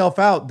psyching myself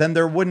out. Then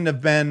there wouldn't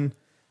have been.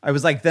 I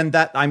was like, then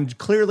that I'm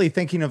clearly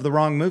thinking of the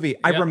wrong movie.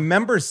 I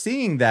remember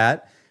seeing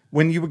that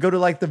when you would go to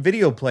like the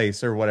video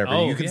place or whatever.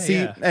 Oh, you could yeah, see,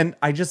 yeah. and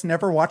I just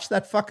never watched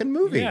that fucking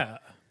movie. Yeah.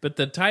 But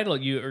the title,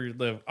 or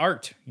the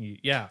art,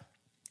 yeah.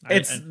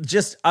 It's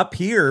just up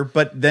here,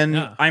 but then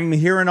Yeah. I'm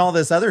hearing all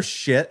this other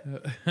shit.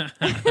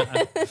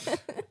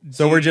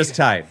 So we're just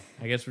tied.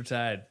 I guess we're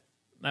tied.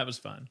 That was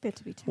fun. Bit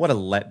to be tied. What a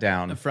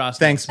letdown.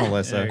 Frosty. Thanks,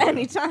 Melissa.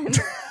 Anytime.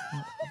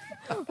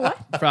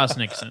 Frost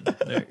Nixon.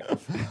 There you go.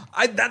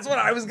 That's what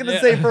I was going to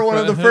say for one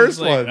of the first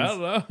Like, ones. I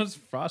don't know. It's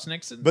Frost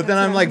Nixon. But then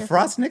That's I'm what like, I'm here for.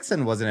 Frost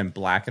Nixon wasn't in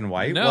black and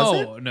white,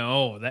 was it?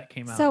 No, that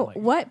came out. So, like,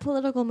 what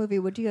political movie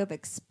would you have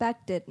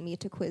expected me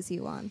to quiz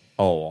you on?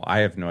 Oh, I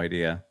have no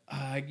idea.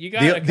 you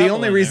got The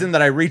only reason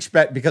that I reached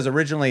back, because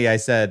originally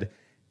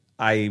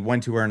I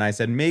went to her and I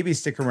said, maybe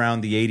stick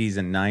around the 80s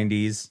and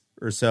 90s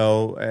or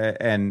so.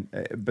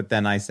 But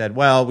then I said,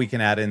 well, we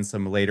can add in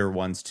some later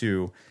ones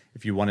too,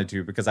 if you wanted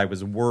to, because I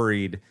was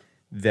worried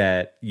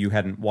that you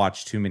hadn't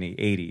watched too many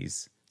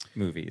 80s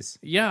movies.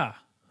 Yeah,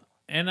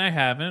 and I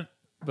haven't,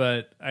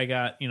 but I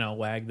got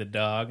Wag the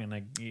Dog, and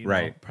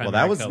Right. Well,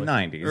 that was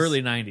 90s.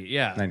 early 90s.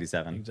 Yeah,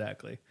 97.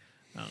 exactly.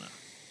 I don't know.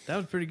 That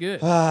was pretty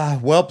good.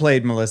 Well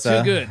played, Melissa.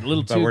 Too good. A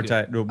little But too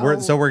we're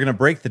good. So we're gonna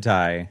break the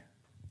tie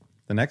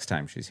the next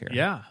time she's here.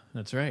 Yeah,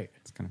 that's right.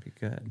 It's gonna be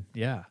good.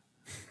 Yeah.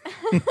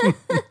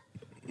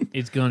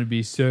 It's going to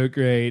be so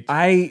great.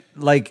 I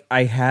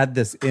had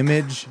this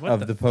image What of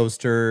the the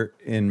poster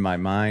in my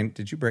mind.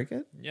 Did you break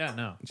it? Yeah,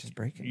 no. Just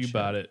break it. You Shit.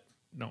 bought it.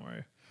 Don't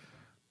worry.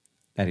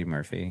 Eddie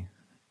Murphy.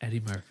 Eddie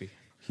Murphy.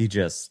 He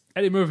just,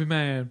 Eddie Murphy,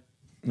 man.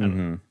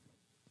 you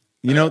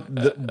know,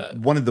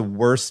 one of the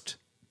worst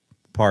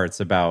parts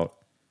about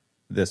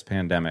this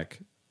pandemic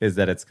is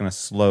that it's going to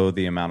slow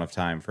the amount of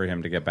time for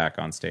him to get back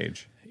on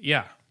stage.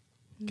 Yeah.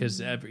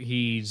 Because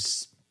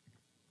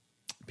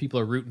people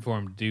are rooting for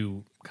him to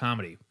do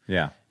comedy.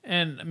 Yeah.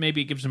 And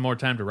maybe it gives him more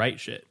time to write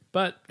shit.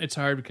 But it's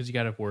hard because you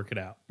got to work it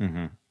out.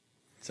 Mm-hmm.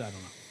 So I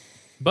don't know.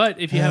 But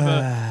if you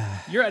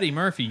have you're Eddie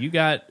Murphy, you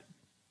got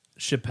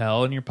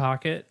Chappelle in your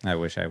pocket. I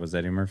wish I was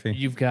Eddie Murphy.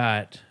 You've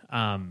got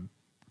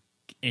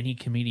any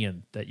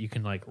comedian that you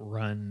can like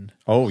run.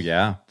 Oh,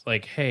 yeah.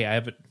 Like, hey,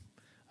 I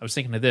was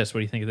thinking of this. What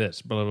do you think of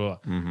this? Blah, blah,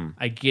 blah. Mm-hmm.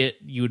 I get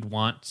you would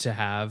want to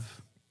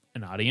have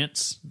an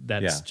audience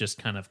that's Yeah. just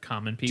kind of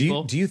common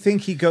people. Do you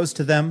think he goes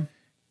to them?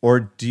 Or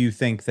do you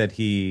think that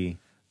he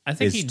I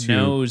think is he too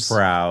knows.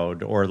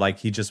 proud, or like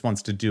he just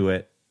wants to do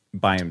it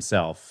by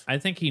himself? I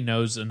think he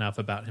knows enough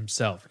about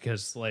himself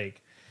because,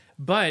 like,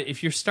 but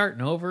if you're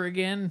starting over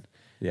again,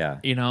 Yeah.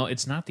 you know,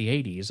 it's not the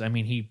 80s. I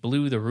mean, he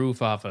blew the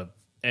roof off of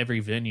every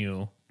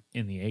venue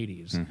in the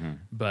 80s, Mm-hmm.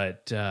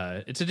 but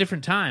it's a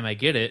different time. I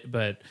get it,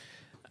 but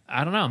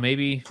I don't know.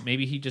 Maybe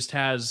he just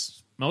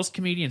has. Most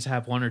comedians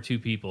have one or two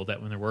people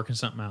that when they're working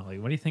something out, like,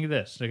 what do you think of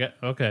this? They go,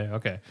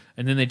 okay,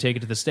 and then they take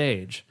it to the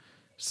stage.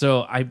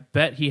 So I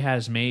bet he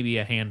has maybe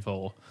a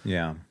handful.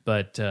 Yeah.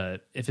 But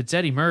if it's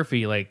Eddie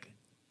Murphy, like,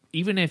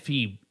 even if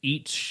he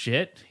eats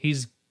shit,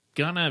 he's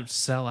gonna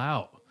sell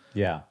out.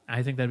 Yeah.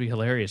 I think that'd be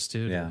hilarious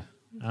too. Yeah.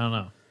 I don't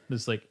know.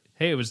 It's like,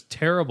 hey, it was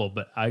terrible,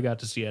 but I got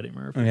to see Eddie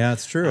Murphy. Yeah,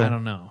 it's true. I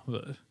don't know,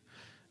 but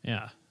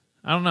yeah,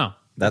 I don't know.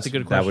 That's a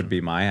good question. That would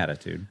be my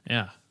attitude.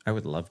 Yeah, I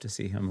would love to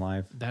see him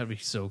live. that would be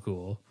so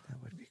cool. That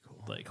would be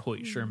cool. Like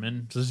Hoyt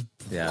Sherman just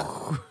Yeah.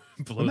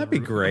 blow Wouldn't that the be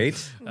roof.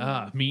 great?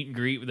 Meet and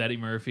greet with Eddie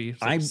Murphy.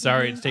 It's like,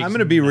 sorry, it takes. I'm going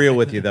to be real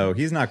with you, though.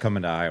 He's not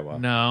coming to Iowa.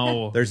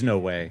 No, There's no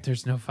way.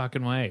 there's no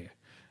fucking way.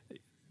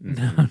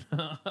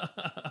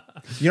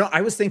 You know,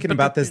 I was thinking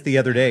about this the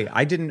other day.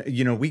 I didn't,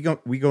 you know, we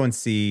go and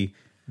see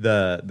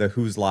the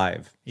Who's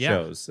Live Yeah.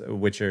 shows,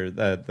 which are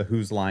the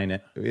Who's Line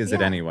Is It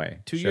Yeah. Anyway?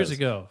 2 years shows.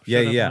 ago. Yeah,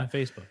 Showed up yeah. on my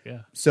Facebook. Yeah.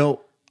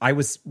 So I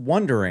was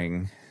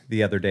wondering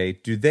the other day,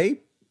 do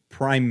they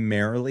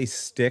primarily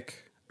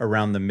stick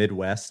around the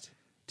Midwest?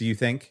 Do you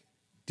think?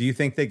 Do you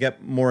think they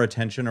get more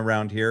attention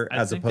around here I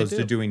as think they opposed to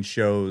do. doing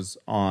shows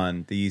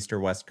on the East or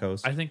West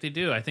Coast I think they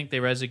do. I think they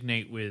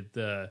resonate with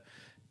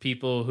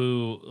people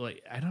who,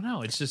 like, I don't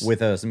know. It's just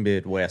with us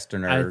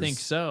Midwesterners? I think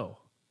so.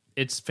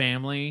 It's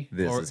family.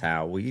 This is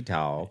how we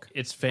talk.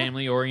 It's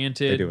family They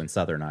oriented. do in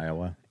Southern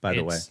Iowa, by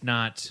the way.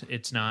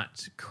 It's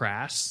not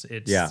crass.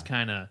 It's Yeah.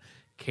 kind of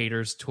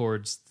caters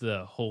towards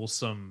the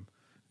wholesome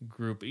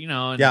group, you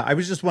know. Yeah, I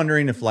was just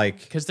wondering if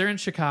like because they're in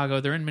Chicago,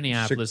 they're in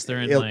Minneapolis,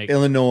 they're in like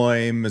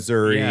Illinois,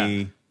 Missouri,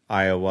 Yeah.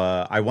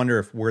 Iowa. I wonder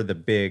if we're the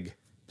big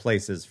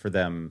places for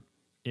them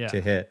yeah.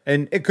 to hit.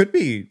 And it could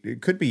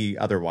be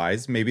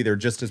otherwise. Maybe they're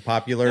just as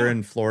popular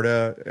in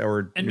Florida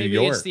or And New maybe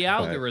York. it's the but-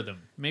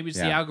 algorithm. Maybe it's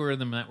the Yeah.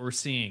 algorithm that we're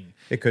seeing.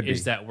 It could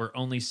is be. that we're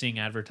only seeing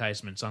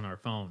advertisements on our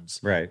phones.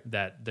 Right.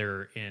 That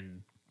they're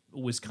in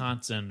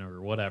Wisconsin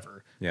or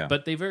whatever. Yeah.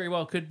 But they very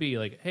well could be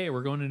like, hey,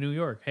 we're going to New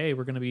York. Hey,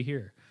 we're going to be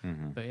here.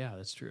 Mm-hmm. But yeah,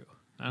 that's true.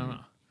 I don't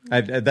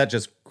know. That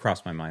just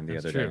crossed my mind the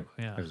That's other true,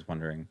 day. yeah. I was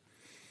wondering.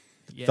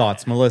 Yeah.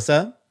 Thoughts,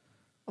 Melissa?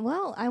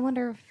 Well, I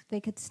wonder if they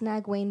could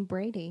snag Wayne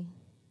Brady.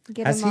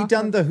 Get Has him he off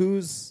done of- the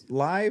Who's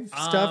Live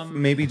stuff?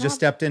 Maybe just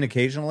stepped in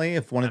occasionally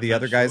if one of I'm the not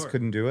other guys sure.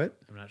 couldn't do it?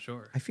 I'm not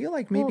sure. I feel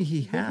like maybe Well,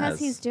 he because has.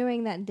 he's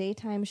doing that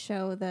daytime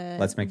show. The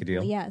Let's Make a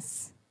Deal?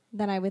 Yes,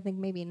 then I would think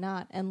maybe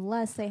not,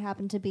 unless they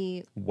happen to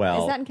be.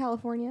 Well, is that in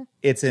California?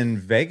 It's in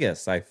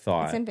Vegas, I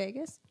thought. It's in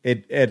Vegas.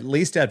 It at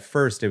least at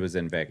first it was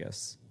in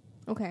Vegas.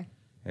 Okay.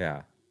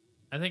 Yeah.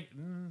 I think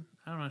I'm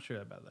not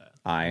sure about that.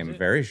 I'm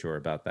very sure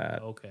about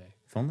that. Okay.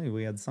 If only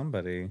we had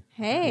somebody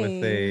Hey.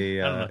 with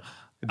a I don't know.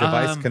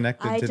 device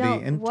connected I to the don't.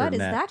 internet. What is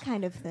that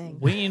kind of thing?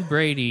 Wayne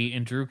Brady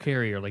and Drew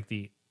Carey are like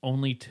the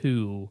only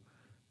two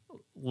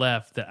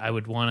left that I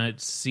would want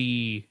to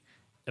see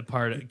a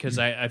part of, because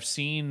I've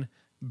seen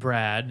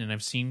Brad and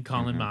I've seen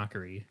Colin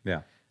Mockery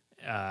Yeah.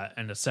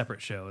 and a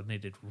separate show, and they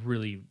did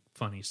really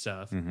funny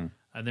stuff. Mm-hmm.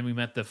 And then we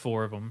met the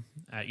four of them.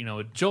 You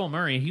know, Joel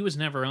Murray, he was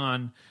never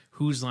on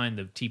Who's Line,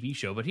 the TV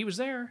show, but he was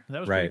there. That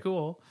was pretty Right.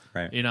 cool.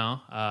 Right. You know,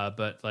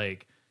 but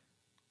like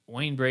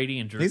Wayne Brady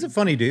and Drew. He's a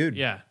funny dude.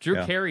 Yeah, Drew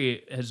Yeah.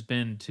 Carey has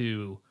been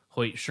to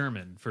Hoyt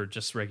Sherman for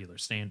just regular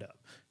stand up,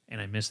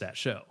 and I missed that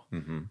show.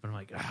 Mm-hmm. But I'm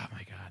like, oh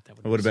my god, that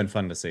It would have been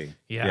fun to see.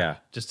 yeah,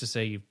 just to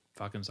say you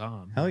fucking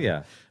saw him. Hell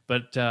yeah.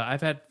 But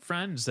I've had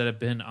friends that have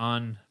been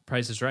on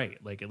Price is Right,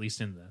 like at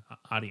least in the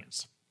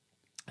audience.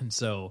 And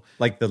so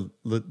Like the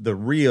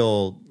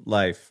real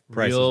life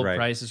Price real is Right.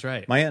 Price is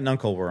Right. My aunt and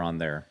uncle were on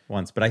there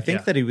once, but I think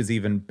Yeah. that he was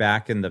even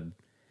back in the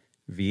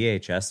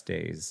VHS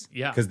days.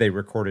 Yeah. because they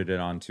recorded it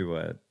onto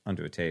a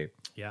tape.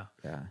 Yeah.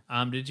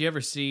 Yeah. Did you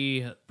ever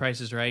see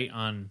Price is Right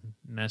on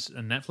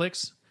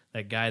Netflix?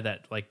 That guy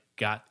that like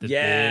got the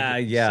Yeah,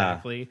 bid yeah.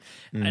 exactly.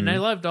 And I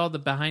loved all the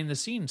behind the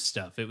scenes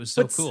stuff. It was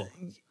so cool.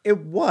 It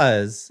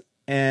was,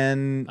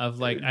 and Of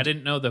like, I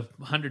didn't know the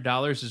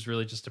 $100 is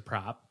really just a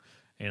prop.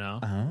 You know,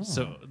 Oh.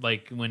 so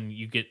like when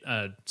you get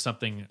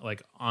something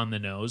like on the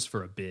nose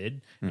for a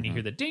bid, and you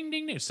hear the ding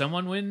ding ding,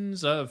 someone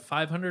wins a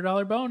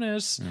 $500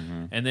 bonus,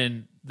 and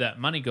then that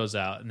money goes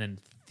out, and then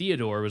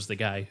Theodore was the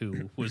guy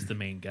who was the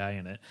main guy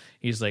in it.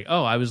 He's like,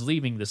 "Oh, I was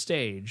leaving the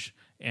stage,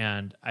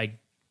 and I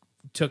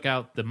took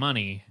out the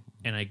money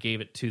and I gave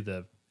it to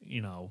the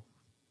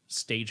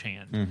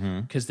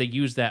stagehand because they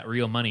use that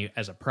real money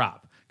as a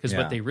prop. Because Yeah.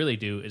 what they really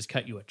do is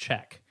cut you a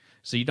check."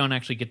 So you don't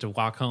actually get to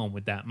walk home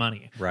with that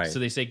money. Right. So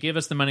they say, give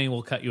us the money,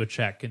 we'll cut you a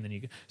check. And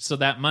then so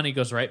that money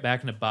goes right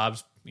back into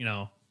Bob's,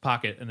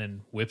 pocket and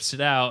then whips it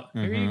out.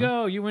 Here you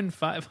go. You win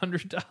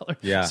 $500.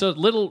 Yeah. So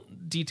little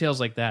details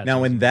like that.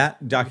 now in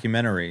that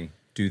documentary,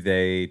 do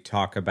they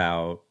talk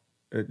about?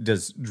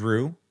 Does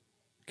Drew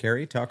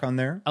Carey talk on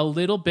there? A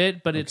little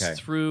bit, but it's Okay.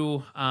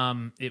 through,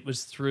 it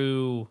was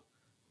through,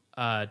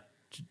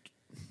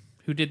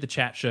 who did the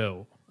chat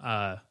show,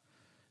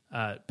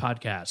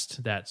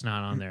 podcast that's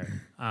not on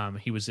there.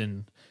 He was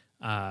in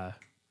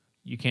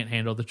You Can't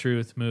Handle the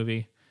Truth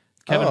movie.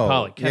 Kevin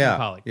Pollak. Kevin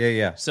Pollak.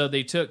 Yeah. So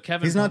they took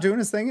Kevin. He's not doing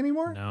his thing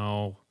anymore?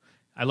 No,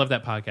 I love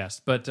that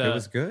podcast, but It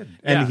was good.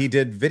 And yeah. he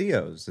did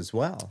videos as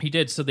well. He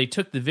did. So they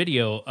took the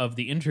video of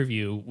the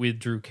interview with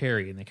Drew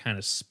Carey and they kind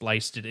of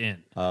spliced it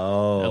in.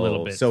 Oh, a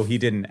little bit. So he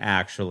didn't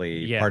actually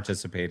Yeah.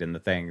 participate in the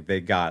thing. They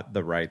got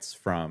the rights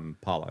from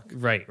Pollock.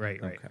 Right.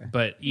 Okay.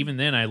 But even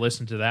then, I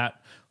listened to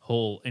that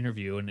whole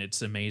interview, and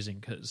it's amazing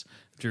because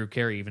Drew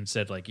Carey even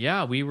said, like,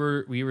 "Yeah, we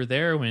were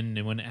there when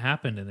it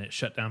happened, and it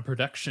shut down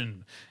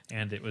production,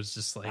 and it was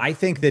just like." I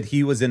think that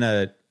he was in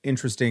a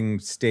interesting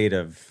state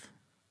of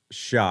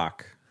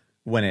shock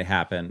when it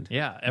happened.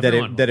 Yeah, that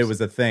everyone it was.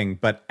 was a thing.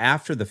 But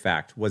after the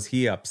fact, was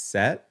he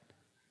upset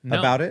No.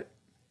 about it?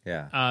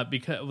 Yeah.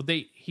 because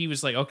he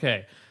was like,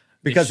 okay,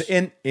 Because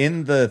It's-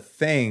 in the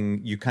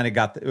thing, you kind of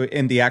got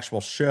in the actual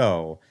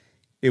show,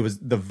 it was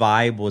the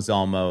vibe was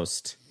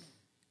almost,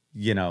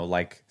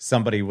 like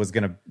somebody was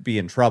going to be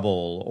in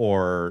trouble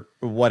or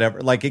whatever.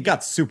 Like it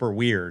got super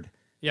weird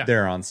Yeah.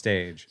 there on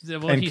stage.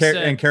 Well, and he said-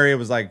 and Carrie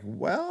was like,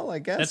 "Well, I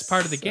guess that's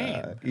part of the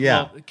game.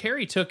 yeah, Well,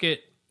 Carey took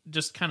it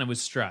just kind of with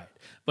stride,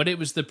 but it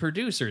was the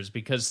producers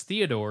because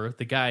Theodore,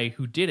 the guy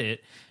who did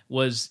it,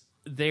 was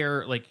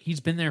there. Like he's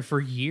been there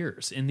for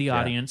years in the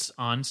audience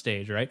on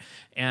stage, right?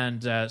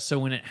 And so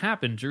when it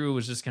happened, Drew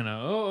was just kind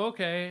of, "Oh,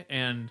 okay,"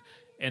 and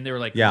they were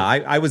like, yeah.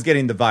 I was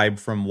getting the vibe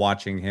from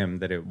watching him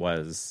that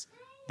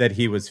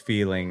he was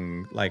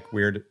feeling like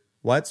weird.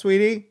 What,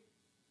 sweetie?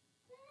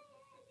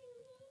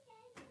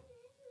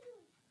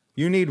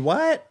 You need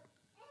what?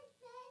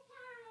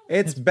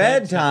 It's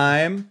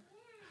bedtime.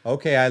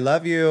 Okay, I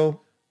love you.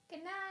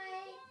 Good night.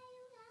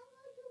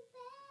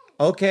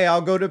 Okay,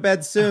 I'll go to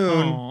bed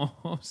soon.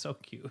 "Oh, so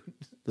cute."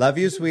 Love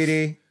you,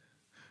 sweetie.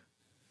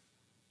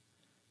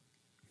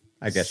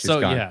 I guess she's So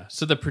gone. yeah,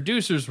 so the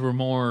producers were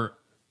more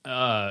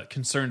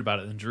concerned about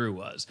it than Drew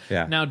was.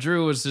 Yeah. Now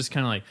Drew was just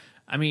kind of like,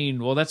 I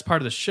mean, well, that's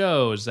part of the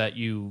show is that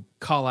you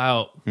call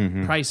out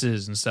Mm-hmm.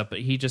 prices and stuff, but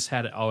he just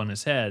had it all in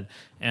his head,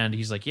 and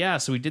he's like, yeah,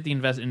 so we did the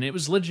invest, and it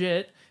was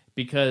legit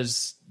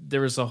because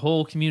there was a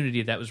whole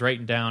community that was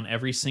writing down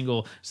every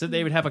single. So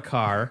they would have a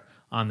car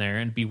on there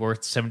and be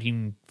worth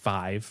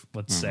 $17,500,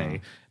 let's Mm-hmm.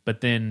 say.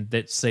 But then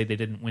let's say they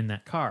didn't win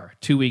that car.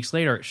 2 weeks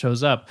later, it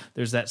shows up.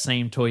 There's that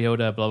same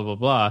Toyota, blah blah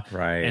blah.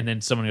 Right. And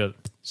then someone goes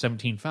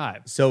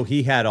 $17,500. So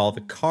he had all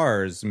the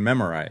cars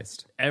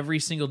memorized. Every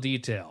single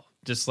detail,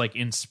 just like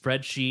in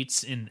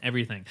spreadsheets and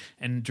everything.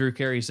 And Drew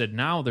Carey said,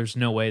 now there's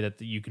no way that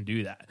you can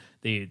do that.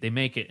 They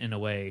make it in a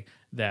way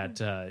that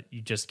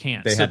you just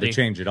can't. They So had to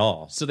change it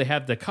all. So they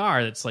have the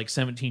car that's like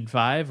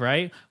 $17,500,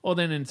 right? Well,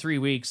 then in 3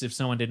 weeks, if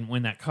someone didn't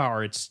win that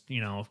car, it's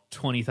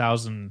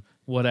 20,000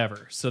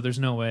 whatever. So there's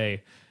no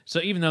way. So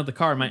even though the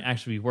car might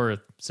actually be worth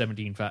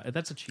 $17,500,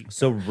 that's a cheap.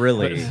 So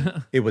really,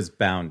 it was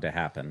bound to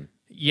happen.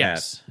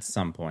 Yes. At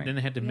some point. Then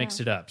they had to mix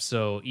Yeah. it up.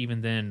 So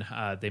even then,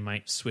 they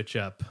might switch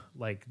up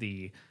like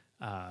the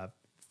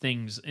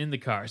things in the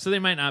car. So they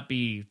might not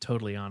be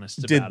totally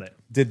honest about it.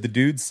 Did the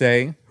dude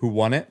say who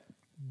won it?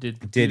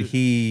 Did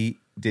he?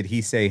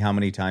 he say how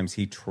many times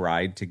he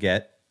tried to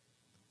get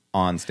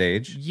on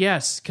stage?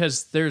 Yes,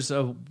 because there's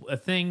a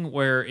thing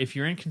where if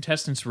you're in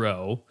contestants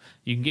row,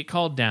 you can get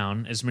called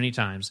down as many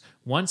times.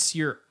 Once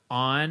you're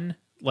on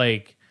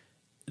like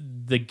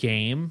the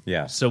game,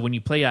 Yeah. So when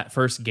you play that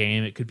first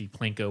game, it could be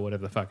Plinko,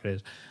 whatever the fuck it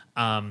is.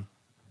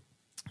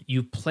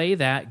 You play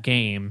that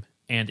game,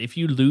 and if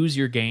you lose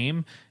your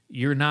game,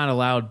 you're not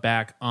allowed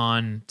back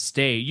on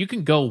stage. You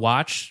can go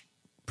watch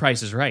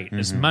Price is Right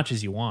as much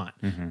as you want,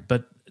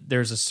 but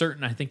there's a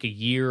certain, I think, a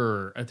year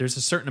or there's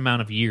a certain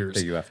amount of years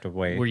That you have to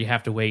wait. where you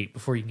have to wait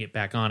before you can get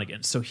back on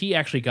again. So he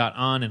actually got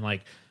on in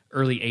like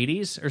early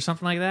 80s or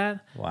something like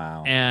that.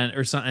 Wow.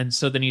 And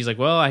so then he's like,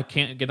 well, I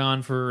can't get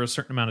on for a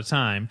certain amount of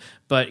time,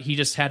 but he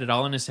just had it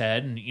all in his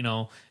head. And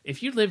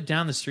if you lived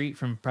down the street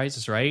from Price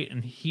is Right,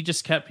 and he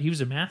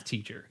was a math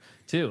teacher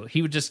too.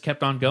 He would just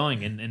kept on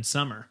going in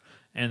summer.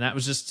 And that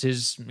was just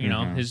his,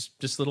 his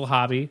just little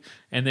hobby.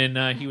 And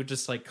then he would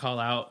just like call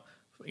out,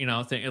 like,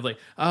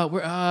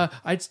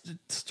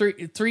 it's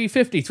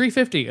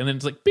 350, and then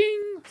it's like, bing.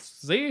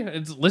 See,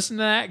 listen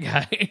to that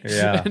guy.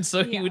 Yeah. And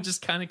so he would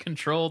just kind of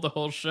control the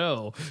whole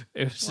show.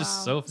 It was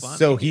just so fun.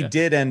 So he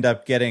did end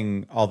up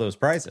getting all those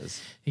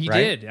prizes. He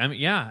right? did.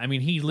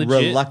 He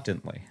legit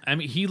reluctantly.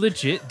 he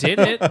legit did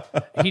it.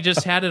 He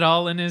just had it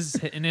all in his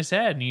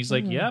head, and he's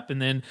like, "Yep."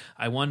 And then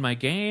I won my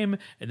game,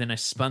 and then I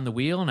spun the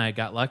wheel, and I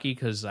got lucky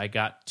because I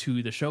got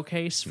to the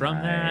showcase from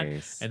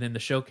Nice. that, and then the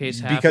showcase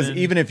happened. Because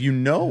even if you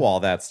know all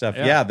that stuff,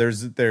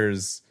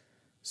 there's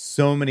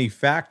so many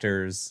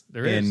factors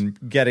in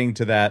getting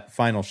to that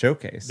final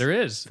showcase. There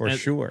is. For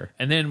sure.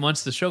 And then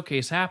once the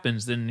showcase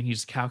happens, then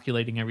he's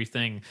calculating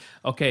everything.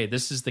 Okay,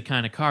 this is the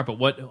kind of car, but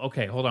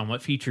hold on.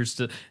 What features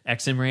to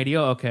XM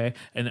radio? Okay.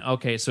 And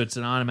so it's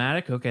an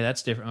automatic. Okay,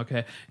 that's different.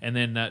 Okay. And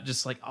then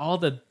just like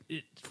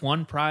it's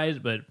one prize,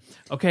 but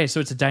okay, so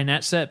it's a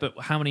dinette set, but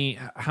how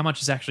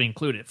much is actually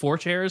included? 4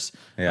 chairs?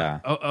 Yeah.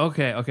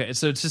 Okay.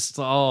 So it's just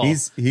all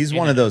He's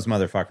one of those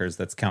motherfuckers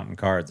that's counting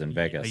cards in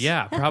Vegas.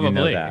 Yeah, probably. You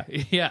know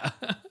that. Yeah.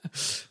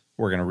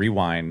 We're gonna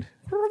rewind.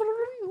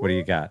 What do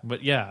you got?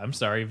 But yeah, I'm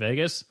sorry,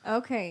 Vegas.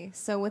 Okay,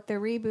 so with the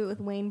reboot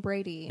with Wayne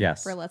Brady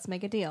for Let's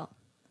Make a Deal.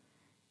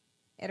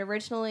 It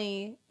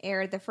originally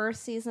aired the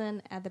first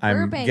season at the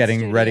Burbank I'm getting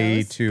Studios.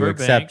 ready to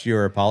accept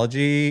your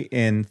apology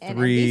in And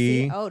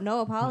 3. NBC. Oh, no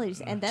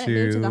apologies. And then it 2.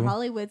 moved to the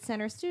Hollywood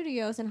Center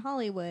Studios in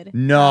Hollywood,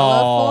 No.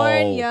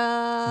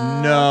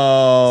 California.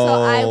 No.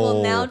 So I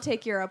will now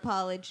take your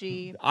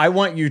apology. I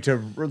want you to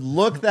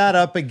look that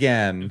up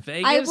again.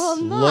 Vegas. I will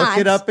not. Look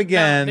it up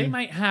again. They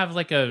might have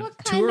like a What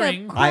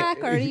touring. kind of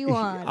crack are you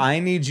on? I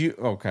need you.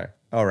 Okay.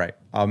 All right.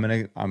 I'm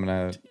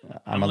gonna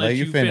let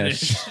you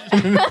finish.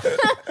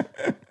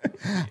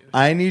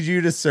 I need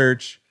you to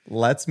search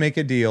Let's Make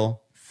a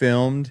Deal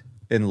filmed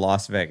in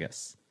Las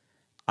Vegas.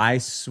 I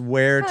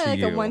swear to like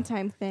you. a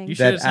one-time thing. You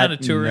should have done a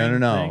touring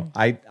No.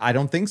 thing. I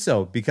don't think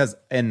so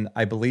and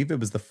I believe it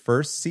was the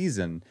first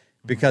season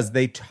because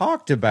they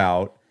talked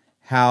about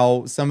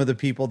how some of the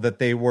people that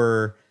they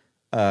were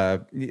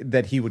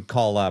that he would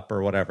call up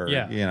or whatever,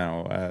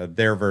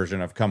 their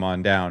version of Come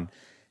On Down,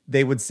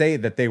 they would say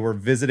that they were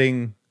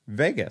visiting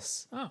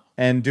Vegas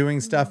and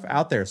doing stuff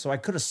out there. So I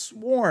could have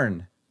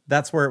sworn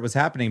that's where it was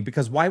happening,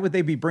 because why would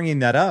they be bringing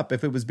that up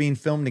if it was being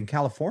filmed in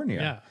California?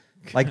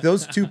 Yeah. Like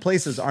those two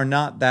places are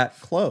not that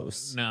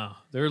close. No,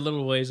 they're a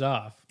little ways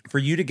off. For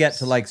you to get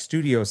to like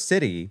Studio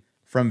City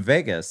from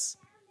Vegas,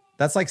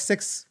 that's like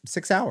six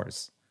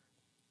hours,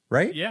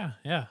 right? Yeah.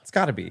 It's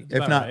got to be,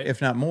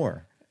 if not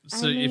more.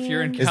 So if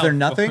you're in Is there California-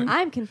 nothing?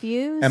 I'm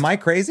confused. Am I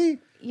crazy?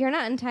 You're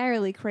not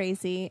entirely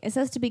crazy. It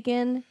says to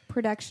begin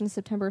production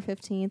September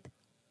 15th.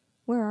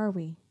 Where are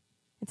we?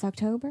 It's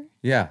October?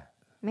 Yeah.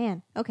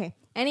 Man. Okay.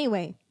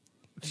 Anyway,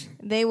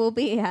 they will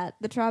be at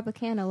the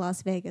Tropicana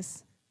Las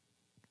Vegas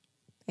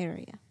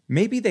area.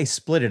 Maybe they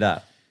split it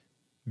up,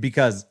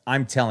 because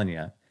I'm telling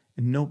you,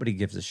 nobody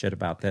gives a shit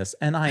about this,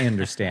 and I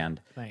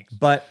understand. Thanks.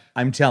 But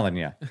I'm telling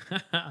you,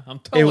 I'm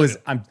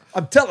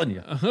telling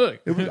you,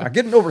 I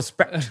get no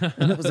respect,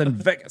 and it was in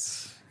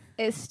Vegas.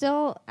 It's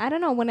still, I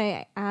don't know, when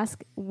I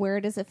ask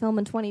where does it film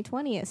in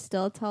 2020, it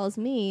still tells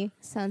me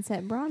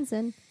Sunset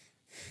Bronson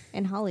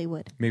in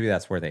Hollywood. Maybe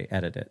that's where they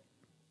edit it.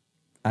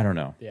 I don't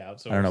know. Yeah,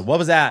 I don't know. What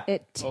was that?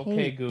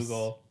 Okay, Tapes.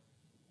 Google.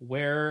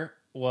 Where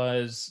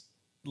was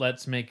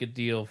Let's Make a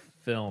Deal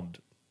filmed?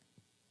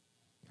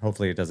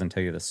 Hopefully it doesn't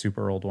tell you the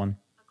super old one.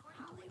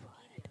 Hollywood.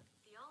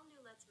 The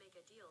all-new Let's Make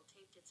a Deal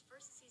taped its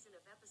first season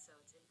of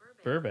episodes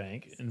in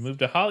Burbank and moved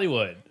to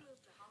Hollywood. Then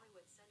moved to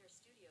Hollywood Center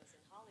Studios in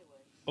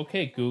Hollywood.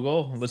 Okay,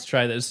 Google. Let's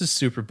try this. This is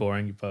super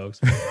boring, you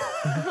folks.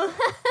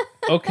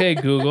 Okay,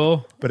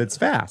 Google. But it's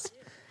fast.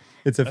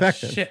 It's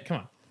effective. Shit, come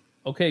on.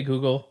 Okay,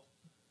 Google.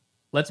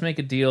 Let's Make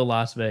a Deal,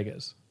 Las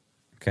Vegas.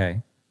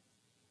 Okay.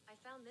 I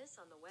found this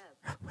on the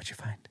web. What'd you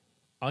find?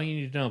 All you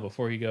need to know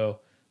before you go,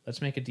 Let's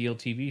Make a Deal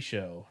TV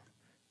show,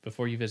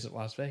 before you visit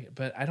Las Vegas.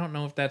 But I don't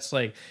know if that's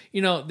like,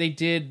 they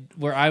did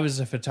where I was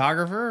a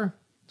photographer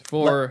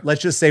for...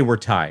 Let's just say we're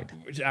tied.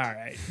 All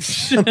right.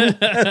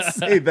 Let's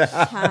say that.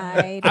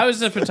 Hide. I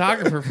was a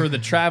photographer for the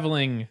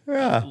traveling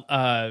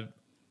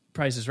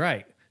Price is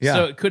Right. Yeah.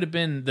 So it could have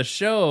been the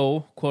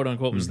show, quote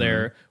unquote, was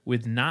there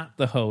with not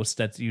the host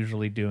that's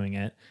usually doing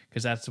it,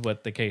 because that's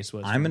what the case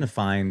was. I'm going to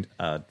find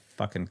a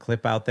fucking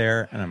clip out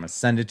there, and I'm going to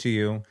send it to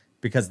you,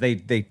 because they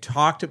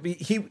talked to me.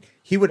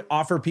 He would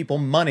offer people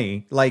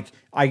money, like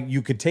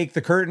you could take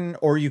the curtain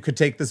or you could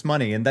take this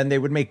money, and then they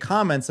would make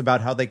comments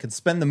about how they could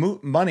spend the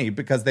money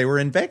because they were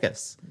in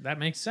Vegas. That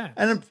makes sense.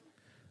 And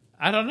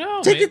I don't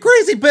know. take your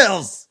crazy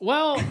pills.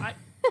 Well,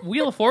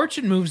 Wheel of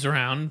Fortune moves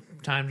around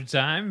time to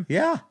time.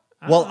 Yeah.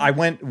 Well,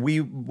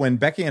 when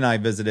Becky and I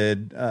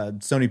visited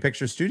Sony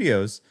Picture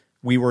Studios,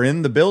 we were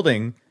in the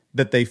building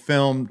that they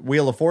filmed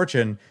Wheel of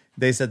Fortune.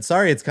 They said,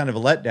 sorry, it's kind of a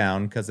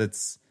letdown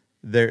because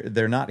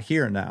they're not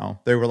here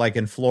now. They were like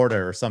in Florida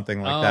or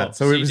something like that.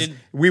 So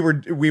we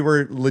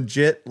were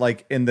legit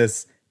like in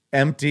this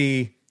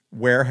empty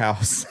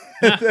warehouse.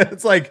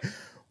 It's like,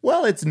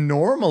 well, it's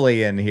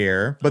normally in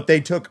here, but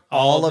they took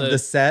all of the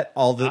set,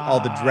 all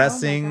the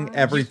dressing,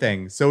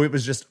 everything. So it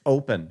was just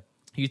open.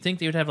 You'd think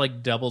they would have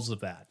like doubles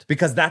of that.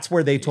 Because that's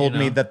where they told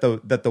me that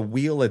the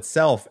wheel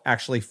itself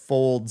actually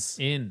folds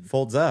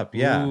up.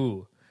 Yeah.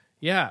 Ooh.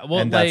 Yeah. Well,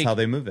 and that's how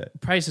they move it.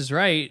 Price is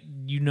Right.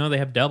 They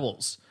have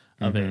doubles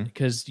of it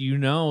because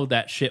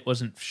that shit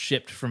wasn't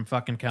shipped from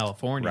fucking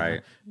California.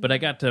 Right. But I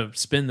got to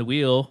spin the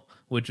wheel,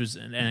 which was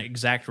an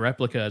exact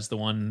replica as the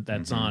one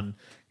that's on,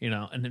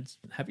 and it's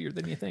heavier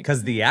than you think.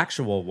 Because the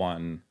actual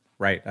one,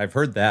 right? I've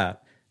heard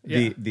that.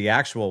 Yeah. The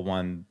actual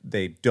one,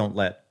 they don't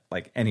let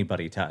like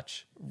anybody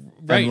touch.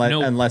 Right.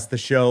 Unless the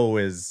show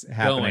is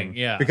happening. Going,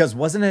 yeah. Because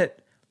was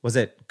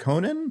it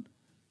Conan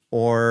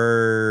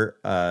or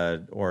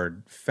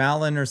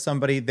Fallon or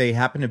somebody? They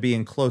happened to be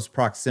in close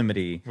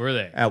proximity. Were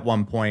they? At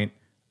one point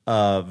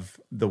of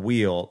the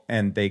wheel,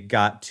 and they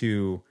got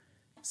to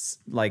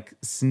like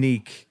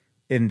sneak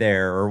in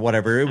there or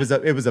whatever. It was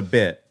a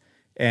bit.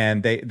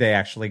 And they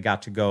actually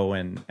got to go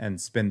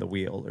and spin the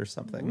wheel or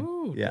something.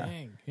 Ooh, yeah.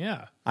 dang.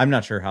 Yeah. I'm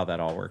not sure how that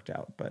all worked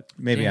out, but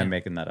maybe Damn. I'm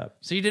making that up.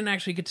 So you didn't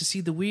actually get to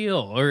see the wheel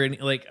or any,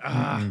 like,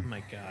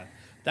 my God.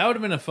 That would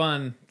have been a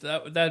fun,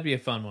 that'd be a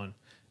fun one.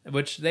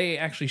 Which they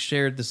actually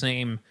shared the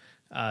same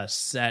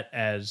set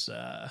as,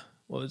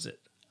 what was it?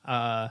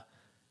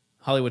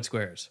 Hollywood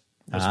Squares.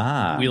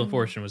 Wheel of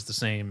Fortune was the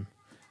same.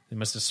 They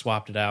must have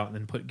swapped it out and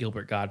then put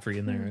Gilbert Gottfried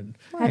in there. And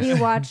Have you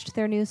watched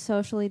their new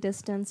socially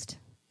distanced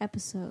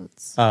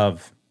episodes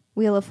Of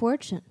Wheel of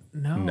Fortune?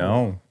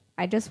 no.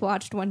 I just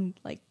watched one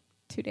like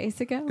 2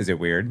 days ago. Is it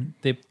weird?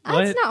 They,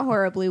 It's not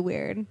horribly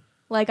weird.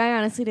 Like, I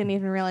honestly didn't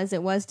even realize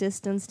it was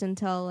distanced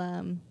until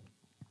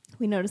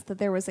we noticed that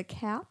there was a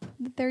cap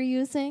that they're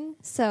using.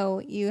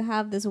 So you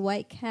have this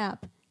white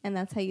cap, and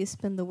that's how you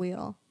spin the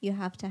wheel. You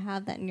have to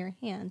have that in your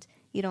hand.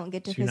 You don't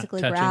get to So you're not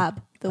physically touching?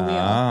 grab the wheel.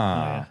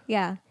 Ah.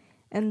 Yeah.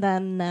 And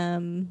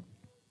then,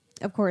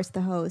 of course,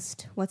 the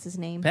host. What's his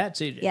name? Pat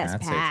Sajak. Yes,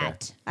 Pat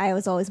Pat. I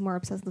was always more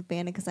obsessed with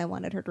Vanna because I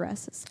wanted her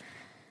dresses.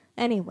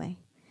 Anyway.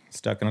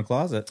 Stuck in a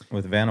closet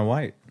with Vanna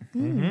White.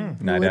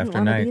 Night wouldn't after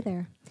wanna night. Be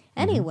there.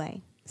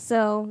 Anyway,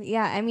 so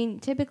yeah, I mean,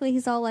 typically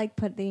he's all like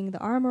putting the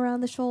arm around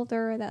the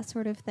shoulder, that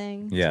sort of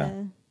thing. Yeah.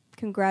 To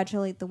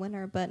congratulate the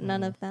winner, but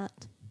none of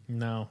that.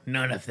 No,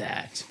 none of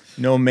that.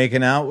 No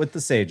making out with the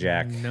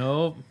Sajak.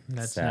 Nope,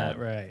 that's Sad. not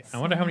right. I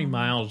wonder how many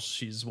miles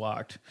she's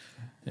walked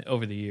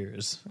over the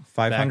years.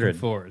 500. Back and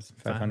forth.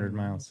 500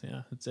 miles.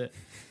 Yeah, that's it.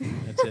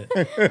 That's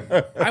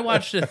it. I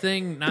watched a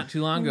thing not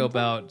too long ago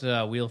about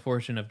Wheel of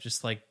Fortune of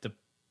just like the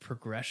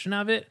progression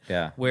of it.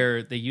 Yeah.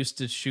 Where they used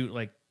to shoot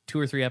like 2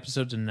 or 3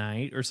 episodes a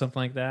night or something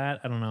like that.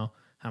 I don't know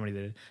how many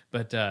they did,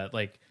 but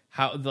like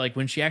how like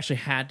when she actually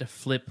had to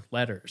flip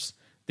letters.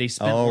 They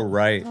spent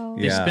Right.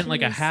 They yeah. spent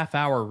like a half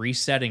hour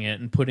resetting it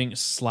and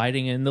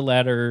sliding in the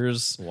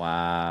letters.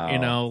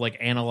 Wow. Like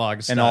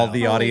analog style. And all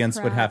the Holy audience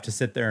would crap. have to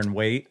sit there and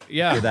wait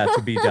Yeah. for that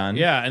to be done.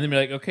 Yeah, and then be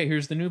like, okay,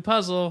 here's the new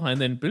puzzle,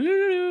 and then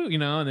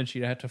and then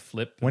she'd have to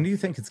flip. When do you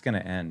think it's going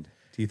to end?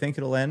 Do you think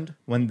it'll end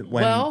when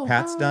Well,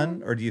 Pat's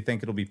done, or do you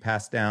think it'll be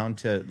passed down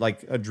to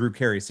like a Drew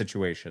Carey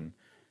situation,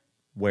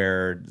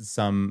 where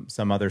some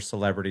other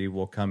celebrity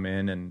will come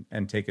in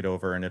and take it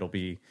over, and it'll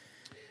be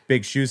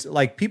big shoes?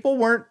 Like people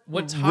weren't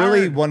What's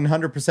really hard-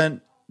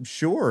 100%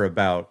 sure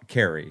about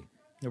Carey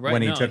Right,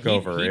 when he no, took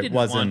over. He It didn't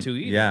wasn't. want to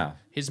either. Yeah.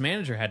 His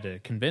manager had to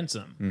convince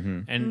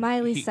him. And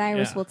Miley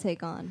Cyrus yeah. will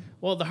take on.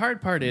 Well, the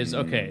hard part is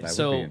okay. that would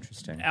So be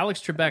interesting.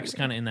 Alex Trebek's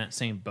kind of in that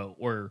same boat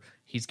where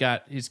he's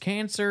got his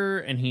cancer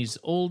and he's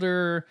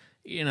older.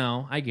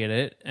 I get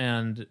it,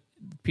 and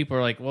people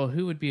are like, "Well,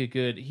 who would be a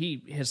good?"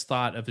 He has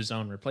thought of his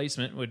own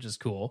replacement, which is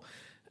cool,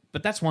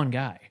 but that's one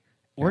guy.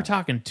 We're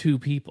talking 2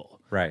 people.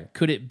 Right.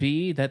 Could it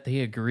be that they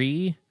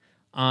agree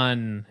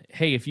on,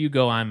 hey, if you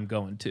go, I'm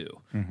going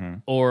too? Mm-hmm.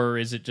 Or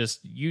is it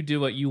just you do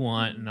what you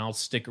want and I'll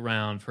stick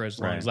around for as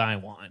long Right. as I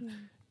want?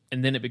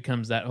 And then it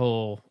becomes that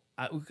whole,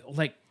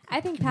 like,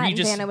 I think Pat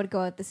Regis- and Vanna would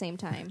go at the same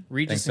time.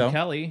 Regis Think and so?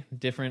 Kelly,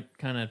 different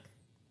kind of,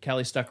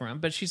 Kelly stuck around,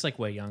 but she's like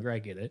way younger. I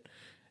get it.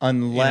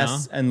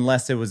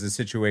 Unless it was a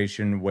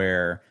situation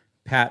where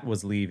Pat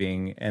was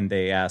leaving and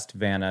they asked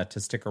Vanna to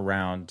stick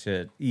around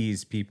to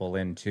ease people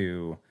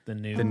into The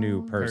new, the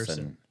new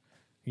person.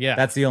 Yeah.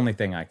 That's the only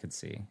thing I could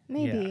see.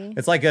 Maybe.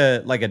 It's like a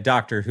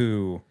Doctor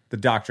Who. The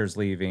doctor's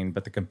leaving,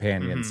 but the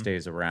companion Mm-hmm.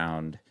 stays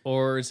around,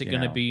 or is it you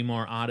going to know. be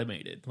more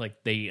automated?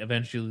 Like they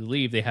eventually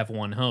leave, they have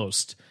one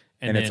host.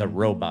 and it's a then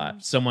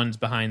robot. Someone's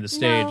behind the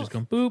stage, No, just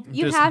going boop.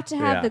 You just- have to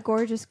have yeah. the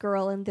gorgeous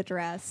girl in the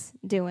dress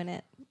doing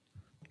it.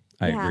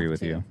 I You agree have with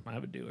to. you. I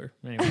would do her.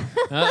 Anyway.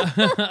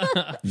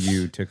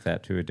 You took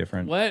that to a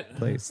different What?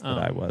 place that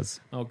Oh. I was.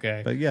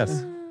 Okay. But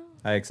yes,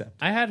 I accept.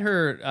 I had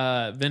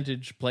her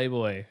vintage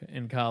Playboy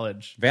in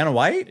college. Vanna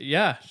White?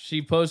 Yeah,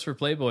 she posed for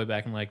Playboy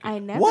back in like. I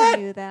never What?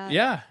 knew that.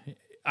 Yeah,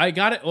 I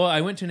got it. Well,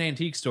 I went to an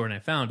antique store and I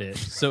found it.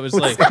 So it was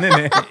like, In an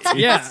antique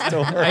yeah,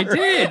 store. I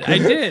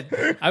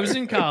did. I was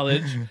in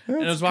college and I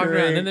was walking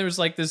around. And then there was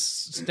like this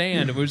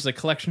stand. It was a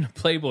collection of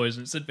Playboys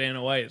and it said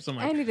Vanna White. So I'm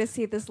I like, need to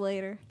see this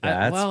later.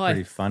 That's I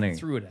pretty funny.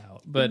 threw it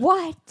out, but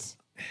What?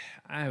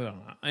 I don't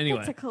know. Anyway,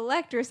 It's a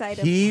collector's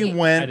item. He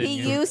went. He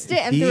didn't know. used it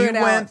and He threw it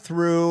went out.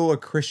 through a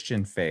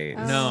Christian phase,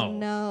 No. Oh,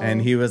 no.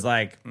 and he was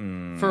like,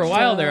 for a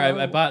while there, I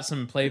No. bought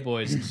some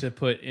Playboys to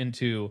put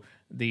into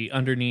the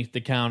underneath the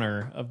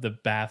counter of the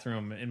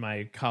bathroom in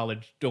my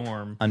college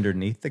dorm.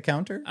 underneath the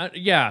counter.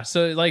 Yeah,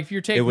 so like if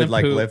you're taking It would a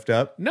like poop, lift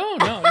up. No,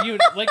 you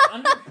like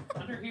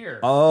under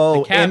here.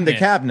 Oh, in the In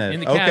cabinet.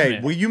 the Okay,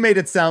 cabinet. well, you made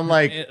it sound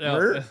like.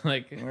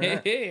 Like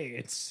hey,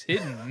 it's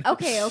hidden.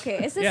 Okay.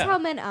 Is this Yeah. how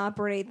men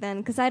operate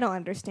then? Because I don't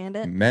understand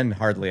it. Men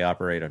hardly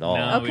operate at all.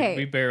 No, Okay,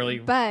 we barely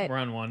But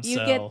run one you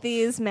cell. get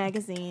these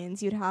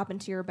magazines. You'd hop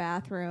into your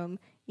bathroom.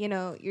 You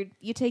know,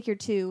 you take your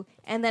two,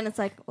 and then it's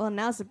like, well,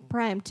 now's the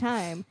prime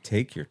time.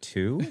 Take your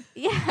two.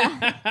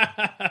 Yeah.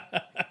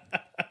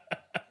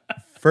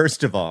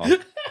 First of all,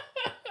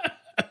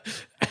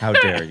 how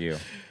dare you?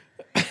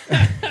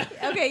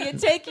 Okay, you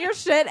take your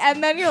shit,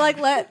 and then you're like,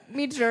 let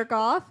me jerk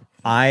off.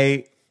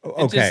 Okay.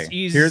 just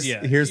eases you.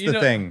 Here's You the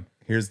know- thing.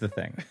 Here's the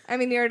thing. I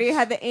mean, you already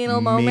had the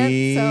anal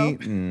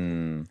moment,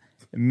 so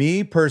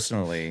Me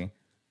personally,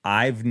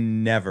 I've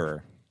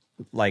never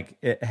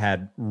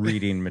had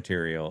reading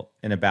material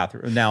in a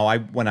bathroom. Now,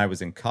 when I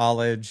was in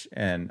college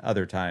and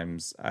other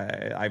times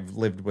I've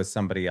lived with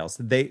somebody else.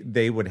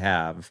 They would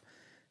have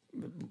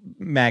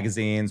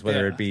magazines,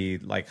 whether Yeah. it be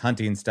like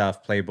hunting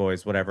stuff,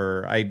 Playboys,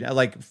 whatever. I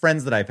like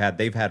friends that I've had.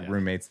 They've had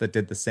roommates that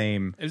did the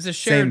same. It was a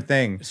same shared-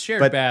 thing,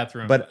 shared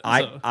bathroom, But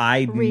so-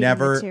 I Reading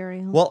never.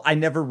 material. Well, I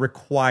never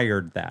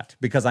required that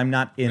because I'm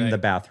not in Right. the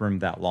bathroom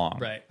that long.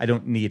 Right. I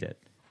don't need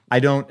it. I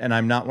don't, and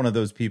I'm not one of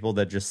those people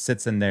that just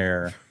sits in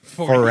there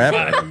 45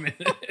 forever.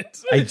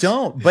 minutes. I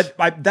don't, but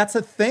that's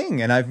a thing,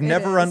 and I've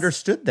never is.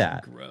 understood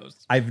that.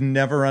 Gross. I've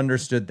never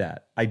understood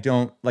that. I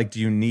don't like. Do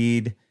you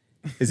need?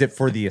 Is it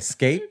for the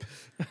escape?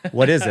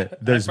 What is it?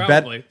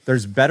 Probably.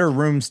 There's better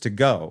rooms to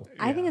go.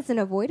 I think it's an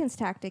avoidance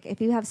tactic if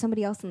you have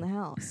somebody else in the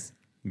house.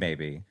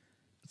 Maybe.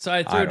 So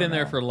I threw I it don't in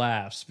there know. for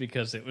laughs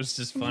because it was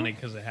just funny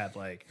because it had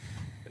like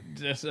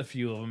just a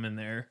few of them in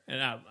there,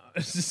 and I don't know.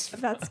 It's just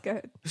That's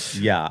good.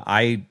 Yeah,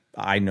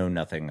 I know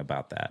nothing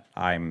about that.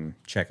 I'm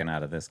checking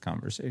out of this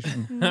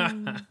conversation.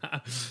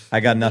 I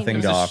got nothing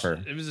to offer.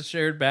 It was a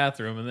shared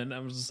bathroom, and then I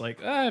was just like,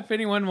 if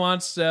anyone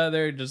wants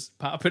there, just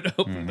pop it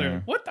open Mm-hmm.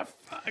 there. What the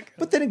fuck?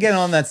 But then again,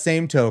 on that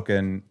same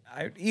token,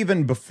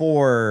 even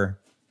before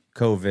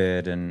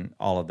COVID and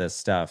all of this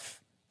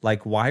stuff,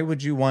 like, why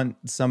would you want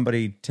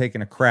somebody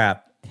taking a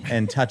crap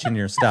and touching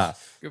your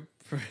stuff?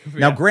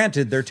 Now,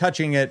 granted, they're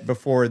touching it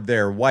before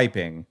they're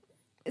wiping.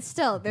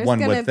 Still, there's One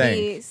going would to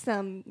be think.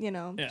 some,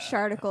 Yeah.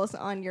 sharticles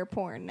on your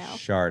porn now.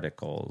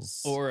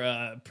 Sharticles. Or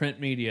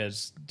print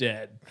media's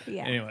dead.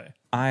 Yeah. Anyway,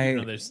 I.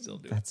 no, they still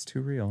do. That's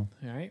too real.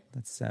 All right.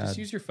 That's sad. Just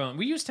use your phone.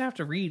 We used to have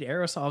to read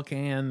aerosol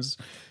cans,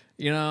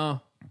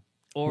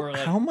 or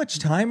like How much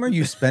time are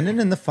you spending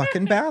in the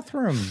fucking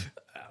bathroom?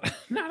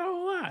 not a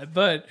whole lot.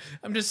 But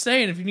I'm just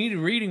saying, if you needed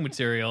reading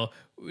material,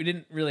 we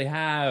didn't really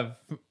have.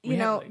 we You had,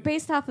 know, like-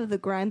 based off of the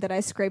grime that I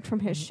scraped from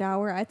his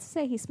shower, I'd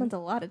say he spends a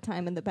lot of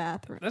time in the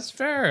bathroom. that's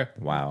fair.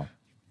 Wow.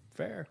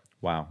 Fair.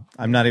 Wow.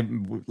 I'm not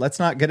even. Let's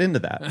not get into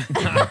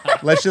that.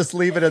 Let's just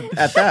leave it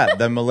at that.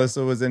 Then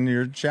Melissa was in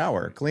your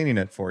shower cleaning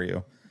it for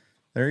you.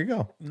 There you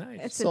go. Nice.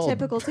 It's Sold. a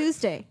typical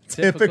Tuesday.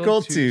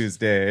 Typical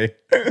Tuesday.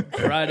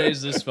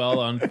 Fridays this fall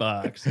on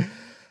Fox.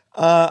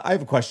 I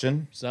have a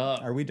question. So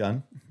Are we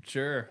done?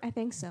 sure. I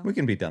think so. We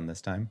can be done this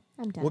time.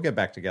 I'm done. We'll get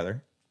back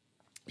together.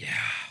 Yeah.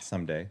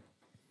 Someday.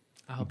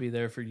 I'll be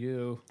there for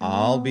you.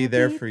 I'll be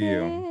there for you.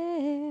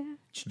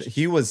 there.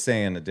 He was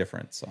saying a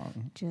different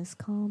song. Just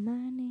call my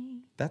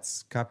name.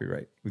 That's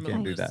copyright. We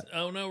can't do that.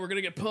 Oh no, we're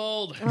gonna get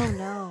pulled. Oh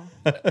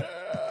no.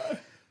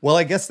 Well,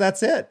 I guess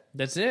that's it.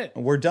 That's it.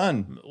 We're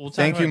done. We'll talk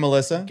Thank you, about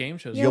Melissa. game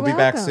shows. You'll You're be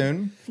back welcome.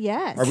 soon.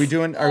 Yes. Are we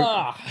doing?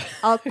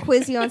 I'll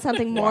quiz you on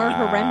something more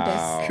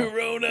horrendous.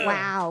 Corona.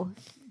 Wow.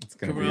 It's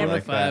gonna be Corona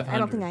like that. 500. I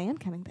don't think I am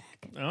coming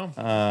back.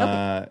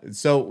 Oh,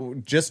 So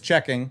just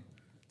checking.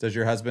 Does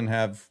your husband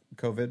have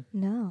COVID?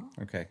 No.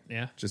 Okay.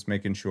 yeah. Just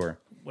making sure.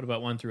 What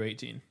about 1 through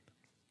 18?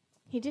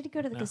 He did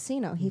go to the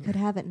casino. He could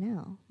have it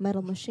now.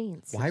 Metal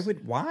machines. Why? Go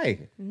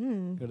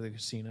to the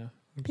casino.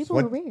 People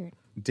What- were weird.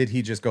 Did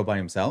he just go by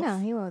himself? No,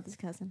 he went with his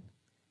cousin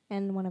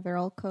and one of their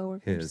old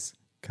coworkers. His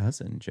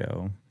cousin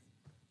Joe.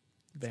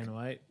 Van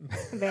White.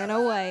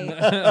 Vanna White.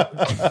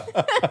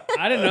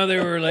 I didn't know they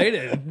were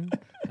related.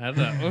 I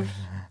don't know.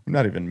 I'm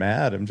not even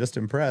mad. I'm just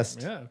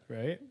impressed. Yeah,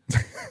 right.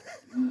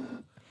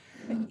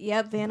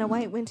 Yep, Vanna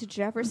White went to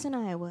Jefferson,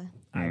 Iowa.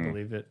 I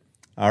believe it.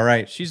 All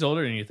right. She's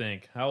older than you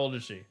think. How old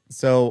is she?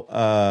 So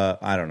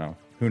I don't know.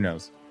 Who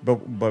knows?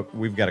 But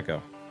we've got to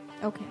go.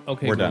 Okay.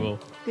 Okay, We're done. Google.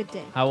 Good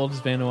day. How old is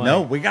Vanna White?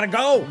 No, we gotta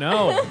go.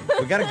 No.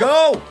 We gotta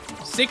go.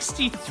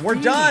 63. We're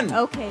done.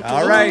 Okay.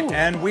 All good. right,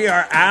 and we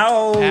are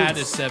out. Pat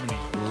is 70.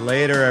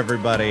 Later,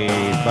 everybody.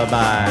 Bye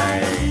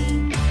bye.